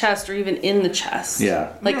 across the chest or even in the chest.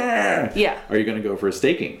 Yeah. Like yeah. Are you going to go for a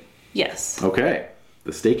staking? Yes. Okay.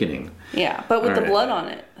 The staking. Yeah, but with the blood on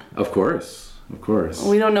it. Of course. Of course.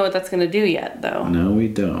 We don't know what that's going to do yet, though. No, we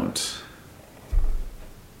don't.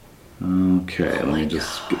 Okay, let me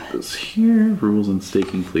just get this here. Rules and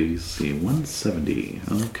staking, please. See, 170.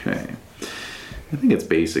 Okay. I think it's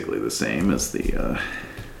basically the same as the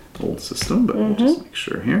old system, but we'll just make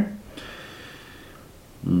sure here.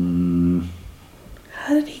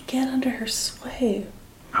 How did he get under her sway?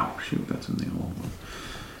 Oh, shoot, that's in the old one.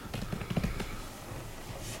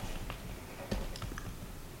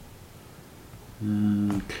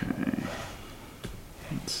 Okay.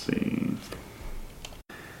 Let's see.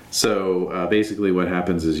 So basically what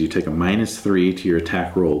happens is you take a -3 to your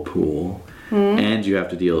attack roll pool, and you have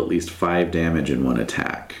to deal at least 5 damage in one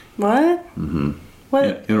attack. What?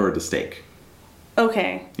 What? In order to stake.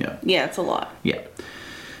 Okay. Yeah. Yeah, it's a lot. Yeah.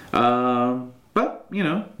 But you're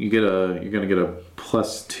gonna get a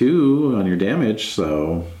 +2 on your damage,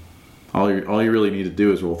 so all you really need to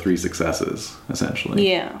do is roll 3 successes, essentially.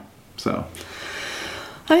 Yeah. So.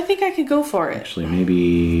 I think I could go for it. Actually,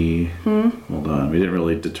 maybe... Hold on. We didn't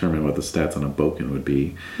really determine what the stats on a Boken would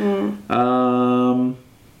be.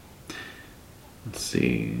 Let's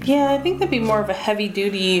see. Yeah, I think that'd be more of a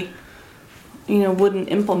heavy-duty, wooden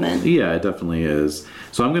implement. Yeah, it definitely is.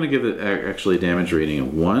 So I'm going to give it actually a damage rating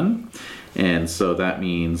of 1. And so that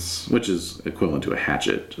means... Which is equivalent to a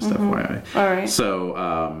hatchet, just FYI. All right.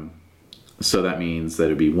 So that means that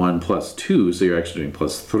it'd be 1 + 2, so you're actually doing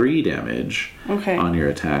 +3 damage on your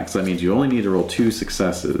attack. So that means you only need to roll 2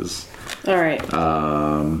 successes. All right.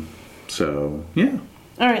 So, yeah.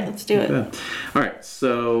 All right, let's do it. All right,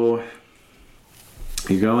 so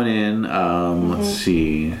you're going in. Let's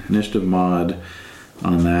see. Initiative mod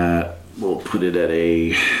on that. We'll put it at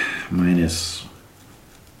a minus...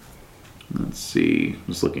 Let's see.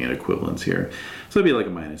 Just looking at equivalents here. So it'd be like a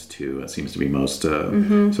 -2. That seems to be most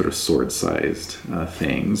sort of sword-sized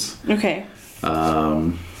things. Okay.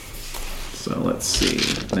 So let's see.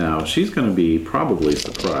 Now, she's going to be probably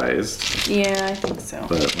surprised. Yeah, I think so.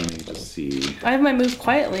 But let me just see. I have my move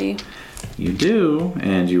quietly. You do.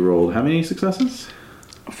 And you rolled how many successes?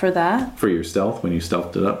 For that? For your stealth, when you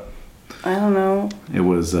stealthed it up? I don't know. It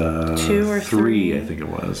was 2 or 3. I think it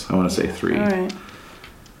was. I want to say 3. All right.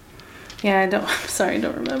 Yeah, I'm sorry, I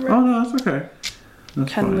don't remember. Oh, no, that's okay.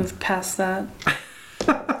 That's kind fine. of moved past that.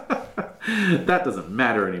 That doesn't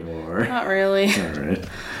matter anymore. Not really. All right.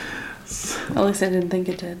 At least I didn't think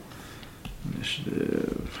it did.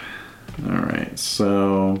 Initiative. All right,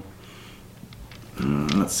 so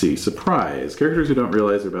Let's see. Surprise. Characters who don't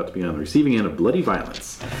realize they're about to be on the receiving end of bloody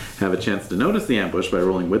violence have a chance to notice the ambush by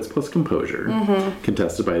rolling wits plus composure,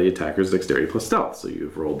 contested by the attacker's dexterity plus stealth. So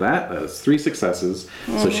you've rolled that. That is 3 successes.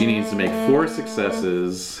 So she needs to make 4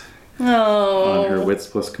 successes on her wits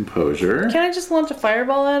plus composure. Can I just launch a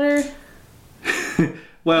fireball at her?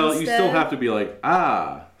 Well, Instead? you still have to be like,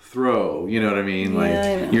 throw. You know what I mean? Like,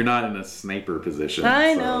 I know. you're not in a sniper position.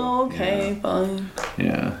 I so, know. Okay, fine.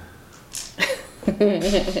 Yeah.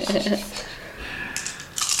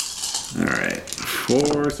 All right.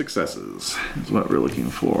 4 successes is what we're looking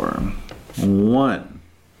for. 1.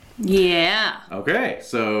 Yeah. Okay,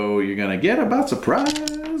 so you're gonna get about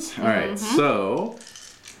surprise. All right, so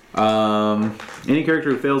any character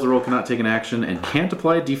who fails a roll cannot take an action and can't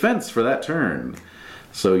apply defense for that turn.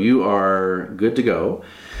 So you are good to go.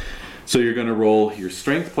 So you're gonna roll your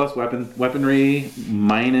strength plus weaponry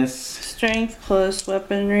minus Strength plus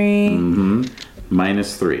weaponry.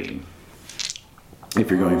 minus 3 if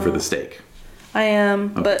you're going for the stake. I am,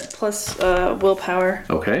 but plus willpower.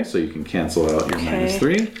 Okay, so you can cancel out your minus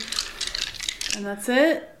 3. And that's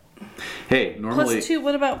it. Hey, normally Plus 2.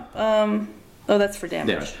 What about? Oh, that's for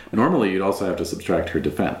damage. Normally you'd also have to subtract her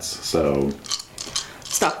defense. So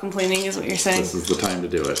Stop complaining is what you're saying. this is the time to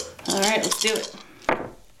do it. All right, let's do it.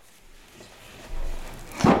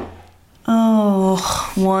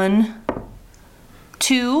 Oh, 1,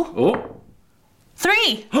 2, Oh.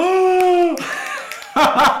 3. On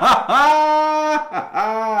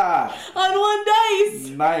 1 dice.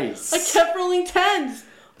 Nice. I kept rolling 10s.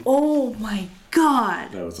 Oh my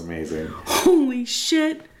god. That was amazing. Holy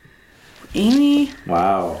shit. Amy.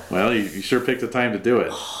 Wow. Well, you sure picked a time to do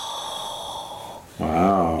it.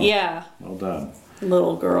 Wow. Yeah. Well done.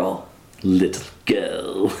 Little girl. Little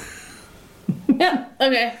girl. Yeah,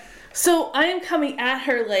 okay. So I am coming at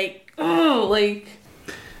her like, oh, like.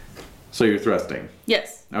 So you're thrusting.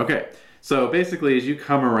 Yes. Okay. So basically, as you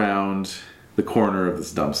come around the corner of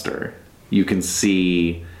this dumpster, you can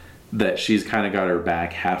see that she's kind of got her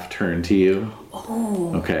back half turned to you.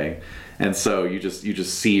 Oh. Okay. And so you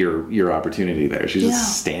just see your opportunity there. She's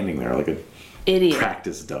just standing there like a idiot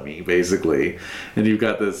practice dummy, basically. And you've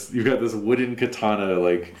got this wooden katana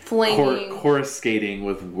like coruscating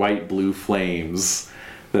with white blue flames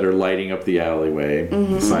that are lighting up the alleyway,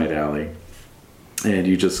 the side alley. And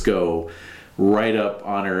you just go right up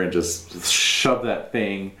on her and just shove that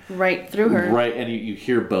thing right through her. Right, and you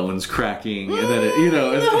hear bones cracking, and then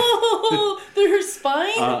through her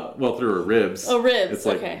spine. Well, through her ribs. Oh, ribs. It's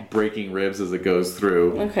like breaking ribs as it goes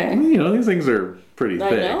through. Okay. These things are pretty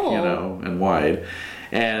thick, and wide,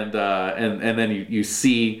 and then you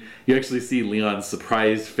actually see Leon's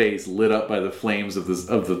surprised face lit up by the flames of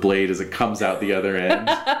the blade as it comes out the other end.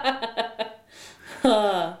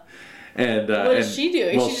 And what does she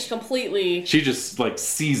do? Well, she just completely. She just like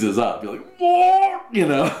seizes up. You're like, whoa,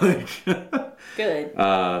 like. Good.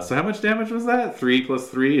 So how much damage was that? 3 plus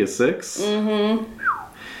 3 is 6.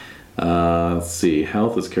 Let's see.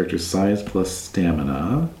 Health is character size plus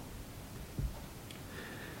stamina.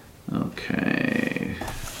 Okay.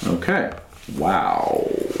 Wow.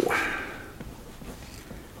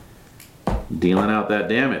 Dealing out that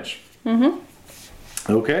damage.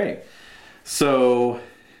 Okay. So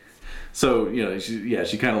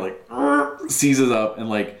she kind of like seizes up and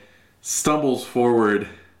like stumbles forward a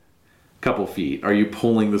couple feet. Are you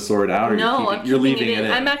pulling the sword out, or you're leaving it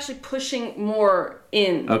in? I'm actually pushing more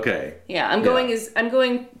in. Okay. Yeah, I'm going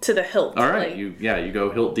to the hilt. All right, you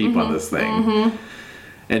go hilt deep on this thing,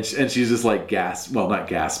 and she's just like not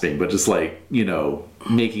gasping, but just like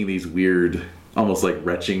making these weird, almost like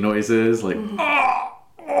retching noises, like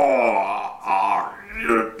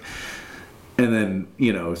And then,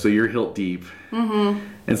 so you're hilt deep.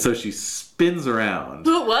 And so she spins around.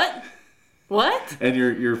 What? What? And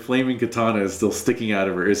your flaming katana is still sticking out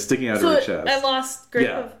of her chest. I lost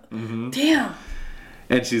grip of... Damn.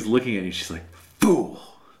 And she's looking at you. She's like, fool!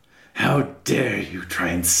 How dare you try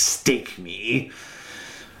and stake me?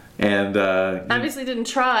 And, obviously didn't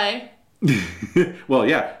try. Well,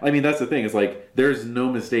 yeah. I mean, that's the thing. It's like, there's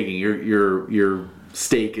no mistaking. Your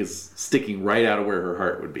stake is sticking right out of where her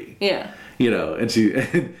heart would be. Yeah. And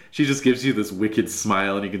she just gives you this wicked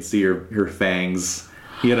smile, and you can see her fangs,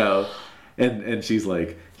 and she's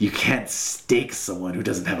like, you can't stake someone who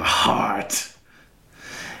doesn't have a heart.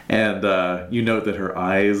 And you note that her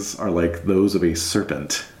eyes are like those of a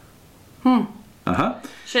serpent.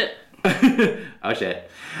 Shit. Oh shit.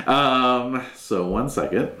 So 1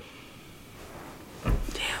 second.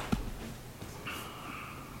 Damn.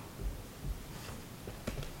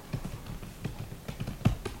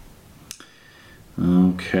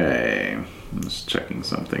 Okay, I'm just checking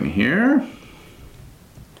something here.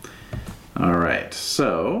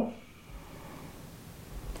 So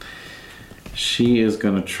she is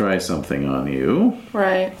going to try something on you.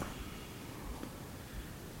 Right.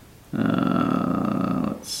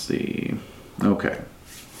 Let's see. Okay.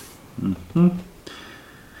 Mm-hmm.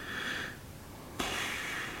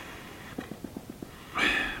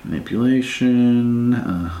 Manipulation.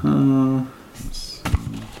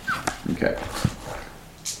 Okay.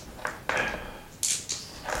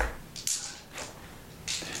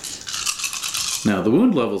 Now, the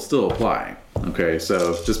wound levels still apply. Okay,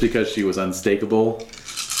 so just because she was unstakeable.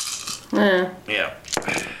 Yeah.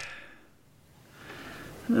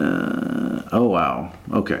 Oh, wow.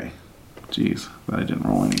 Okay. Jeez, I didn't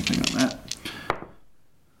roll anything on that.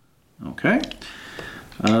 Okay.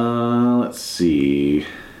 Let's see.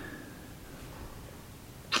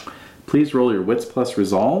 Please roll your wits plus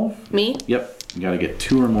resolve. Me? Yep. You gotta get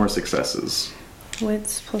 2 or more successes.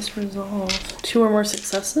 Wits plus resolve. 2 or more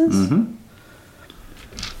successes? Mm-hmm.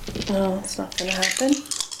 No, that's not gonna happen.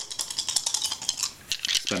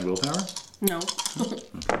 Spend willpower? No.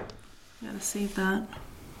 Gotta save that.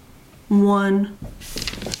 1.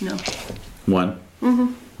 No. 1?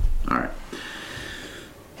 Mm-hmm. Alright.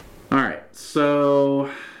 Alright,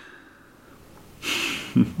 so...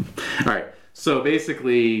 Alright, so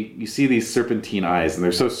basically, you see these serpentine eyes, and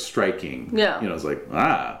they're so striking. Yeah. You know, it's like,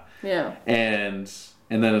 ah. Yeah. And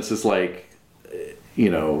then it's just like, you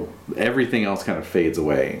know, everything else kind of fades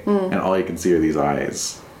away. And all you can see are these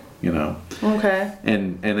eyes, you know. Okay.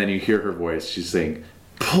 And then you hear her voice. She's saying,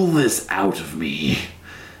 pull this out of me.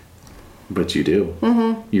 But you do.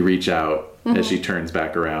 Mm-hmm. You reach out as she turns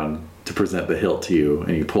back around to present the hilt to you,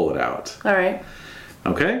 and you pull it out. All right.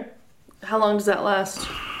 Okay? How long does that last?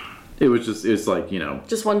 It's like, you know,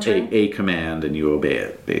 just one turn? A command, and you obey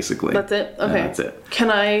it, basically. That's it? Okay. And that's it. Can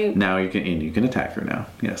I... Now you can attack her now,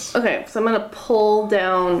 yes. Okay, so I'm going to pull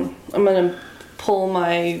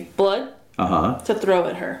my blood to throw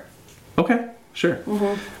at her. Okay, sure.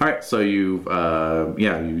 Mm-hmm. All right, so you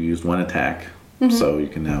used 1 attack, so you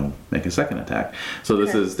can now make a second attack. So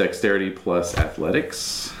this is dexterity plus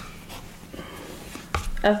athletics.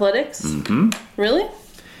 Athletics? Mm-hmm. Really?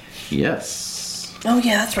 Yes. Oh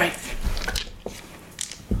yeah, that's right.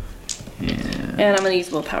 And I'm going to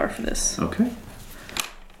use willpower for this. Okay.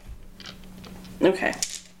 Okay.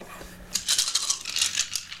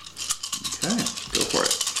 Okay, go for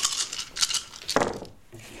it.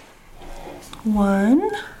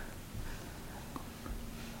 1,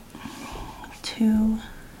 2,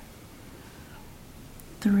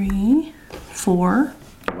 3, 4.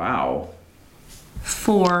 Wow.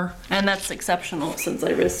 4, and that's exceptional since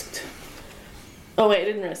I risked. Oh wait, I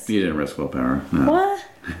didn't risk. You didn't risk willpower. No. What?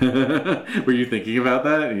 Were you thinking about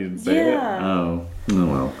that? And you didn't say it? Oh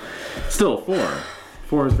well. Still 4.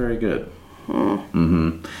 4 is very good.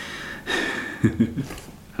 Mm-hmm.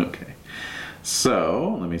 Okay.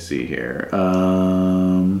 So, let me see here.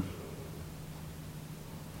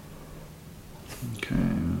 Okay.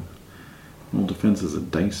 Roll defense is a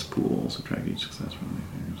dice pool. Subtract each success from the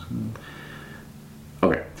fingers.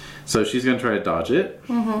 Okay. So she's going to try to dodge it.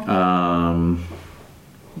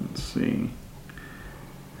 Let's see.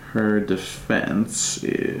 Her defense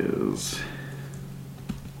is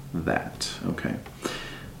that. Okay.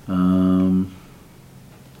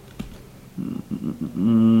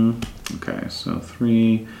 Okay, so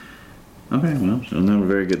 3. Okay, well, she doesn't have a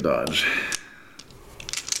very good dodge.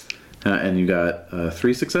 And you got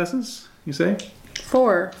 3 successes, you say?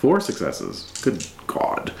 4. 4 successes. Good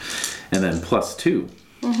God. And then plus 2.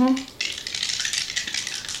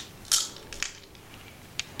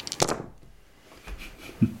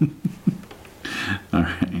 All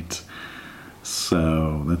right.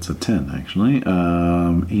 So that's a 10, actually. 8.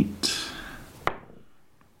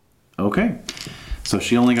 Okay. So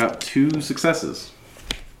she only got 2 successes.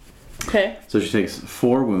 Okay. So she takes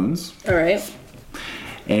 4 wounds. All right.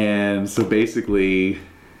 And so basically,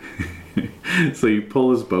 so you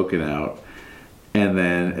pull this boken out, and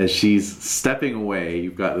then as she's stepping away,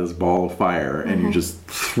 you've got this ball of fire, and you just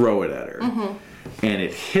throw it at her. And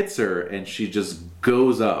it hits her, and she just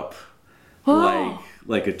goes up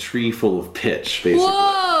like a tree full of pitch, basically.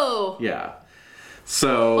 Whoa! Yeah.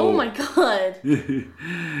 So. Oh my God.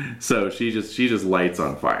 So she just lights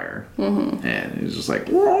on fire, and it's just like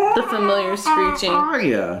the familiar screeching.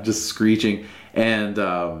 Yeah, just screeching, and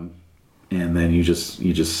then you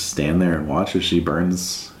just stand there and watch as she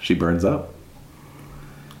burns up.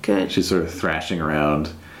 Good. She's sort of thrashing around,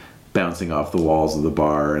 bouncing off the walls of the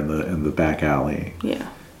bar in the back alley. Yeah.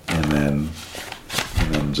 And then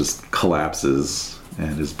just collapses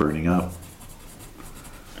and is burning up.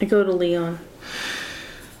 I go to Leon.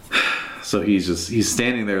 So he's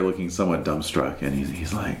standing there looking somewhat dumbstruck, and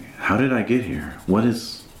he's like, "How did I get here? What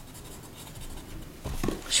is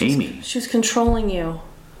Amy?" She was controlling you.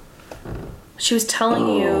 She was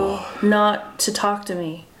telling you not to talk to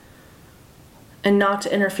me. And not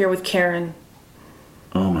to interfere with Karen.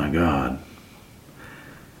 Oh my God.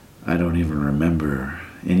 I don't even remember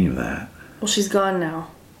any of that. Well, she's gone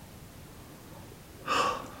now.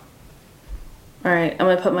 Alright, I'm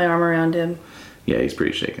gonna put my arm around him. Yeah, he's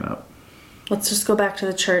pretty shaken up. Let's just go back to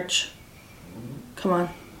the church. Come on.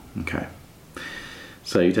 Okay.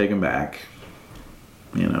 So you take him back.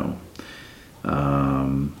 You know.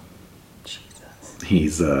 Jesus.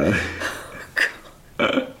 He's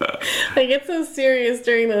I get so serious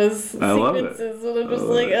during those sequences, and I'm just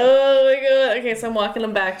like, oh my God. Okay, so I'm walking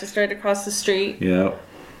him back just right across the street. Yeah.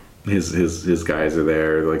 His guys are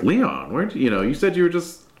there. They're like, Leon, where'd you said you were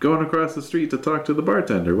just going across the street to talk to the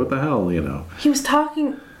bartender. What the hell, you know? He was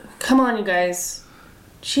talking. Come on, you guys.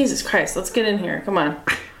 Jesus Christ, let's get in here. Come on. All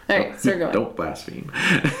right, so we're going. Don't blaspheme.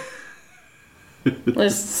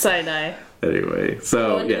 Let's side eye. Anyway,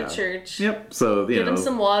 so Go into the church. Yep. So get him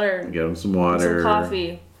some water. Get him some water. Some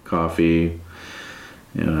coffee. Coffee.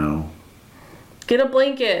 You know. Get a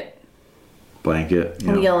blanket. Blanket.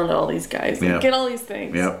 I'm yelling at all these guys. Like, get all these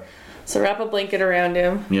things. Yep. So wrap a blanket around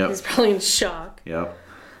him. Yep. He's probably in shock. Yep.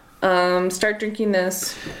 Start drinking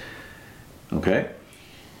this. Okay.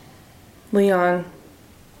 Leon.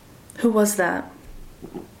 Who was that?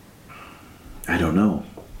 I don't know.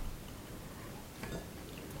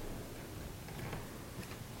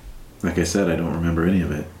 Like I said, I don't remember any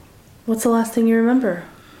of it. What's the last thing you remember?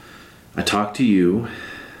 I talked to you.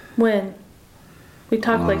 When? We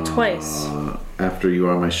talked like twice. After you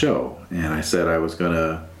were on my show, and I said I was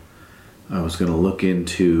gonna look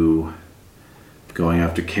into going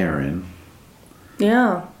after Karen.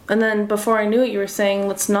 Yeah, and then before I knew it, you were saying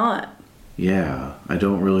let's not. Yeah, I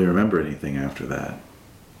don't really remember anything after that.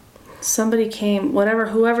 Somebody came,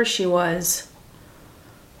 whoever she was.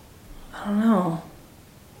 I don't know.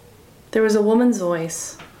 There was a woman's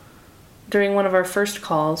voice during one of our first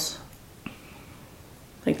calls.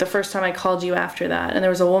 Like the first time I called you after that, and there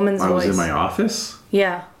was a woman's voice. I was in my office?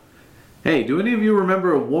 Yeah. Hey, do any of you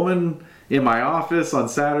remember a woman in my office on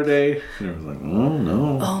Saturday? And I was like, oh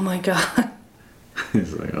no. Oh my God.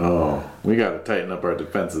 He's like, oh, we gotta tighten up our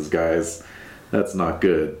defenses, guys. That's not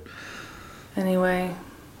good. Anyway,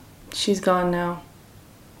 she's gone now.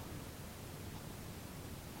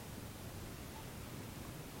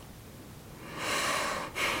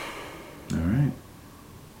 All right.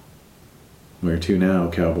 Where to now,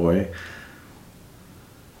 cowboy?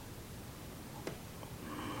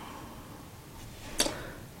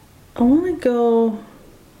 I want to go...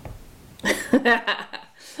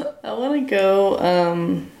 I want to go,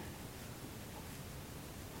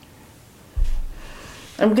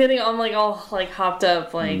 I'm getting all hopped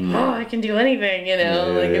up, like, oh, I can do anything, you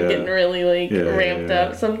know? I'm getting really, ramped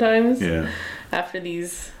up sometimes. Yeah. After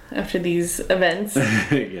these events.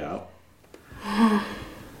 Yeah.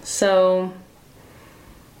 So,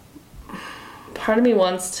 part of me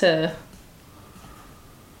wants to...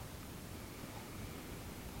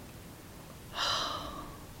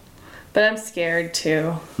 But I'm scared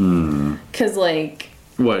too. Cause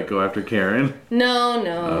What, go after Karen? No.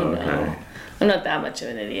 Okay. I'm not that much of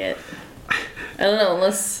an idiot. I don't know,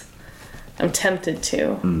 unless I'm tempted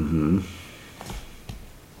to.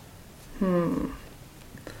 I'm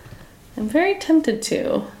very tempted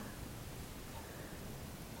to.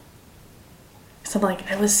 Cause I'm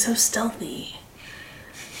like, I was so stealthy.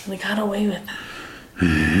 And I got away with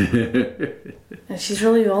it. And she's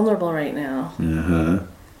really vulnerable right now.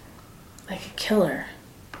 I could kill her.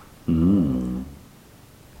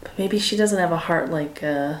 But maybe she doesn't have a heart like,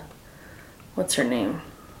 what's her name?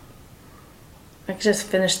 I could just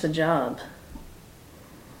finish the job.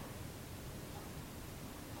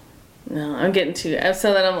 No, I'm getting too...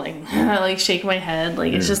 So then I'm like, I shake my head.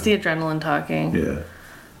 It's just the adrenaline talking. Yeah.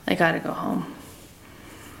 I gotta go home.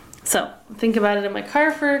 So, think about it in my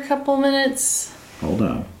car for a couple minutes. Hold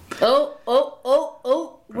on.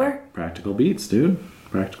 Oh. Where? Practical beats, dude.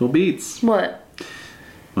 Practical beats. What?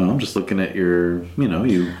 Well, I'm just looking at your,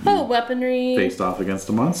 you weaponry. Faced off against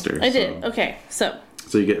a monster. I did. Okay, so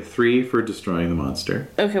you get 3 for destroying the monster.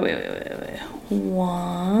 Okay, wait.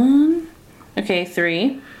 1. Okay,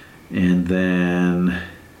 3. And then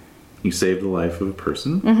you save the life of a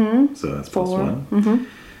person. So that's 4. +1.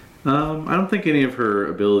 I don't think any of her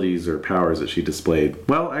abilities or powers that she displayed.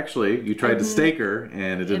 Well, actually, you tried to stake her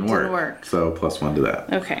and it didn't work. So +1 to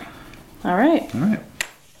that. Okay. All right.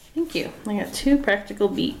 Thank you. I got 2 practical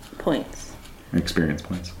beat points. Experience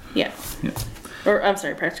points. Yeah. Or, I'm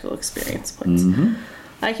sorry, practical experience points. Mm-hmm.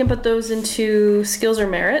 I can put those into skills or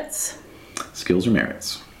merits. Skills or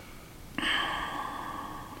merits.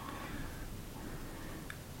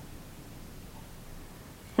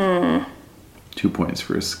 Hmm. 2 points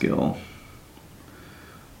for a skill.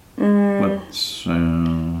 What's...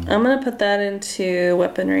 I'm going to put that into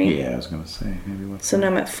weaponry. Yeah, I was going to say. Maybe what's So now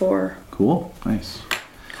I'm at 4. Cool. Nice.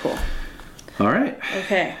 Cool. All right.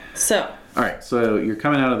 Okay, so. All right, so you're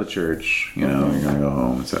coming out of the church, you know, you're going to go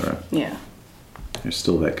home, etc. Yeah. There's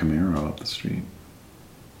still that Camaro up the street.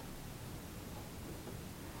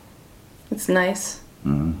 It's nice.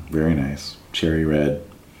 Very nice. Cherry red.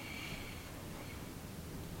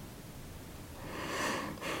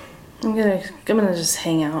 I'm gonna just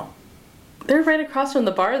hang out. They're right across from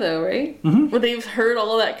the bar, though, right? Mm-hmm. Where they've heard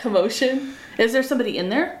all that commotion. Is there somebody in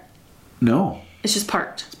there? No. It's just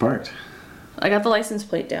parked. It's parked. I got the license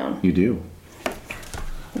plate down. You do.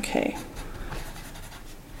 Okay.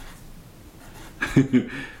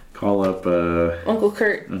 Call up Uncle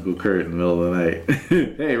Kurt. Uncle Kurt in the middle of the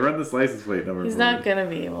night. Hey, run this license plate number. He's for not me. gonna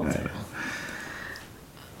be able I to. know.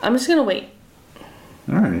 I'm just gonna wait.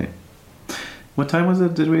 All right. What time was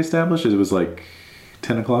it? Did we establish it? It was like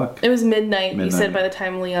 10 o'clock? It was midnight. You Midnight. said by the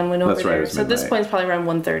time Leon went over That's right, it there. was So at this midnight. point, it's probably around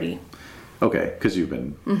 1:30. Okay, because you've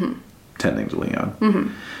been tending to Leon.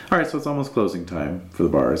 All right, so it's almost closing time for the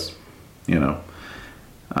bars, you know.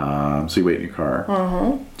 So you wait in your car.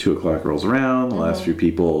 2 o'clock rolls around. The last few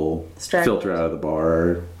people Straggled. filter out of the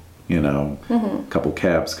bar. You know, a couple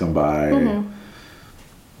cabs come by.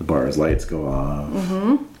 The bar's lights go off.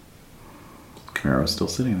 Camaro's still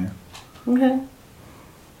sitting there. Okay.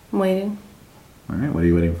 I'm waiting All right, what are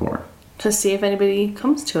you waiting for? to see if anybody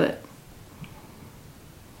comes to it.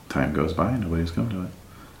 Time goes by, nobody's come to it.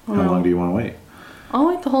 How No. long do you want to wait? I'll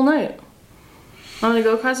wait the whole night. I'm gonna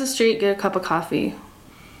go across the street, get a cup of coffee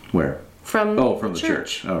Where? from From the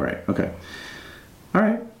church. Oh, right. Okay. All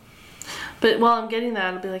right. But while I'm getting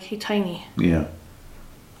that, I'll be like, "Hey, Tiny, Yeah.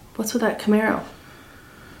 what's with that Camaro?"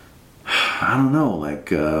 I don't know.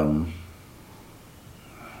 Like,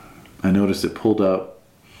 I noticed it pulled up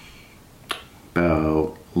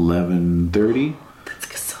about 11:30. That's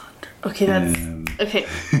Cassandra. Okay, that's And, okay.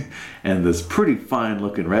 and this pretty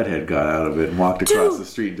fine-looking redhead got out of it and walked across Dude. the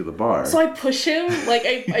street into the bar. So I push him, like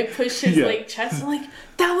I push his Yeah. like chest, and like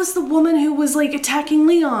that was the woman who was like attacking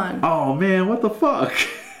Leon. Oh man, what the fuck?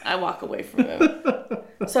 I walk away from him.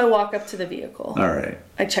 So I walk up to the vehicle. All right,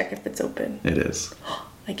 I check if it's open. it is.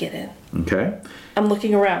 I get in. Okay. I'm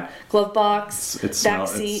looking around. Glove box, It back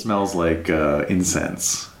smells seat. like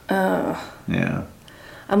incense. Yeah.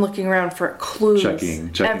 I'm looking around for clues.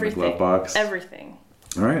 Checking the everything. glove box. Everything.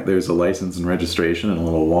 All right. There's a license and registration and a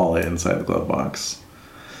little wallet inside the glove box.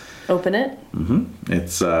 Open it.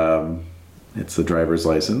 It's a driver's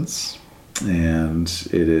license, and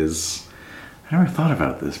it is. I never thought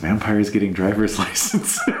about this. Vampires getting driver's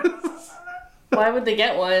licenses. Why would they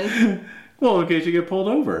get one? Well, in case you get pulled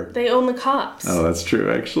over. They own the cops. Oh, that's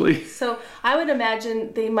true, actually. So I would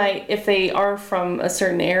imagine they might, if they are from a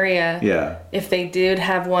certain area, Yeah. if they did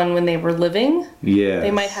have one when they were living, Yeah. they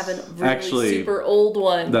might have a really super old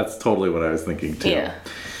one. That's totally what I was thinking too. Yeah.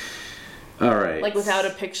 All right. Like without a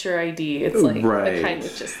picture ID. It's like Right. the kind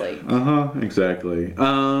that's just like. Exactly.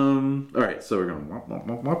 All right, so we're gonna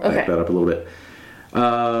back Okay. that up a little bit.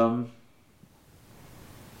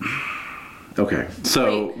 Okay,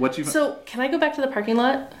 so Wait, what you? So can I go back to the parking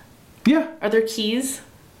lot? Yeah. Are there keys?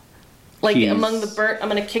 Like Keys. among the burnt, I'm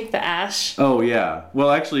gonna kick the ash. Oh yeah.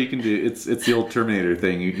 Well, actually, you can do. It's the old Terminator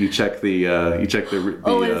thing. You check the it's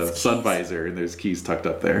sun keys. visor, and there's keys tucked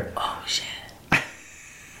up there. Oh shit.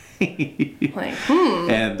 and Like,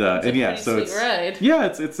 and yeah, pretty so sweet it's ride. yeah,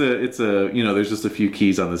 it's a there's just a few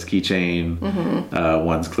keys on this keychain.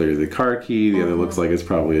 One's clearly the car key. The other looks like it's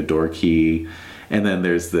probably a door key. And then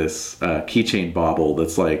there's this keychain bauble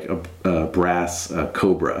that's like a brass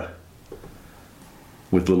cobra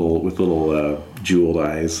with little jeweled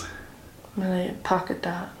eyes. I'm gonna pocket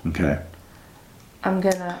that. Okay. I'm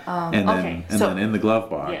gonna And then okay. then in the glove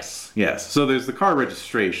box, yes. So there's the car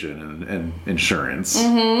registration and insurance.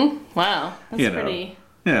 Wow, that's pretty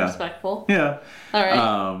Yeah. respectful. Yeah. All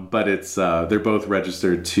right. But it's they're both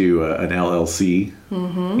registered to an LLC.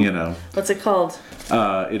 You know. What's it called?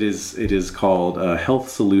 It is called Health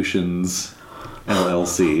Solutions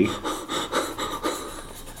LLC.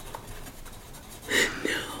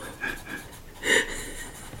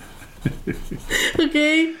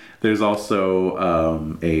 Okay. There's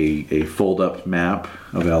also a fold-up map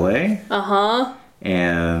of LA, Uh huh.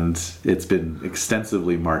 and it's been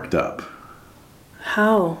extensively marked up.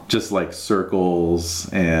 How? Just like circles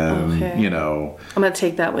and, Okay. I'm going to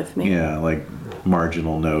take that with me. yeah, like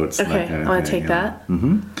marginal notes. And Okay, that kind I'm of going to thing, take yeah. that.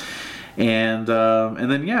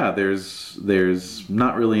 And then, yeah, there's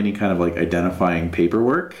not really any kind of like identifying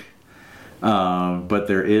paperwork. But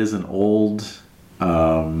there is an old,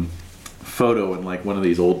 photo in like one of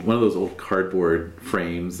those old cardboard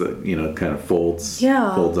frames that, kind of folds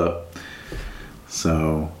up.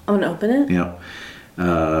 So I'm going to open it? yeah.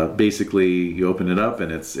 Basically, you open it up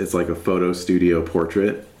and it's like a photo studio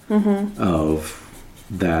portrait of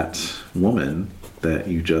that woman that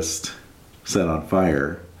you just set on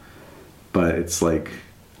fire. But it's like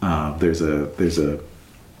there's a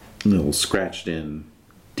little scratched in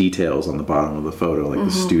details on the bottom of the photo, like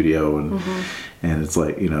the studio, and it's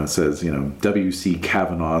like, it says, W.C.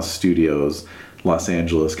 Kavanaugh Studios, Los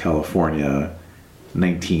Angeles, California,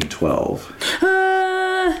 1912.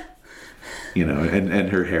 And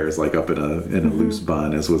her hair is like up in a loose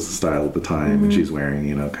bun, as was the style at the time, and she's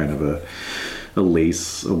wearing, kind of a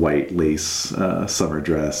white lace summer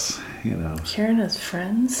dress, Karen has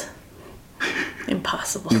friends?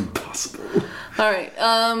 Impossible. All right.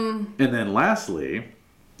 And then lastly...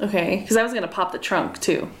 Okay, because I was going to pop the trunk,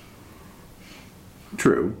 too.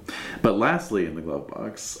 True. But lastly in the glove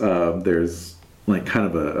box, there's like kind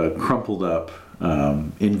of a crumpled up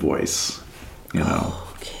invoice,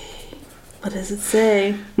 Oh, okay. What does it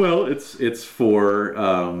say? Well, it's for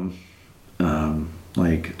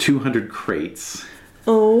like 200 crates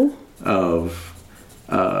of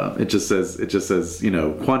it just says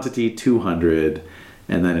quantity 200,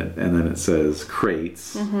 and then it says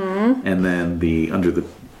crates, and then under the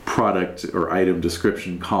product or item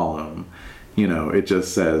description column, it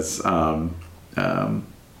just says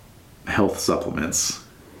health supplements,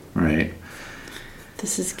 right?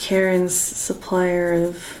 This is Karen's supplier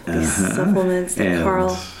of these supplements that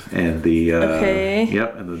Carl... And the okay.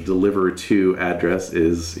 Yep, and the deliver to address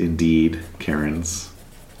is indeed Karen's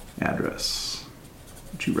address,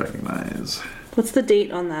 which you recognize. What's the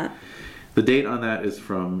date on that? The date on that is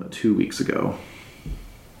from 2 weeks ago.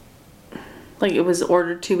 Like it was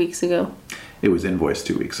ordered 2 weeks ago? It was invoiced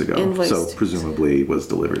 2 weeks ago. So presumably was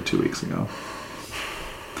delivered 2 weeks ago.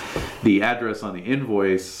 The address on the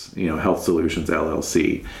invoice, Health Solutions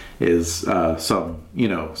LLC, is some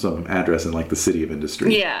address in like the city of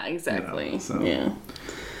industry. Yeah, exactly. So. Yeah.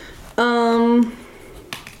 I'm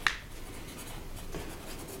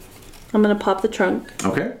gonna pop the trunk.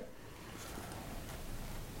 Okay.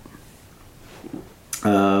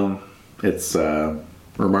 It's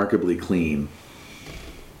remarkably clean.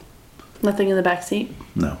 Nothing in the back seat?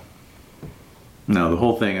 No, the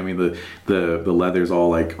whole thing. I mean, the leather's all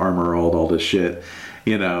like all this shit,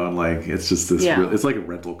 and like it's just this. Yeah. It's like a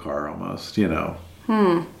rental car almost, All right,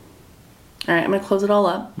 I'm gonna close it all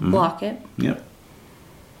up, block it. Yep.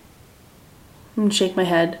 I'm gonna shake my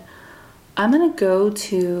head. I'm gonna go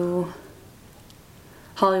to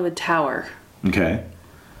Hollywood Tower. Okay.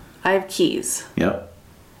 I have keys. Yep.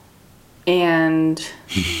 And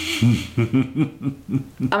I'm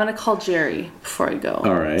gonna call Jerry before I go.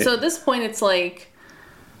 All right. So at this point, it's like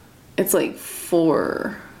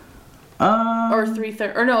 4 or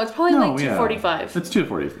 3:30, or no, it's probably like 2:45. It's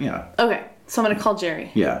 2:40. Yeah. Okay, so I'm gonna call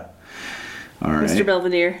Jerry. Yeah. All right. Mr.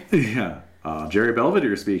 Belvedere. Yeah. Jerry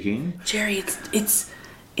Belvedere speaking. Jerry, it's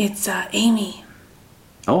Amy.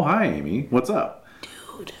 Oh, hi, Amy. What's up?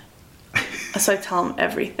 Dude. So I tell him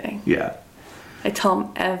everything. Yeah. I tell him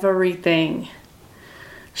everything.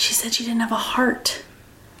 She said she didn't have a heart,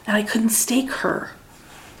 and I couldn't stake her.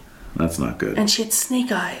 That's not good. And she had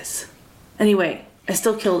snake eyes. Anyway, I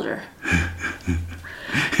still killed her.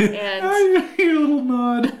 And your little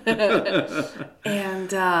nod. and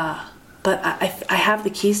but I have the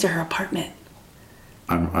keys to her apartment.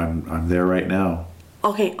 I'm there right now.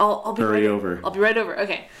 Okay, I'll be Hurry right over. I'll be right over.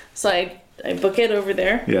 Okay, so I book it over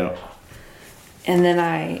there. Yeah. And then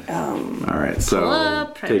I all right, so pull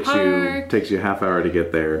up, try to park. takes you a half hour to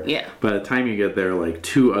get there. Yeah. By the time you get there, like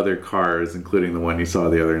 2 other cars, including the one you saw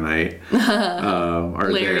the other night,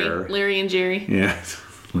 are there. Larry and Jerry. Yeah,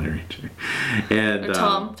 Larry and Jerry, and Or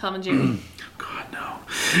Tom and Jerry. God no.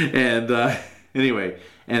 And anyway,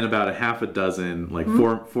 and about a half a dozen, like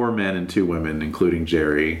four men and 2 women, including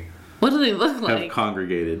Jerry. What do they look like? Have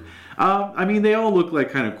congregated. I mean, they all look like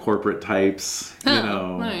kind of corporate types.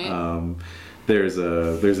 All right. There's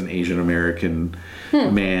an Asian American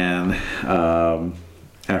man,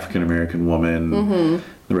 African American woman.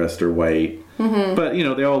 The rest are white. But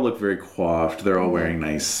they all look very coiffed. They're all wearing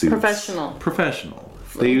nice suits. Professional.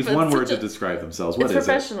 They use one word to describe themselves. What is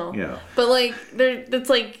professional. it? Yeah. But like it's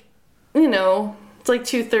like it's like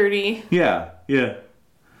 2:30. Yeah.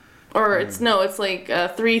 Or it's like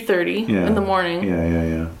 3:30 in the morning.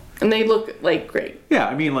 Yeah. And they look like great. Yeah,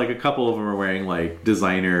 I mean, like a couple of them are wearing like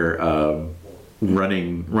designer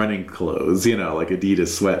running clothes, like Adidas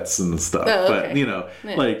sweats and stuff. Oh, okay.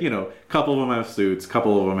 But like a couple of them have suits, a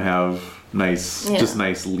couple of them have just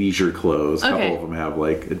nice leisure clothes. A couple of them have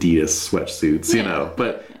like Adidas sweatsuits,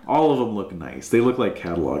 But all of them look nice. They look like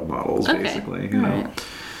catalog models, basically. Right.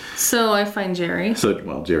 So I find Jerry.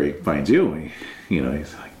 Jerry finds you.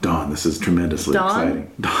 He's like, Dawn, this is tremendously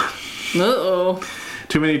exciting. Dawn. Uh-oh.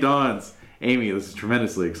 Too many Dawns. Amy, this is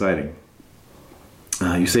tremendously exciting.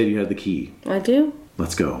 You said you had the key. I do.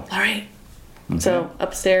 Let's go. All right. Okay. So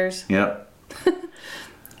upstairs. Yep.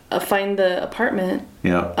 Find the apartment.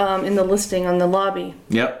 Yep. In the listing on the lobby.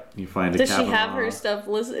 Yep. You find a Does Kavanaugh. she have her stuff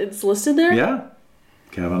listed? It's listed there? Yeah.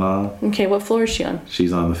 Kavanaugh. Okay, what floor is she on?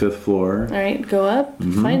 She's on the 5th floor. All right, go up.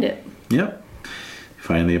 Find it. Yep. You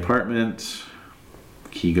find the apartment.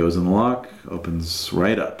 Key goes in the lock. Opens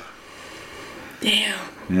right up. Damn.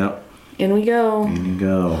 Yep. In we go. In you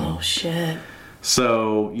go. Oh, shit.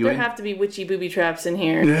 So there have to be witchy booby traps in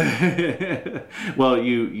here. Well,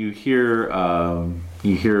 you hear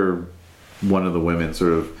one of the women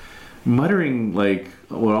sort of muttering like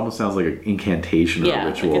what almost sounds like an incantation or a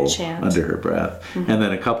ritual like a chant under her breath, and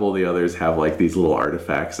then a couple of the others have like these little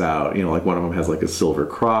artifacts out. Like one of them has like a silver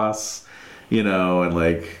cross, and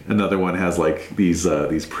like another one has like these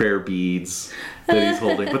prayer beads that he's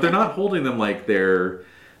holding, but they're not holding them like they're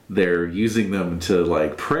using them to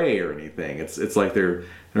like pray or anything. It's like they're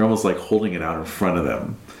almost like holding it out in front of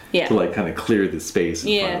them to like kind of clear the space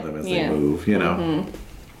in front of them as they move,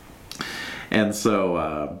 And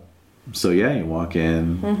so you walk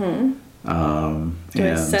in. Do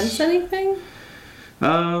I sense anything?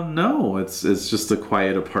 No, it's just a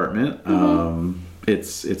quiet apartment.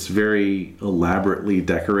 It's very elaborately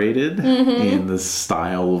decorated in the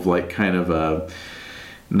style of like kind of a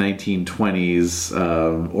 1920s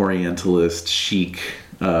Orientalist chic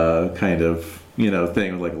kind of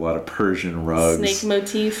thing with like a lot of Persian rugs. Snake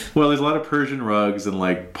motif. Well, there's a lot of Persian rugs and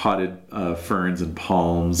like potted ferns and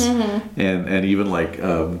palms, and even like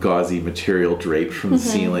gauzy material draped from the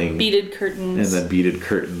ceiling, beaded curtains, and then beaded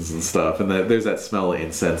curtains and stuff. And there's that smell of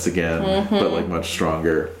incense again, but like much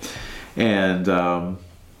stronger. And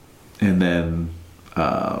then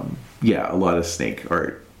a lot of snake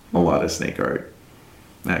art.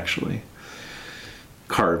 Actually,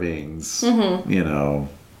 carvings,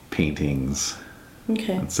 paintings,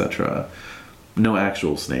 etc. No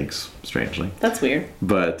actual snakes, strangely. That's weird.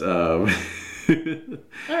 But all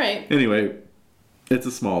right. Anyway, it's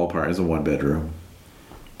a small apartment. It's a 1-bedroom.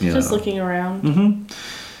 Just looking around.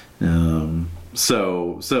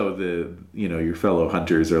 So the your fellow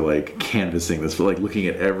hunters are like canvassing this, like looking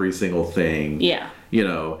at every single thing. Yeah.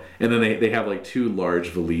 And then they have like 2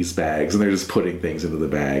 large valise bags, and they're just putting things into the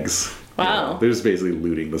bags. Wow. They're just basically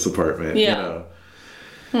looting this apartment. Yeah.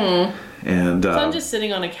 And so I'm just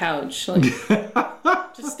sitting on a couch, like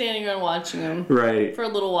just standing around watching them. Right. For a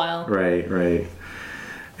little while. Right.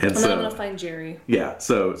 And then I'm gonna find Jerry. Yeah,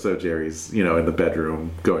 so Jerry's, in the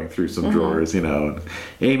bedroom going through some drawers, and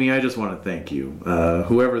Amy, I just want to thank you.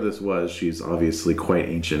 Whoever this was, she's obviously quite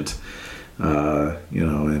ancient, and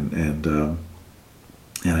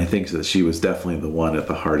I think that she was definitely the one at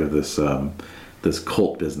the heart of this this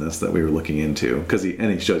cult business that we were looking into. Because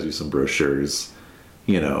he shows you some brochures,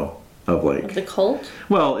 of like of the cult.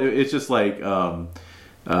 Well, it's just like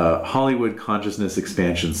Hollywood Consciousness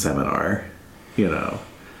Expansion Seminar,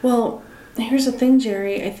 Well, here's the thing,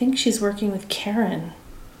 Jerry. I think she's working with Karen.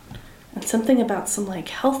 And something about some, like,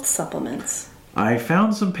 health supplements. I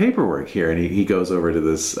found some paperwork here, and he goes over to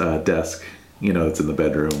this desk, it's in the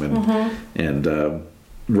bedroom, and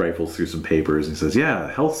rifles through some papers, and he says,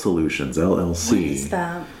 yeah, Health Solutions, LLC. What is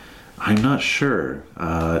that? I'm not sure.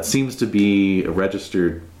 It seems to be a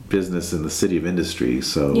registered business in the City of Industry,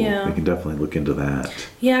 so we can definitely look into that.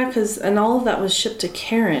 Yeah, and all of that was shipped to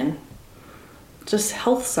Karen. Just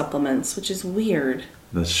health supplements, which is weird.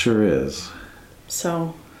 That sure is.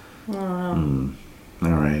 So, I don't know.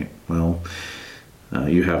 All right. Well,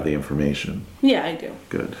 you have the information. Yeah, I do.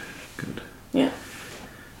 Good. Yeah.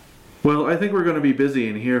 Well, I think we're going to be busy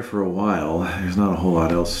in here for a while. There's not a whole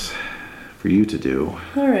lot else for you to do.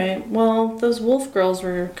 All right. Well, those wolf girls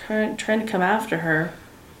were trying to come after her.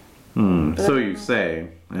 So you say.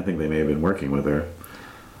 I think they may have been working with her.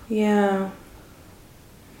 Yeah.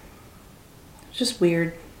 Just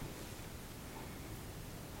weird.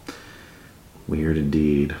 Weird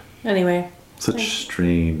indeed. Anyway. Such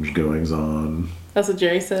strange goings on. That's what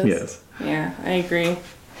Jerry says? Yes. Yeah, I agree.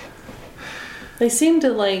 They seem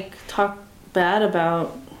to, like, talk bad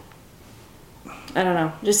about I don't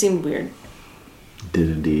know. It just seemed weird. Did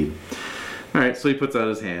indeed. All right, so he puts out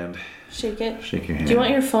his hand. Shake it. Shake your hand. Do you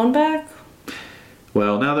want your phone back?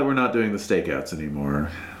 Well, now that we're not doing the stakeouts anymore.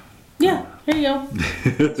 Yeah, here you go.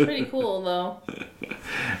 It's pretty cool, though.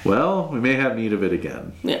 Well, we may have need of it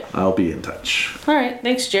again. Yeah. I'll be in touch. All right,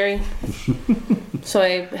 thanks, Jerry. So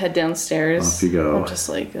I head downstairs. Off you go. I'm just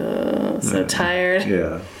like, so tired.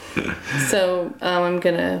 Yeah. So I'm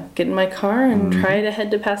gonna get in my car and try to head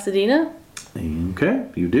to Pasadena. Okay,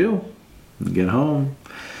 you do. Get home.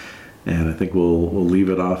 And I think we'll leave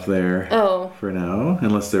it off there for now,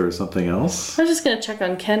 unless there was something else. I was just gonna check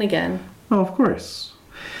on Ken again. Oh, of course.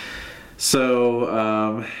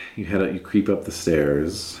 So you creep up the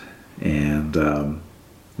stairs, and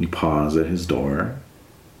you pause at his door,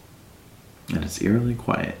 and it's eerily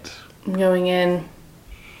quiet. I'm going in.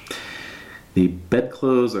 The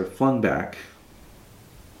bedclothes are flung back,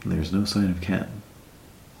 and there's no sign of Ken.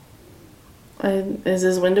 Is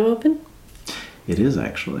his window open? It is,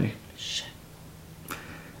 actually. Shit.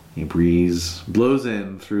 A breeze blows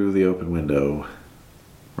in through the open window,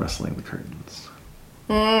 rustling the curtains.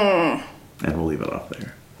 And we'll leave it off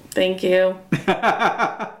there. Thank you.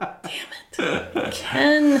 Damn it.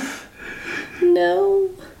 Ken. No.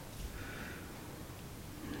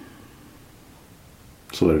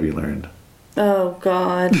 So what have you learned? Oh,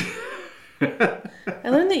 God. I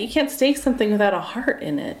learned that you can't stake something without a heart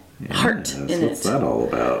in it. What's that all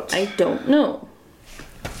about? I don't know.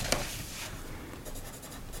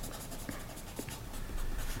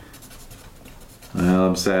 Well,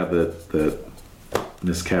 I'm sad that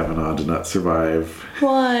Miss Kavanaugh did not survive.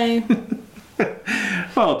 Why?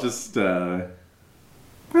 Well, just, I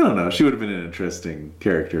don't know. She would have been an interesting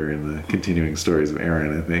character in the continuing stories of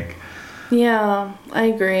Aaron, I think. Yeah, I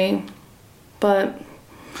agree. But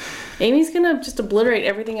Amy's gonna just obliterate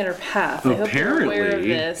everything in her path. I hope you're aware of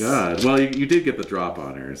this. God. Well, you did get the drop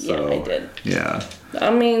on her, so. Yeah, I did. Yeah.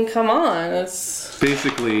 I mean, come on. It's...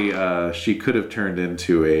 Basically, she could have turned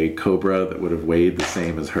into a cobra that would have weighed the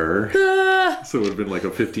same as her. So it would have been like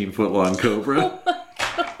a 15-foot long cobra.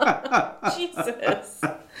 Jesus.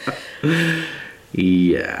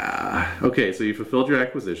 Yeah. Okay, so you fulfilled your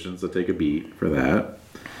acquisition, so take a beat for that.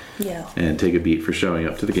 Yeah. And take a beat for showing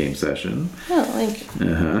up to the game session. Oh, thank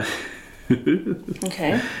you. Uh-huh.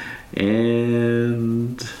 Okay.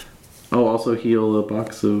 And... Oh, also heal a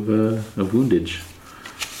box of woundage.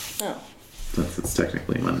 Oh. Since it's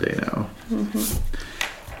technically Monday now.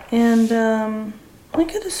 Mm-hmm. And, I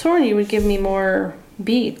could have sworn you would give me more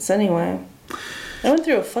beats anyway. I went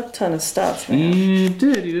through a fuck ton of stuff, man. You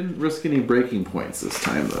did. You didn't risk any breaking points this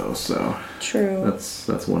time, though, so... True.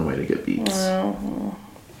 That's one way to get beats. Oh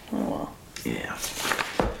well. Yeah.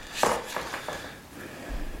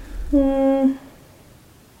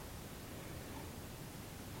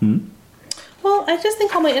 Well, I just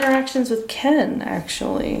think all my interactions with Ken,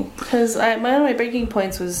 actually. Because one of my breaking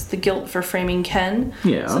points was the guilt for framing Ken.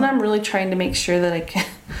 Yeah. So now I'm really trying to make sure that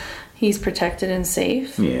he's protected and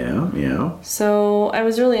safe. Yeah. So I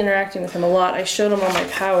was really interacting with him a lot. I showed him all my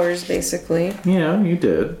powers, basically. Yeah, you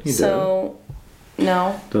did. So,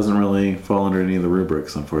 no. Doesn't really fall under any of the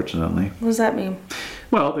rubrics, unfortunately. What does that mean?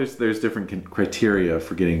 Well, there's different criteria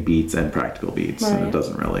for getting beats and practical beats, right. and it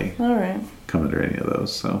doesn't really come under any of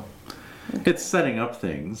those, so... Okay. It's setting up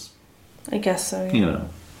things. I guess so, yeah. You know.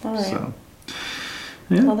 All right. So,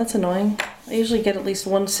 yeah. Well, that's annoying. I usually get at least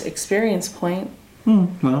one experience point.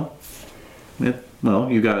 Well,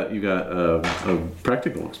 you got a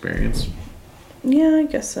practical experience. Yeah, I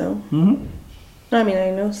guess so. Mm-hmm. I mean,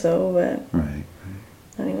 I know so, but... Right.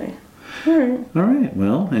 Anyway. All right.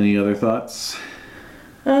 Well, any other thoughts?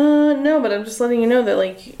 No, but I'm just letting you know that,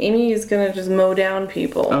 like, Amy is gonna just mow down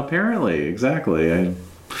people. Apparently, exactly. Yeah.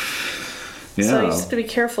 So you just have to be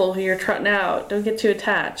careful who you're trotting out. Don't get too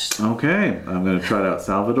attached. Okay. I'm going to trot out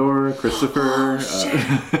Salvador, Christopher.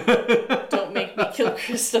 Shit. Don't make me kill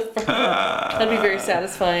Christopher. That'd be very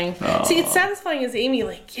satisfying. Oh. See, it's satisfying as Amy,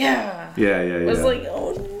 like, yeah. Yeah. I was like,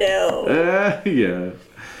 oh no. Yeah.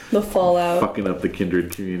 The fallout. Fucking up the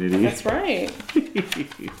kindred community. That's right.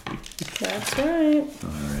 That's right.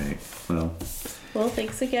 All right. Well,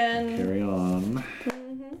 thanks again. Carry on. I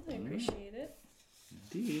appreciate it.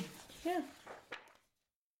 Indeed. Yeah.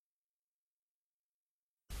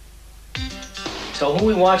 So who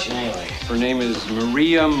we watching anyway? Her name is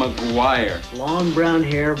Maria McGuire. Long brown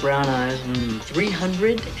hair, brown eyes,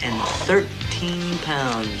 313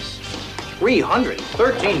 pounds.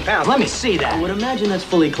 313 pounds. Let me see that. I would imagine that's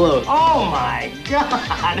fully clothed. Oh my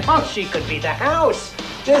God! Oh, she could be the house.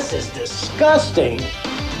 This is disgusting.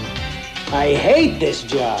 I hate this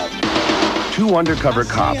job. Two undercover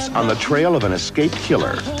cops on the trail of an escaped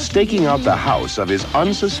killer, staking out the house of his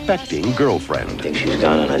unsuspecting girlfriend. I think she's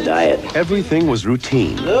gone on a diet. Everything was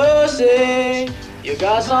routine. Lucy, you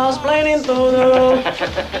got some explaining to do.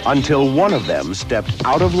 Until one of them stepped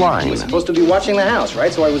out of line. Supposed to be watching the house,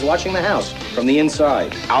 right? So I was watching the house from the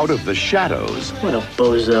inside. Out of the shadows. What a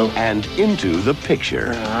bozo. And into the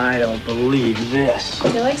picture. I don't believe this.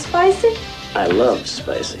 You like spicy? I love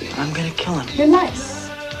spicy. I'm gonna kill him. You're nice.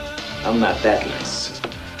 I'm not that nice.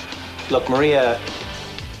 Look, Maria,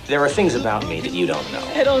 there are things about me that you don't know.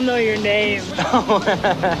 I don't know your name.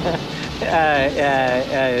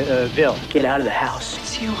 Bill, get out of the house.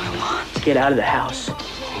 It's you I want. Get out of the house.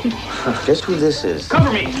 Guess who this is?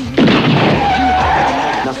 Cover me!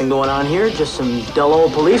 Nothing going on here, just some dull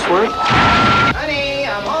old police work. Honey,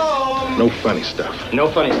 I'm home. No funny stuff. No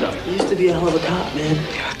funny stuff. You used to be a hell of a cop, man.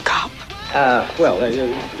 You're a cop.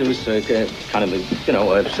 There was kind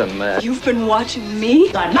of, some... You've been watching me?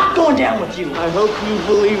 I'm not going down with you. I hope you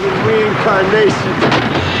believe in reincarnation.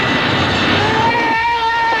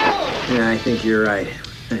 Yeah, I think you're right.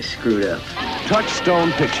 I screwed up.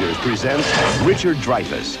 Touchstone Pictures presents Richard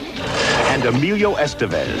Dreyfuss and Emilio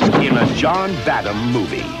Estevez in a John Badham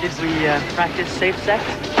movie. Did we practice safe sex?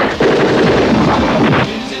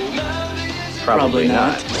 Probably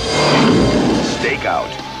not. Stakeout.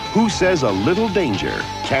 Who says a little danger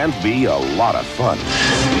can't be a lot of fun?